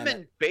contract. Well,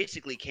 Bettman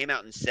basically came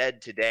out and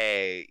said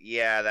today,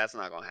 that's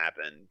not going to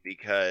happen,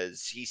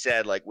 because he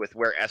said like with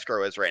where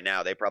escrow is right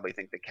now, they probably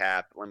think the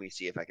cap. Let me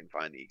see if I can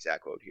find the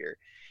exact quote here.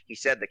 He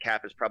said the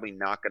cap is probably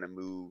not going to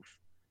move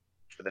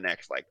for the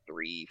next like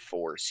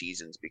 3-4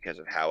 seasons because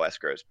of how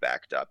escrow's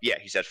backed up. Yeah,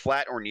 he said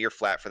flat or near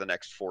flat for the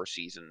next 4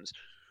 seasons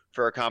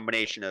for a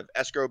combination of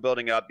escrow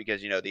building up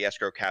because the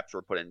escrow caps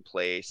were put in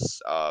place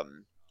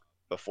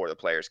before the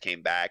players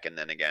came back, and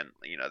then again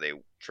they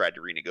tried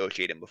to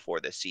renegotiate them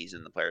before this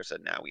season. The players said,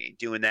 "No, we ain't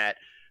doing that."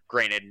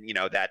 Granted,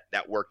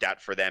 that worked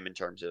out for them in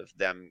terms of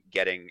them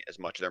getting as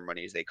much of their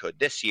money as they could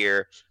this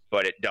year,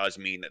 but it does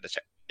mean that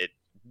it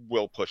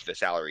will push the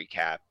salary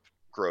cap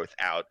growth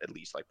out at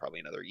least like probably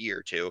another year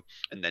or 2,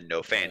 and then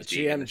no fans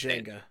being GM in the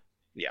Jenga.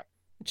 Yeah,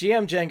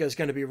 GM Jenga is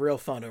going to be real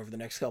fun over the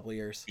next couple of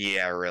years.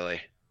 Yeah,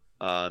 really.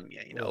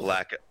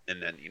 Lack of,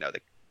 and then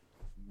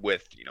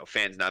with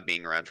fans not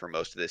being around for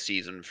most of the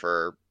season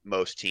for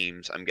most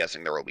teams, I'm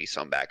guessing there will be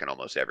some back in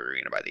almost every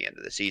arena by the end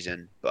of the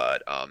season.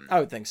 But I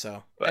would think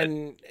so. But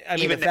and I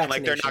mean, even then,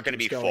 like they're not going to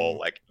be full.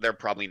 Like they're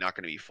probably not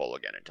going to be full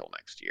again until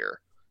next year,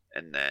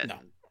 and then. No.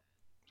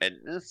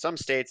 And some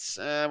states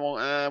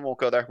won't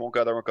go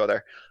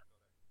there.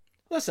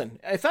 Listen,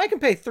 if I can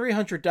pay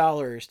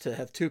 $300 to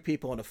have 2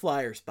 people in a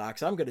Flyers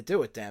box, I'm going to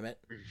do it, damn it.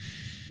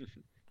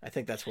 I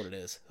think that's what it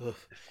is.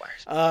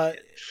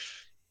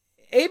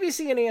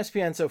 ABC and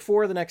ESPN, so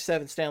 4 of the next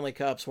 7 Stanley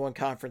Cups, 1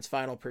 conference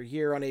final per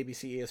year on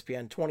ABC,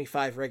 ESPN,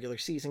 25 regular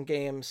season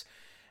games.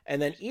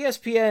 And then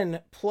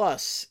ESPN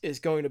Plus is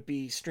going to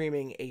be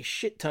streaming a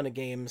shit ton of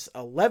games,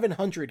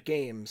 1,100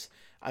 games,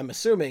 I'm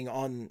assuming,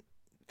 on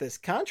this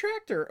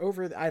contract or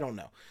over, I don't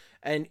know.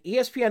 And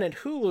ESPN and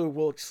Hulu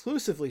will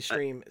exclusively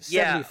stream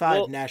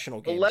 75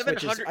 national games,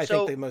 which is, I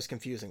think, the most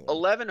confusing one.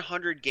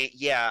 1,100 games.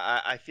 Yeah,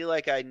 I feel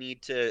like I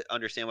need to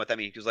understand what that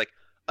means, because like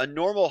a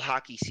normal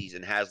hockey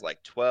season has like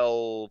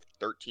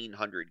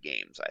 1,300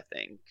 games, I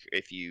think.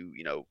 If you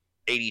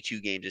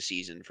 82 games a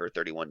season for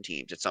 31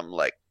 teams, it's something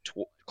like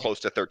close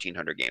to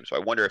 1,300 games. So I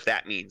wonder if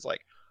that means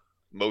like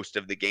most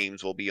of the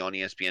games will be on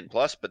ESPN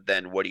Plus, but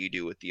then what do you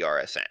do with the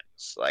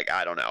RSNs? Like,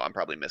 I don't know. I'm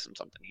probably missing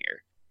something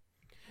here.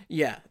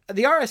 Yeah,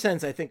 the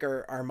RSNs I think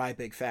are my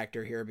big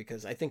factor here,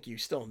 because I think you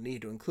still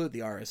need to include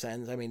the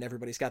RSNs. I mean,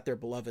 everybody's got their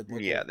beloved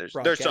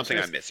local there's something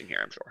I'm missing here,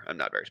 I'm sure. I'm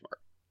not very smart.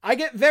 I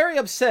get very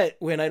upset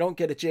when I don't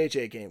get a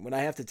JJ game, when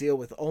I have to deal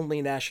with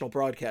only national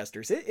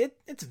broadcasters.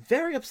 It's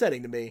very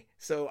upsetting to me.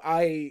 So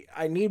I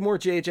need more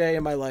JJ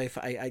in my life.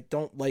 I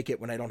don't like it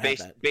when I don't have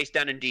that. Based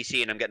down in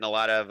DC, and I'm getting a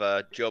lot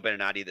of Joe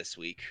Beninati this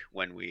week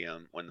when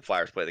the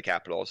Flyers play the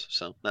Capitals.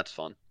 So that's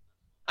fun.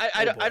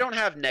 I don't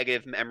have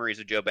negative memories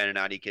of Joe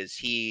Beninati because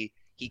he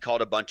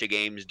called a bunch of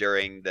games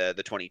during the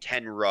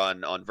 2010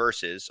 run on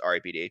Versus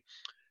RIPD,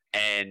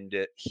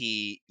 and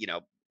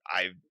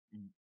I,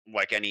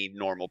 like any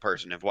normal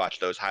person, have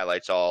watched those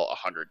highlights all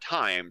 100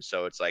 times.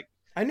 So it's like,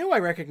 I knew I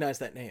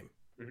recognized that name.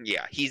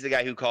 Yeah, he's the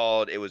guy who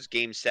called. It was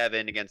Game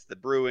 7 against the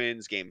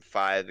Bruins, Game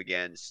 5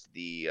 against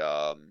the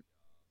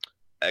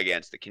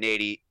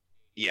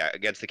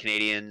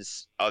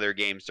Canadians. Other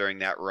games during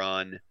that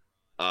run.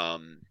 So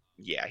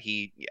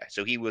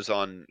he was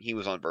on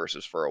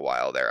Versus for a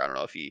while there. I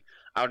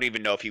don't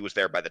even know if he was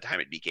there by the time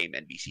it became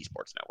NBC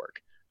Sports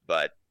Network.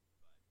 But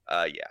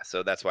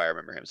so that's why I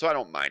remember him. So I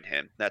don't mind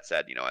him. That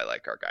said, I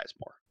like our guys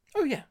more.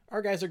 Oh yeah,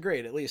 our guys are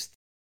great. At least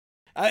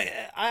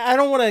I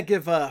don't want to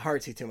give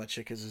Hartsey too much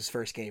shit because his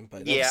first game,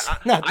 but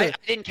I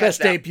didn't catch best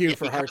that debut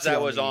for Hartsey.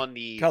 That was on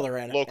the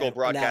local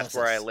broadcast analysis.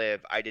 Where I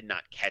live. I did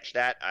not catch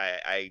that.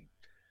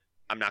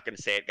 I'm not going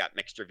to say it got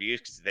mixed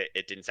reviews because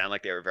it didn't sound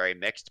like they were very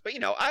mixed. But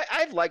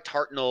I've liked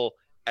Hartnell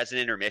as an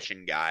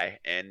intermission guy,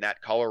 and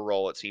that color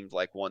role, it seems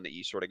like one that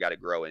you sort of got to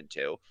grow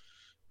into.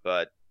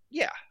 But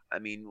yeah, I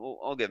mean,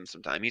 I'll give him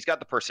some time. He's got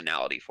the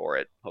personality for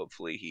it.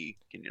 Hopefully, he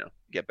can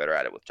get better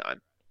at it with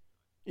time.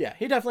 Yeah,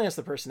 he definitely has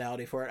the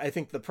personality for it. I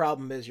think the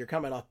problem is you're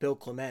coming off Bill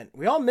Clement.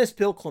 We all miss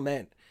Bill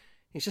Clement.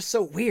 He's just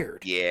so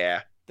weird.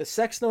 Yeah. The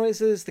sex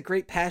noises, the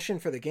great passion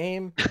for the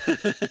game.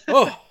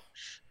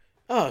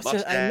 I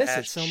miss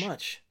it so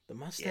much. The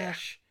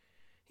mustache.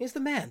 Yeah. He's the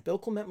man. Bill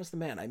Clement was the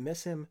man. I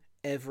miss him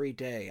every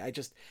day.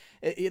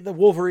 The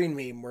Wolverine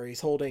meme where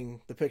he's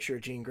holding the picture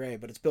of Jean Grey,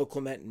 but it's Bill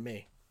Clement and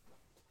me.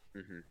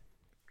 Mm-hmm.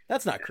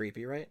 That's not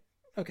creepy, right?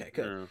 Okay,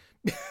 good.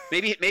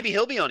 Maybe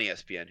he'll be on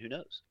ESPN. Who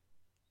knows?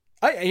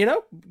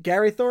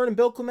 Gary Thorne and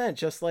Bill Clement,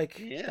 just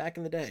like back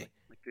in the day.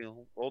 Like the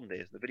olden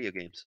days, the video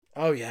games.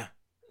 Oh, yeah.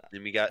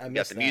 And we got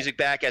the music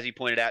back, as you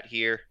pointed out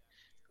here.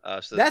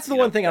 So that's the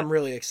one thing I'm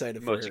really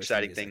excited for. Most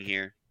exciting thing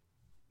here.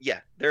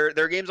 Yeah, there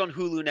are games on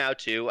Hulu now,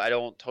 too. I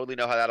don't totally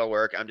know how that'll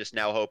work. I'm just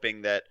now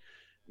hoping that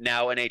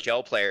now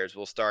NHL players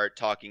will start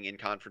talking in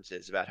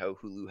conferences about how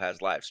Hulu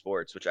has live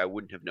sports, which I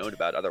wouldn't have known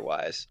about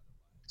otherwise.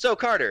 So,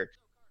 Carter,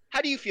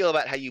 how do you feel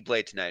about how you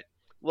played tonight?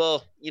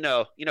 Well,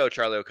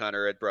 Charlie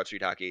O'Connor at Broad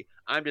Street Hockey.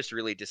 I'm just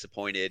really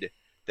disappointed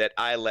that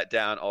I let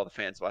down all the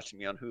fans watching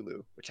me on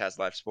Hulu, which has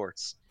live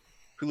sports.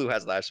 Hulu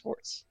has live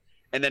sports.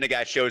 And then a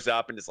guy shows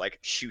up and just like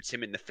shoots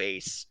him in the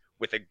face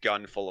with a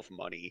gun full of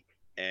money.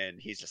 And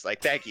he's just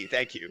like, thank you.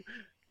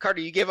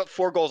 Carter, you gave up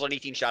 4 goals on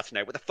 18 shots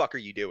tonight. What the fuck are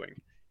you doing?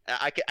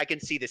 I can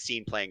see the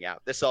scene playing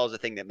out. This all is a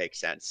thing that makes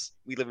sense.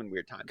 We live in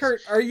weird times.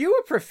 Kurt, are you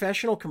a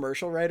professional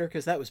commercial writer?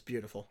 Because that was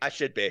beautiful. I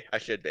should be. I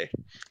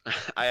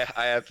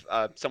have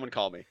someone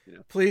call me.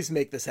 Please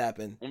make this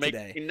happen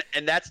today.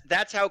 And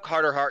that's how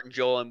Carter Hart and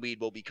Joel Embiid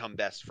will become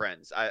best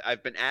friends.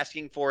 I've been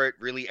asking for it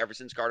really ever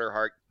since Carter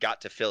Hart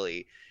got to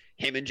Philly.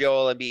 Him and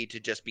Joel Embiid to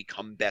just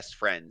become best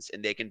friends,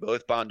 and they can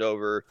both bond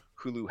over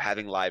Hulu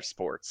having live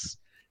sports.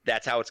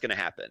 That's how it's going to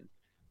happen.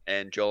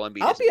 And Joel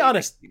Embiid. I'll be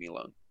honest. Leave me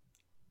alone.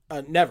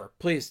 Never,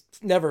 please,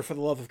 never, for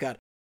the love of God.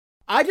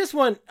 I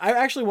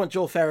actually want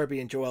Joel Farabee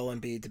and Joel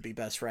Embiid to be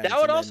best friends. That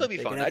would also be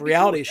fun. They can have a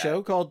reality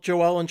show called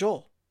Joel and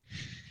Joel.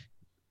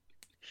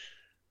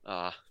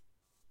 That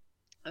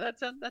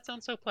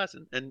sounds so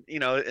pleasant. And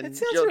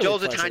really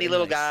Joel's a tiny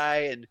little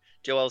guy, and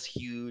Joel's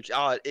huge.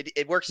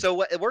 It works so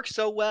well. It works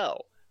so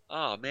well.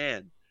 Oh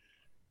man,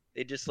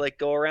 they just like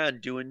go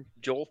around doing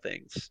Joel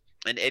things,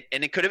 and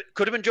it could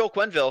have been Joel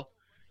Quenneville.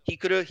 He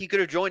could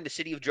have joined the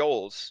City of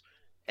Joels.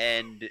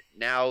 And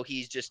now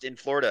he's just in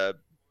Florida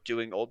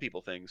doing old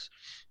people things.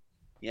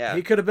 Yeah,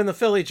 he could have been the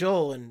Philly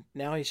Joel, and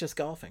now he's just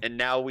golfing. And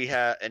now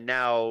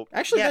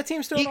that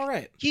team's doing all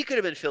right. He could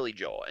have been Philly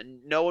Joel, and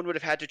no one would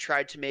have had to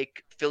try to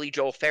make Philly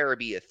Joel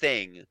Farabee a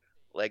thing.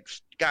 Like,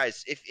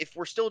 guys, if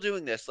we're still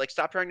doing this, like,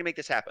 stop trying to make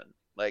this happen.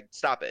 Like,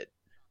 stop it.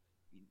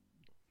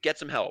 Get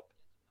some help,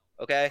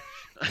 okay?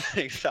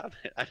 Stop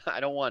it. I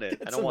don't want it.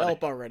 I don't want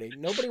help already.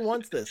 Nobody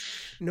wants this.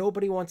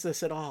 Nobody wants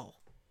this at all.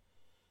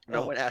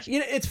 No one asked.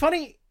 It's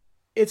funny.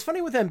 It's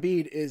funny with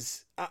Embiid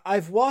is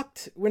I've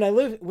walked when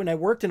I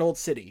worked in Old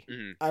City.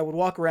 Mm-hmm. I would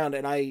walk around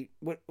and I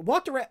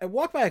walked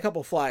by a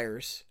couple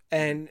Flyers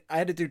and I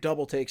had to do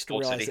double takes to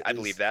Old realize City. I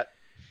believe that.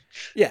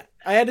 Yeah,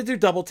 I had to do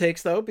double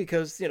takes though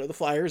because the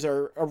Flyers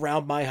are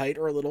around my height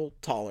or a little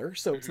taller,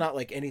 so it's not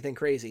like anything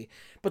crazy.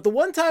 But the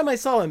one time I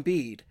saw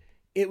Embiid,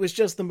 it was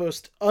just the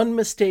most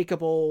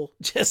unmistakable.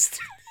 Just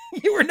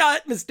you were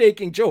not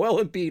mistaking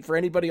Joel Embiid for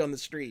anybody on the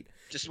street.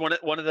 Just one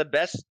of the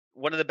best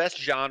one of the best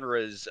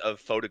genres of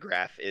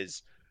photograph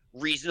is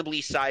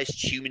reasonably sized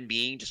human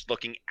being just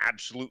looking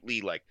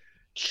absolutely like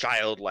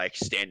childlike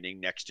standing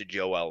next to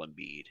Joel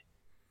Embiid.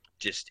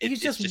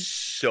 It's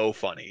just so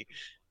funny.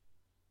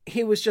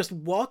 He was just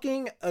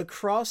walking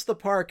across the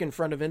park in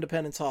front of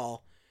Independence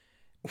Hall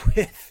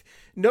with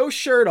no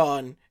shirt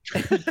on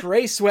and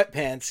gray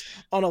sweatpants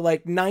on a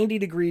like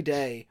 90-degree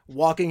day,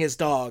 walking his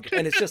dog.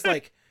 And it's just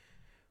like,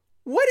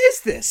 what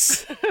is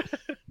this?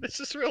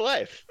 This is real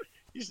life.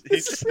 He's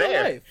just real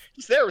there. life.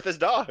 He's there with his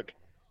dog.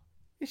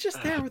 He's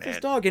just there with his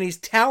dog, and he's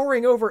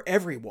towering over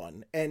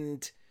everyone.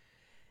 And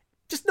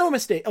just no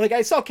mistake. Like,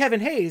 I saw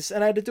Kevin Hayes,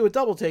 and I had to do a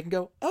double take and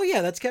go, oh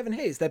yeah, that's Kevin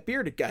Hayes. That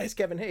bearded guy is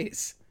Kevin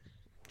Hayes.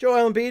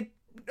 Joel Embiid?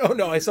 Oh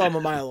no, I saw him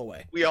a mile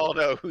away. We all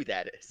know who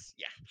that is.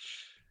 Yeah.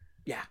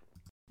 Yeah.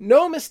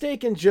 No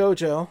mistake in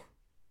JoJo.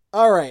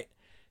 All right.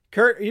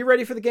 Kurt, are you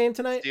ready for the game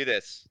tonight? Let's do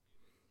this.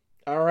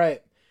 All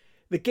right.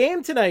 The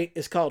game tonight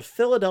is called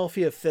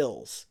Philadelphia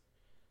Phils.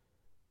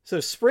 So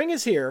spring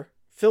is here.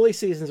 Philly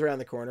season's around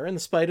the corner. In the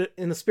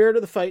spirit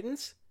of the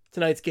fightins,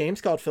 tonight's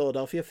game's called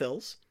Philadelphia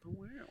Phils. Oh,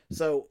 wow.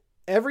 So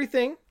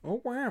everything,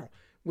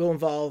 will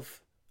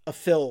involve a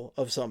Phil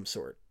of some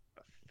sort.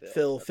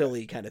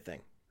 Philly kind of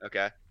thing.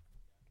 Okay.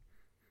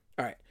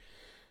 All right.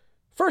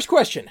 First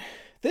question.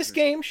 This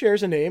game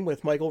shares a name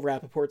with Michael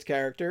Rappaport's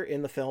character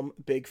in the film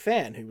Big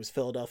Fan, who was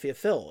Philadelphia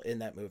Phil in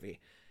that movie.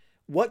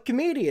 What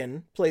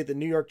comedian played the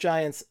New York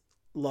Giants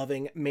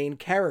loving main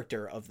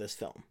character of this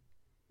film?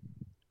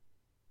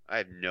 I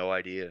have no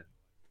idea.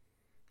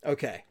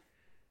 Okay.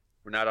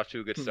 We're not off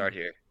to a good start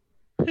here.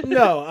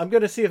 No, I'm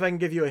going to see if I can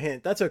give you a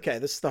hint. That's okay.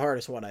 This is the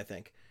hardest one, I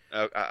think.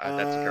 Oh,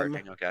 that's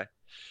encouraging. Okay.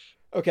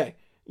 Okay.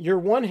 Your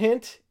one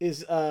hint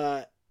is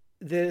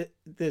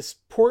this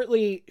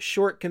portly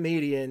short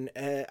comedian.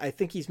 I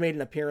think he's made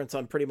an appearance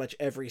on pretty much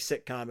every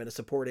sitcom in a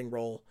supporting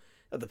role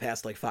of the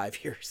past like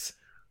 5 years.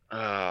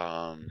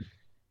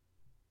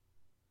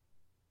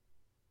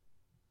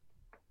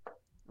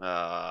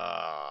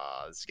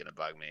 This is gonna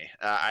bug me.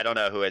 I don't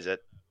know. Who is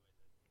it?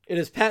 It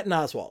is Patton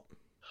Oswalt.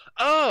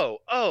 Oh,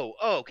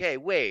 okay,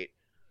 wait.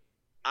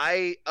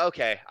 I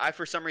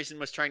for some reason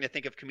was trying to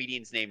think of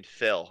comedians named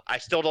Phil. I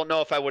still don't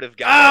know if I would have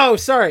got it. Oh,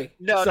 sorry.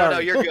 No,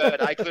 you're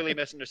good. I clearly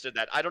misunderstood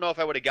that. I don't know if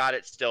I would have got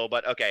it still,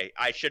 but okay,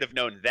 I should have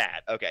known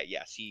that. Okay,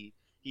 yes, he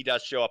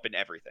does show up in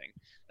everything.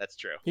 That's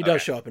true. He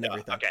does show up in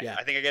everything. Okay, yeah.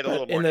 I think I get a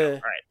little more now. All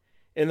right.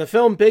 In the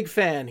film Big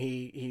Fan,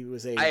 he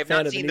was a I have fan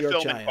not of the seen New the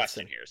York film in Giants.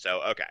 question here,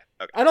 so okay.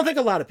 I don't think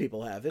a lot of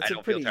people have. It's I don't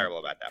a pretty, feel terrible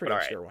about that, pretty but all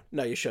obscure right. one.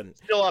 No, you shouldn't.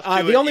 Still off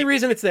to the only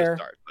reason it's there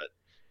start, but...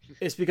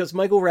 is because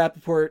Michael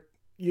Rappaport,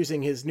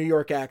 using his New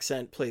York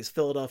accent, plays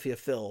Philadelphia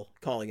Phil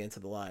calling into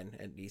the line,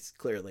 and he's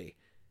clearly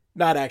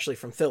not actually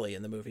from Philly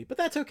in the movie, but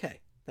that's okay.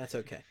 That's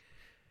okay.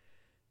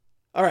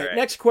 All right,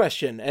 next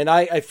question, and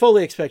I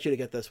fully expect you to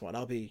get this one.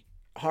 I'll be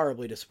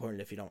horribly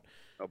disappointed if you don't.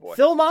 Oh boy.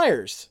 Phil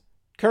Myers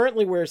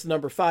currently wears the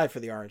number 5 for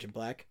the Orange and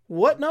Black.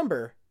 What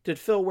number did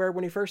Phil wear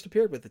when he first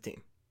appeared with the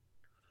team?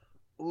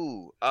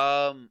 Ooh,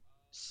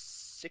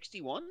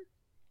 61?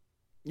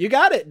 You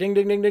got it. Ding,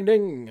 ding, ding, ding,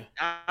 ding.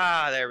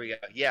 There we go.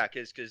 Yeah,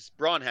 because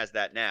Braun has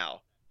that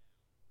now.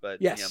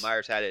 But yes.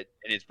 Myers had it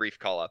in his brief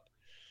call-up.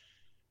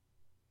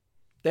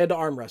 They had to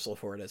arm wrestle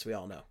for it, as we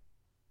all know.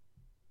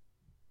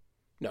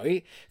 No,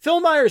 Phil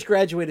Myers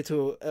graduated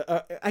to,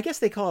 I guess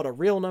they call it a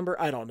real number.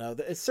 I don't know.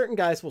 Certain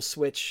guys will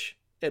switch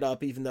it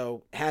up, even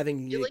though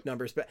having unique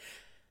numbers. But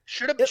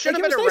should have been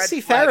a red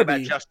flag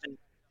about Justin.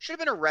 Should have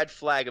been a red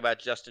flag about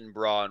Justin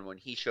Braun when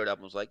he showed up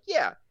and was like,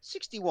 "Yeah,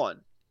 61.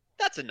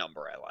 That's a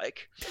number I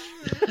like."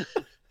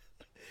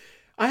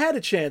 I had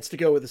a chance to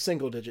go with a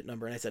single-digit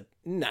number, and I said,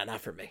 "Nah,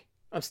 not for me.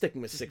 I'm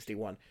sticking with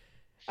 61."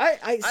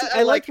 I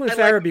liked when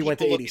Farabee went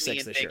to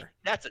 86 this year.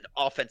 That's an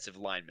offensive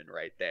lineman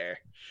right there.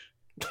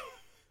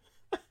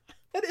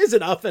 That is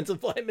an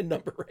offensive lineman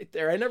number right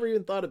there. I never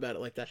even thought about it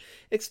like that.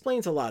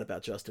 Explains a lot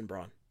about Justin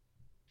Braun.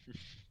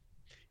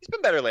 He's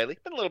been better lately.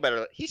 Been a little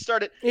better. He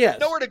started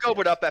nowhere to go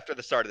but up after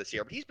the start of this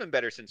year, but he's been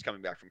better since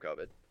coming back from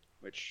COVID.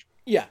 Which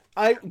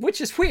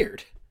is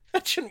weird.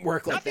 That shouldn't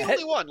work like that. Not the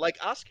only one. Like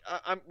Oscar,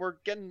 I'm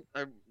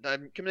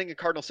committing a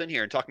cardinal sin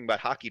here and talking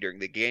about hockey during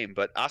the game,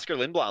 but Oscar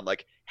Lindblom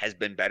has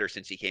been better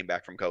since he came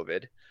back from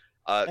COVID.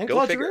 And go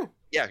Claude figure. Giroux.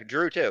 Yeah,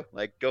 Drew too.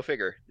 Go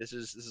figure. This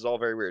is all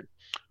very weird.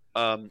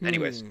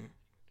 Anyways.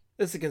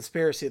 This is a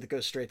conspiracy that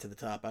goes straight to the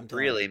top. I'm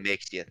telling really you.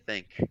 makes you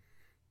think.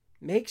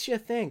 Makes you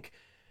think.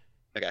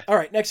 Okay. All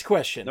right, next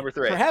question. Number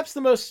 3. Perhaps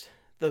the most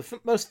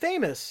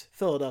famous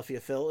Philadelphia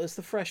Phil is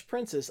the Fresh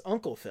Prince's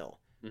Uncle Phil.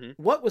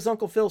 Mm-hmm. What was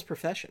Uncle Phil's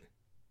profession?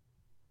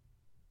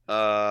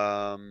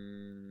 I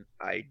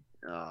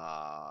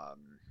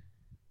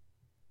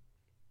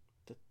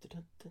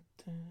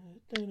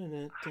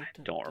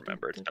don't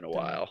remember. It's been a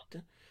while.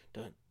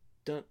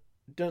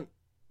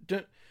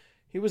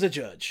 He was a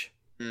judge.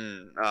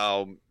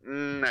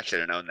 I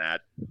should have known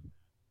that.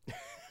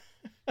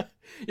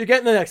 You're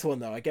getting the next one,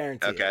 though. I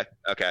guarantee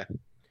Okay.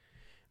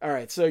 All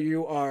right, so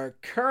you are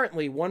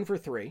currently 1 for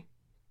 3.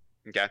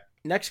 Okay.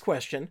 Next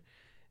question.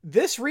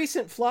 This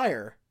recent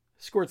Flyer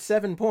scored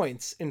 7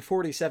 points in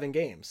 47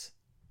 games.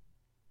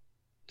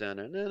 Phil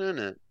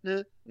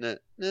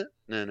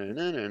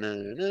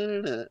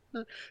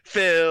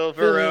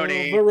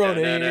Veroni.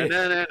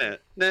 Veroni.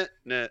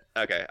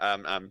 Okay.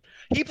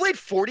 He played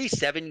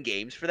 47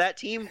 games for that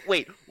team.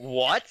 Wait,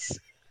 what?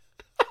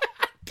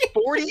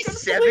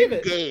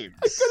 47 games.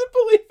 I couldn't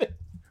believe it.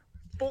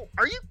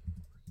 Are you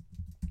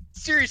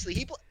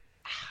seriously?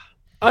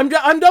 I'm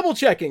double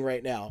checking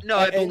right now. No,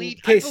 I believe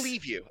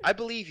you. I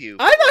believe you.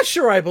 I'm not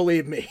sure I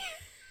believe me.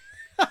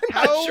 I'm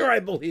not sure I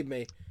believe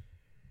me.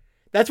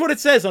 That's what it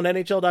says on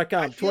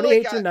NHL.com.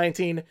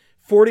 2018-19,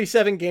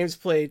 47 games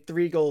played,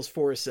 3 goals,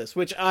 4 assists,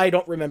 which I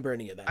don't remember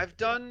any of that.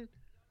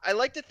 I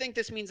like to think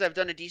this means I've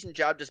done a decent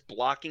job just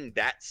blocking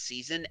that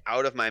season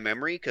out of my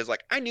memory, because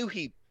I knew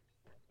he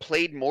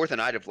played more than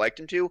I'd have liked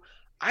him to.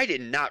 I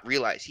did not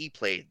realize he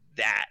played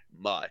that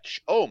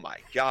much. Oh my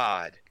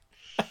God.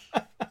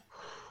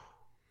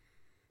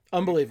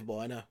 Unbelievable,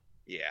 I know.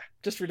 Yeah.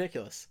 Just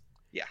ridiculous.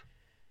 Yeah.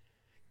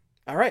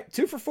 All right,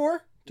 2 for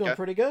 4. Doing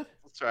pretty good.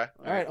 Let's try.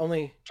 All right,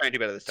 only trying to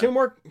do better this time.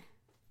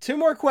 Two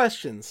more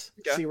questions.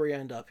 Okay. See where you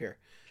end up here.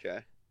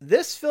 Okay.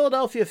 This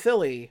Philadelphia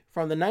Philly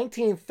from the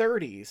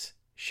 1930s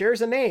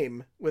shares a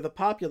name with a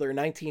popular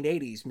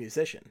 1980s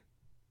musician.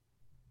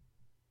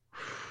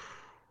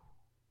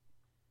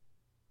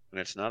 And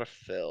it's not a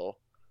Phil.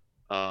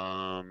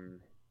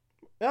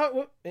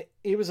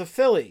 He was a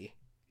Philly.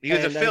 He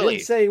was a Philly. I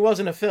didn't say he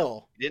wasn't a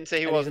Phil. You didn't say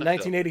he wasn't a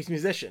 1980s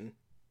musician.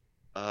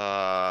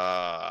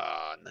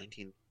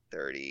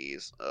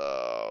 1930s.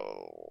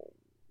 Oh.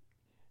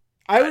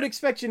 I would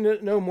expect you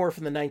to know more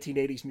from the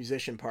 1980s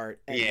musician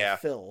part. And yeah.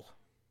 Phil.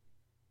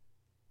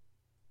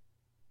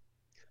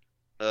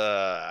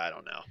 I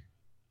don't know.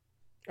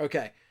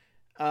 Okay.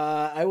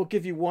 I will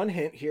give you one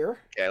hint here.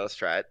 Okay, let's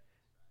try it.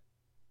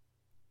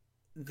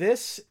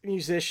 This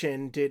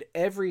musician did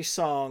every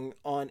song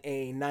on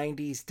a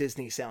 90s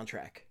Disney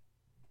soundtrack.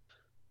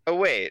 Oh,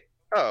 wait.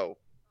 Oh.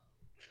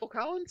 Phil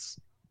Collins?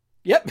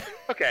 Yep.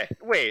 Okay.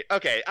 Wait.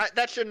 Okay.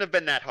 That shouldn't have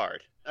been that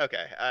hard.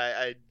 Okay.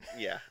 I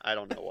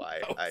don't know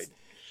why.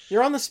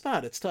 You're on the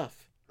spot. It's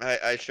tough.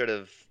 I should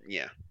have.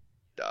 Yeah.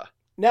 Duh.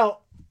 Now,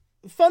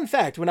 fun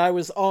fact, when I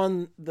was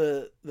on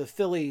the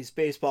Phillies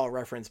baseball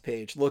reference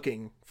page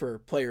looking for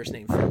players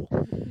named Phil,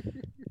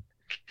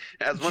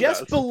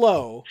 just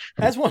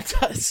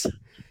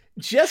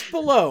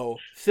below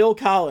Phil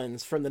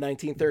Collins from the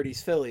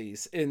 1930s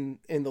Phillies in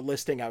the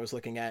listing I was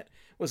looking at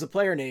was a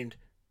player named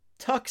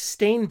Tuck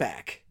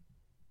Stainback,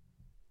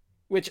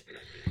 which,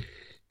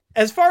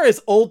 as far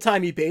as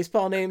old-timey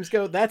baseball names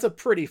go, that's a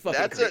pretty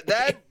fucking great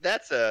name.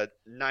 That's a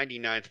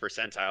 99th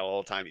percentile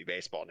old-timey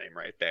baseball name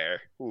right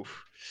there.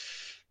 Oof.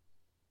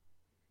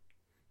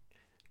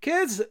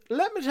 Kids,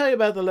 let me tell you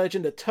about the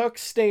legend of Tuck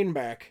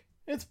Stainback.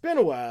 It's been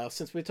a while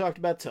since we talked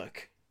about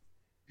Tuck.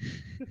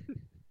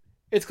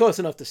 It's close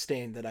enough to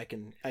Stain that I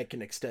can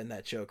extend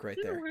that joke right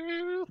there.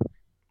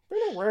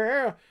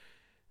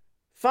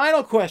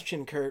 Final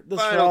question, Kurt. This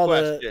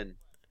is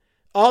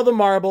all the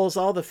marbles,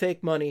 all the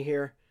fake money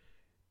here.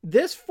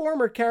 This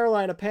former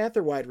Carolina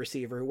Panther wide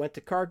receiver who went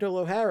to Cardinal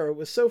O'Hara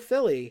was so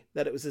Philly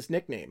that it was his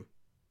nickname.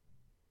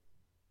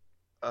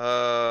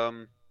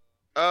 Philly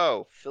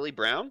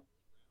Brown?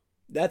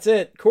 That's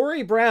it.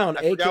 Corey Brown,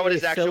 I forgot what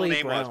his actual Philly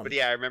name Brown. was, but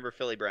yeah, I remember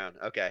Philly Brown.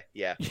 Okay,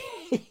 yeah.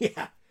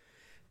 Yeah.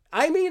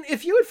 I mean,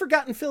 if you had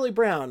forgotten Philly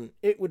Brown,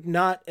 it would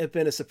not have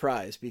been a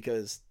surprise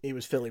because he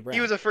was Philly Brown.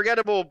 He was a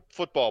forgettable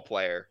football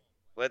player,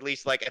 at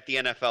least like at the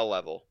NFL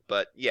level.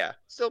 But yeah,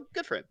 still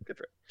good for him.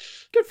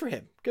 Good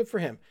for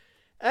him.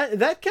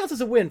 That counts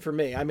as a win for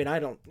me. I mean,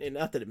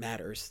 not that it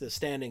matters. The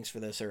standings for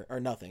this are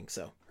nothing,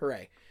 so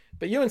hooray.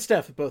 But you and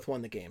Steph have both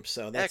won the game,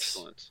 so that's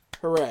excellent.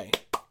 Hooray.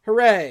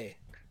 Hooray.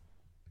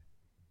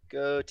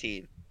 Go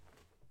team.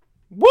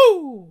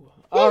 Woo!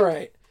 All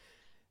right.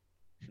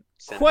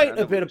 Quite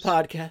a bit of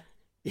podcast.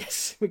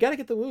 Yes, we got to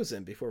get the woos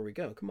in before we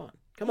go. Come on.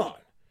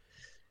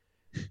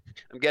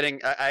 I'm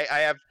getting.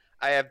 I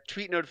have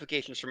tweet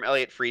notifications from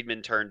Elliot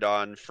Friedman turned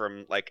on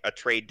from like a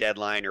trade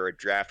deadline or a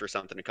draft or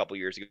something a couple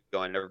years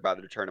ago. I never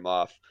bothered to turn them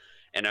off,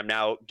 and I'm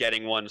now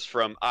getting ones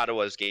from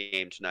Ottawa's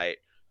game tonight.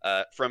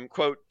 From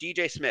quote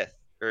DJ Smith,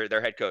 or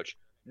their head coach.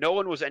 No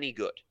one was any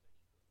good.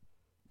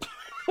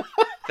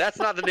 That's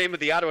not the name of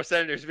the Ottawa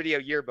Senators video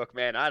yearbook,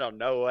 man. I don't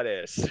know what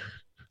is.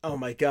 Oh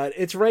my God,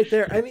 it's right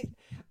there. I mean,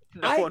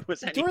 one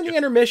was during the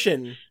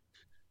intermission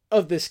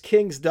of this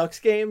Kings-Ducks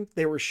game,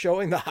 they were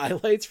showing the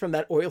highlights from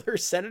that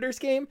Oilers-Senators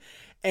game,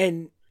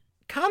 and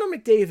Connor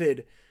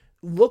McDavid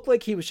looked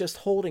like he was just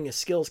holding a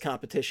skills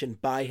competition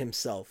by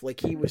himself. Like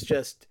he was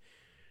just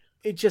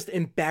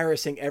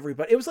embarrassing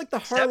everybody. It was like the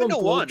Harlem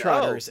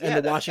Globetrotters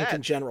and the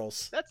Washington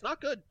Generals. That's not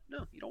good.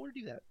 No, you don't want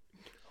to do that.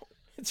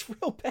 It's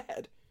real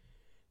bad.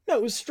 No,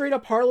 it was straight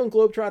up Harlem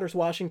Globetrotters,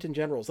 Washington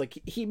Generals. Like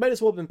he might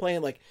as well have been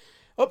playing like,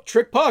 oh,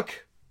 trick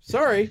puck.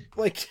 Sorry.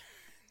 Like,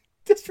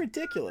 that's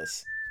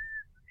ridiculous.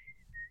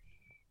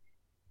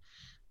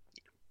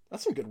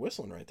 That's some good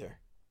whistling right there.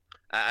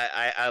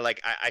 I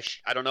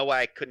don't know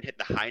why I couldn't hit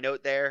the high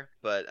note there,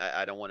 but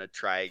I don't want to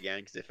try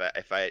again, because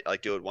if I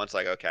like do it once,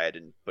 like, okay, I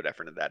didn't put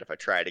effort into that. If I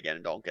try it again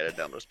and don't get it,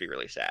 then I'll just be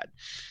really sad.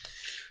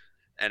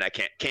 And I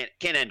can't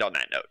end on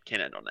that note.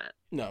 Can't end on that.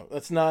 No,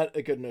 that's not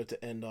a good note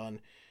to end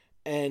on.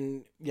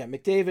 And yeah,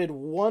 McDavid,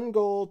 1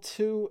 goal,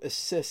 2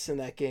 assists in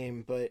that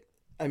game, but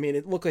I mean,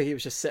 it looked like he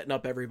was just setting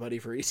up everybody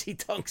for easy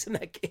dunks in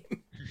that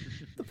game.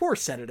 The poor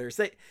Senators.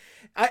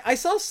 I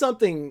saw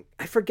something,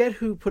 I forget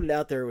who put it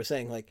out there, was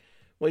saying like,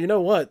 well, you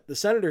know what? The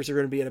Senators are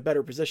going to be in a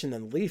better position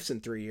than the Leafs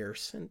in 3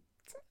 years. And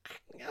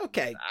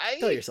okay,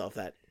 tell yourself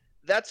that.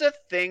 That's a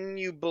thing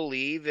you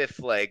believe if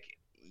like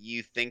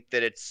you think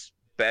that it's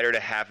better to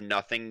have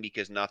nothing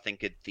because nothing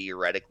could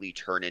theoretically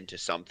turn into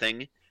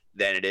something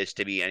than it is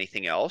to be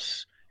anything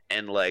else.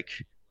 And like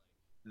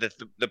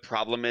the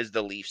problem is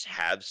the Leafs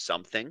have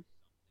something.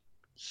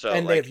 So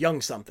and like, they have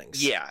young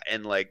somethings. Yeah,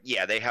 and like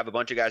they have a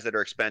bunch of guys that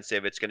are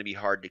expensive. It's going to be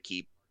hard to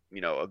keep,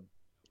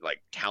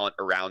 like talent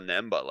around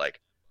them, but like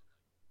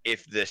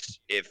if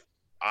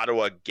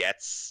Ottawa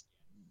gets,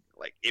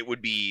 like, it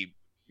would be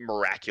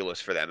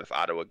miraculous for them if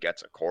Ottawa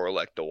gets a core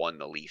like the one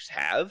the Leafs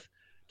have,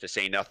 to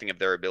say nothing of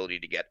their ability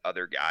to get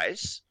other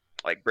guys.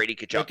 Like Brady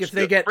Tkachuk's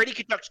good. Brady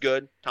Tkachuk's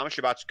good. Thomas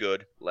Chabot's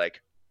good.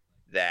 Like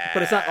that.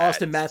 But it's not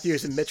Austin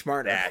Matthews and Mitch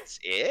Marner. That's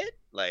it?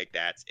 Like,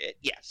 that's it?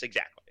 Yes,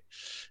 exactly.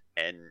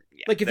 And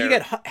yeah, like if you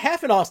get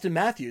half an Austin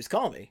Matthews,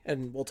 call me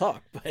and we'll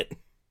talk. But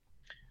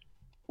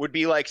would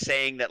be like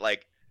saying that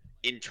like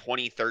in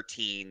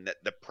 2013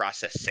 that the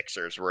process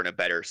Sixers were in a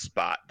better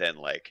spot than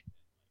like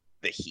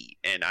the Heat.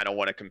 And I don't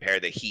want to compare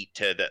the Heat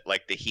to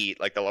the Heat,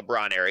 like the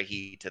LeBron era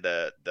Heat, to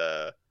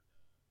the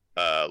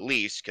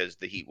Leafs, because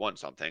the Heat won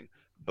something.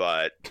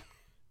 But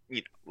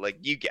like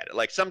you get it.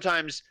 Like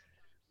sometimes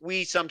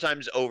we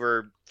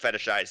over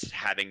fetishize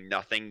having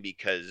nothing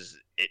because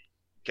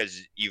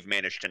you've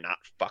managed to not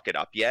fuck it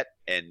up yet.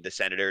 And the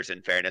Senators,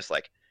 in fairness,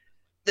 like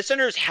the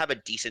Senators have a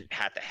decent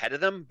path ahead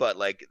of them, but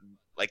like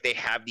they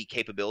have the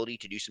capability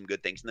to do some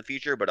good things in the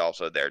future, but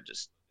also they're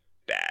just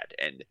bad.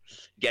 And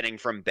getting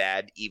from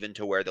bad even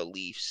to where the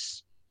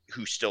Leafs,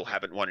 who still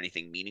haven't won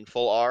anything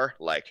meaningful, are,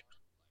 like,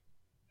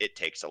 it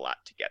takes a lot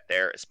to get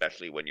there,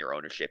 especially when your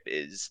ownership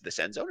is the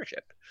Sens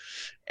ownership.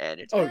 And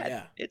it's bad.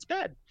 Yeah. It's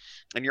bad.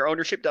 And your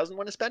ownership doesn't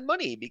want to spend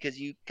money because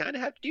you kind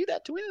of have to do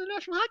that to win the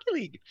National Hockey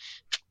League.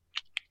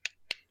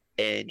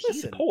 And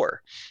he's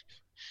poor.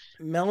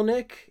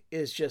 Melnick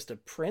is just a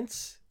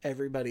prince.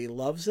 Everybody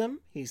loves him.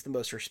 He's the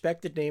most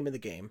respected name in the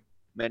game.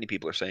 Many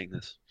people are saying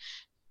this.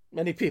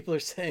 Many people are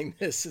saying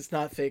this. It's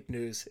not fake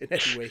news in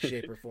any way,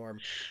 shape, or form.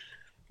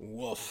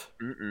 Woof.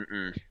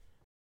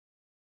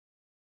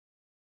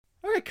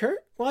 All right,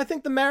 Kurt. Well, I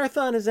think the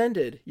marathon has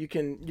ended. You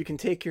can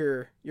take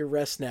your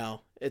rest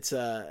now. It's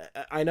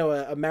I know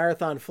a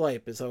marathon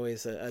flight is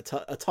always a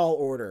tall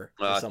order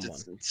for someone.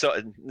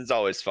 It's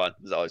always fun.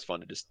 It's always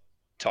fun to just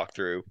talk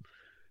through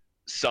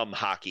some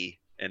hockey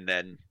and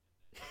then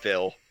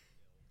Phil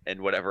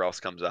and whatever else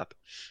comes up.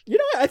 You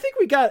know what? I think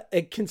we got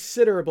a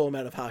considerable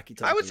amount of hockey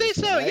talk. I would say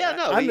so. Yeah,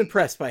 no. I'm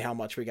impressed by how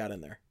much we got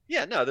in there.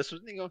 Yeah, no, this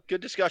was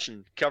good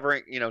discussion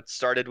covering, it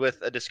started with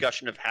a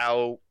discussion of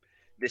how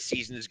this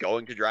season is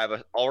going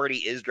to already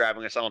is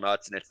driving us all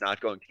nuts, and it's not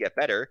going to get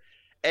better.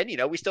 And,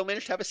 we still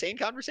managed to have a sane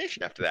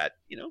conversation after that,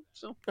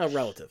 so.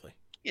 Relatively.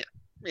 Yeah.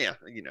 Yeah.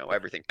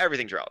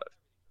 Everything's relative.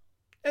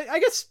 I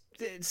guess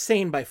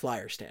sane by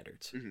Flyer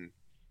standards. Mm-hmm.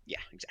 Yeah,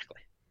 exactly.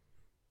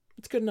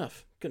 It's good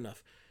enough. Good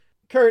enough.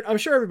 Kurt, I'm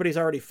sure everybody's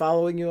already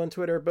following you on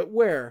Twitter, but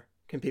where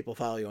can people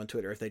follow you on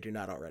Twitter if they do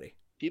not already?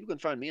 People can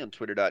find me on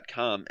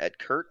twitter.com at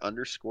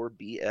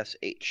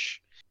Kurt_BSH.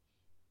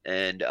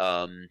 And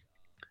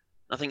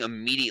nothing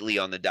immediately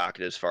on the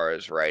docket as far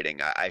as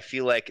writing. I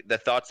feel like the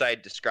thoughts I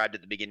described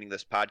at the beginning of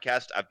this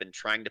podcast, I've been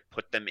trying to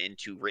put them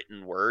into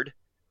written word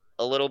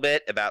a little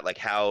bit about like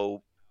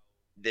how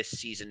this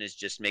season is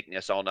just making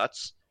us all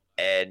nuts,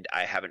 and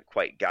I haven't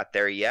quite got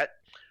there yet.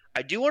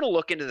 I do want to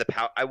look into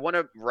I want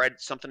to read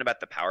something about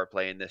the power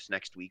play in this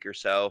next week or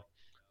so,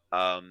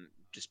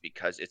 just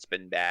because it's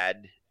been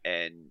bad,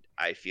 and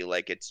I feel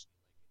like it's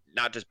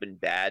not just been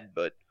bad,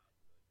 but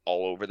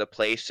all over the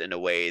place in a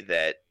way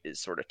that is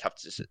sort of tough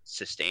to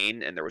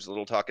sustain. And there was a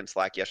little talk in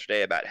Slack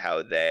yesterday about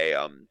how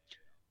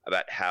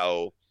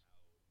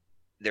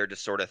they're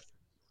just sort of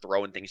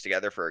throwing things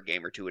together for a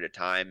game or two at a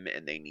time,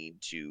 and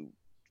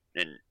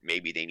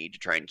maybe they need to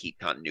try and keep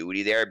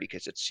continuity there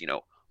because it's,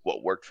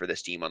 what worked for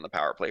this team on the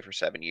power play for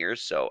 7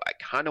 years. So I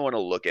kind of want to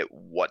look at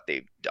what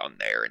they've done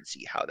there and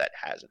see how that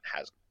hasn't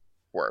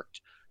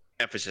worked.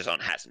 Emphasis on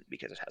hasn't,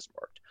 because it hasn't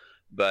worked.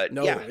 But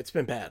no, it's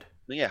been bad.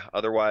 Yeah.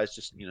 Otherwise,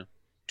 just,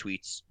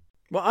 tweets.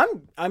 Well,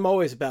 I'm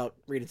always about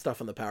reading stuff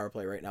on the power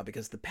play right now,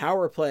 because the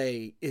power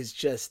play is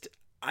just,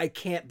 I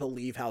can't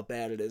believe how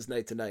bad it is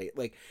night to night.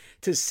 Like,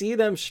 to see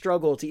them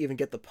struggle to even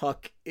get the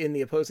puck in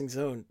the opposing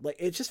zone, like,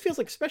 it just feels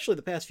like, especially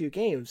the past few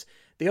games,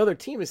 the other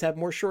team has had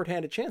more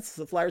shorthanded chances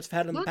the Flyers have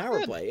had in the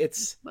power play.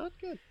 It's not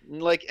good.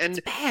 Like,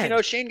 and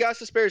Shane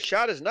Gostisbehere's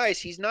shot is nice.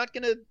 He's not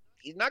gonna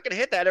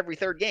hit that every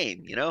third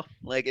game.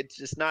 Like, it's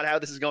just not how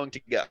this is going to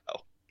go.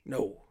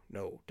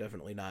 No,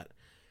 definitely not.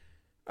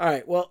 All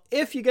right. Well,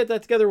 if you get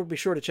that together, we'll be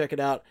sure to check it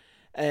out.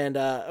 And,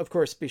 of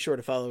course, be sure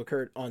to follow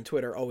Kurt on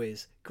Twitter.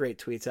 Always great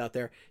tweets out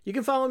there. You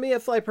can follow me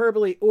at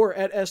Flyperbole or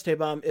at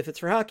Esteban. If it's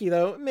for hockey,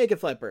 though, make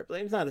it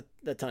Flyperbole. It's not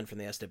a ton from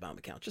the Esteban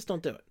account. Just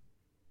don't do it.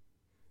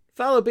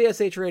 Follow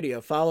BSH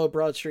Radio, follow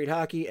Broad Street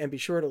Hockey, and be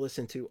sure to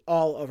listen to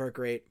all of our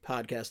great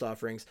podcast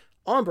offerings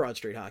on Broad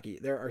Street Hockey.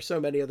 There are so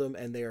many of them,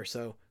 and they are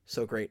so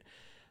great.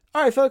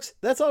 All right, folks,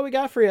 that's all we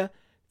got for you.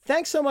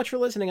 Thanks so much for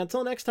listening.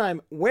 Until next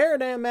time, wear a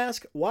damn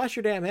mask, wash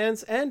your damn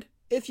hands, and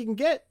if you can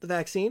get the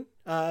vaccine,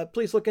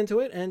 please look into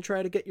it and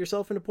try to get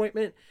yourself an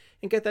appointment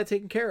and get that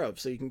taken care of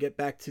so you can get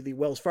back to the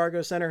Wells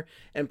Fargo Center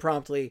and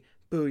promptly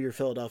boo your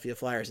Philadelphia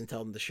Flyers and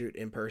tell them to shoot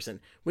in person.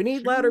 We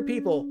need louder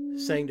people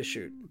saying to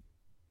shoot.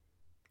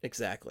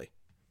 Exactly.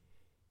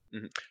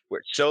 Mm-hmm.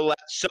 We're so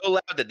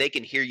loud that they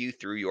can hear you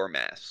through your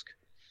mask.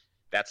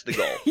 That's the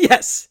goal.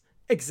 Yes,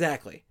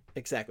 exactly.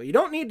 You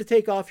don't need to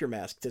take off your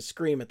mask to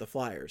scream at the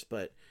Flyers,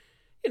 but,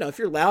 if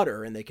you're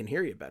louder and they can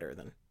hear you better,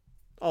 then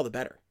all the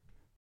better.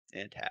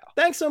 And how.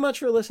 Thanks so much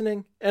for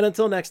listening, and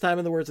until next time,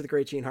 in the words of the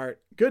great Gene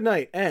Hart, good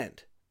night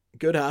and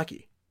good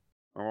hockey.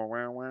 Most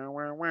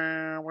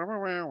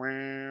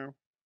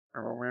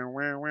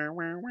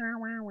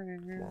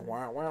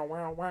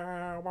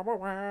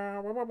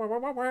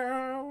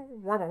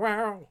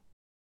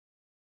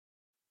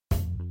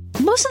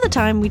of the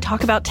time, we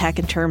talk about tech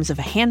in terms of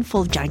a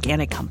handful of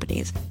gigantic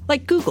companies,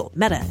 like Google,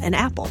 Meta, and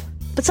Apple.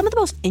 But some of the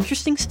most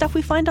interesting stuff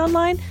we find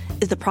online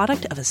is the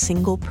product of a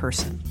single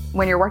person.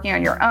 When you're working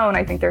on your own,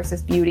 I think there's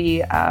this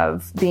beauty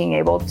of being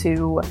able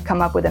to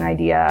come up with an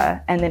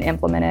idea and then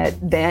implement it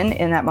then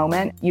in that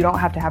moment. You don't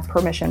have to have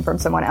permission from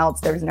someone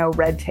else. There's no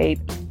red tape.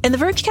 In the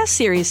Vergecast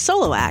series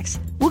Solo Acts,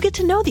 we'll get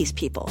to know these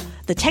people,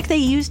 the tech they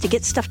use to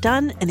get stuff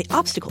done, and the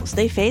obstacles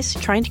they face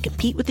trying to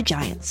compete with the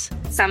giants.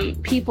 Some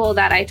people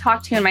that I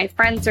talk to and my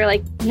friends are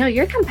like,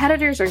 your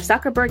competitors are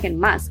Zuckerberg and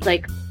Musk.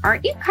 Like,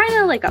 aren't you kind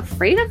of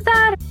afraid of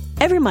that?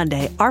 Every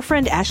Monday, our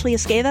friend Ashley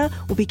Esqueda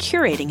will be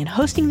curating and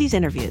hosting these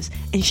interviews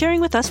and sharing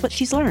with us what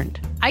she's learned.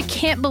 I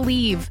can't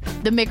believe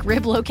the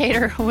McRib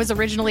locator was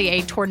originally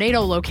a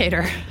tornado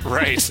locator.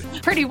 Right.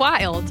 Pretty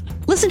wild.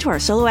 Listen to our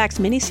Solo Acts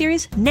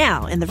miniseries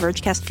now in the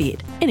Vergecast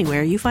feed,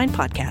 anywhere you find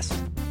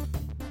podcasts.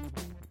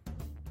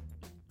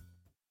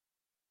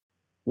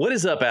 What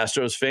is up,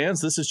 Astros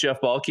fans? This is Jeff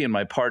Balke and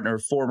my partner,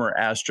 former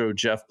Astro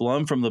Jeff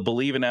Blum from the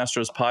Believe in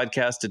Astros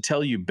podcast to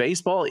tell you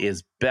baseball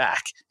is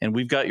back, and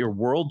we've got your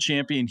world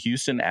champion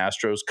Houston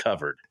Astros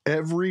covered.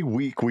 Every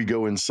week we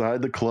go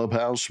inside the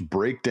clubhouse,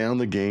 break down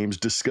the games,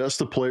 discuss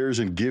the players,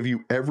 and give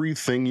you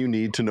everything you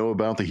need to know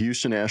about the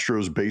Houston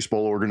Astros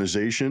baseball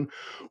organization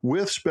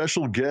with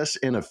special guests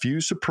and a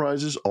few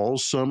surprises all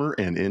summer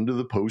and into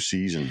the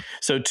postseason.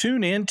 So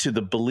tune in to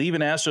the Believe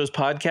in Astros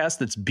podcast.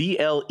 That's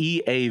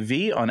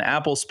BLEAV on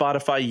Apple,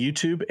 Spotify,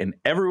 YouTube, and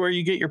everywhere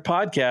you get your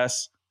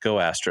podcasts. Go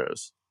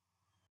Astros.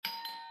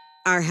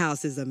 Our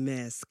house is a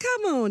mess.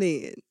 Come on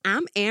in.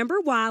 I'm Amber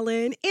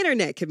Wallen,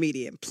 internet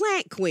comedian,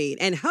 plant queen,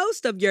 and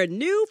host of your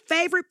new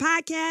favorite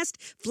podcast,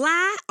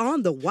 Fly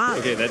on the Wall.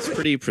 Okay, that's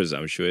pretty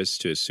presumptuous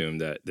to assume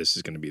that this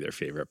is going to be their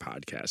favorite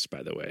podcast,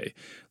 by the way.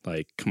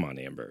 Come on,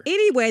 Amber.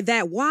 Anyway,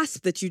 that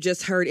wasp that you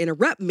just heard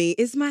interrupt me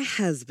is my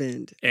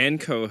husband.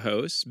 And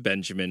co-host,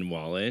 Benjamin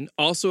Wallen,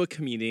 also a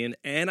comedian,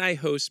 and I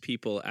host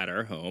people at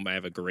our home. I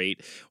have a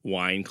great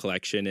wine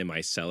collection in my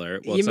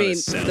cellar. Well, you mean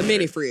the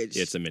mini fridge?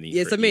 It's a mini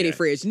fridge. It's a mini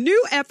fridge.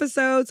 New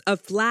episodes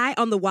of Fly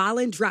on the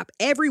Wallen drop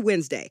every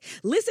Wednesday.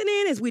 Listen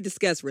in as we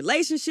discuss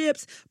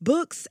relationships,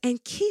 books,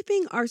 and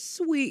keeping our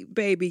sweet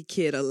baby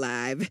kid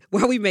alive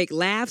while we make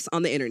laughs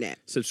on the internet.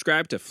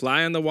 Subscribe to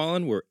Fly on the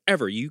Wallen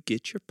wherever you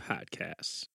get your podcasts.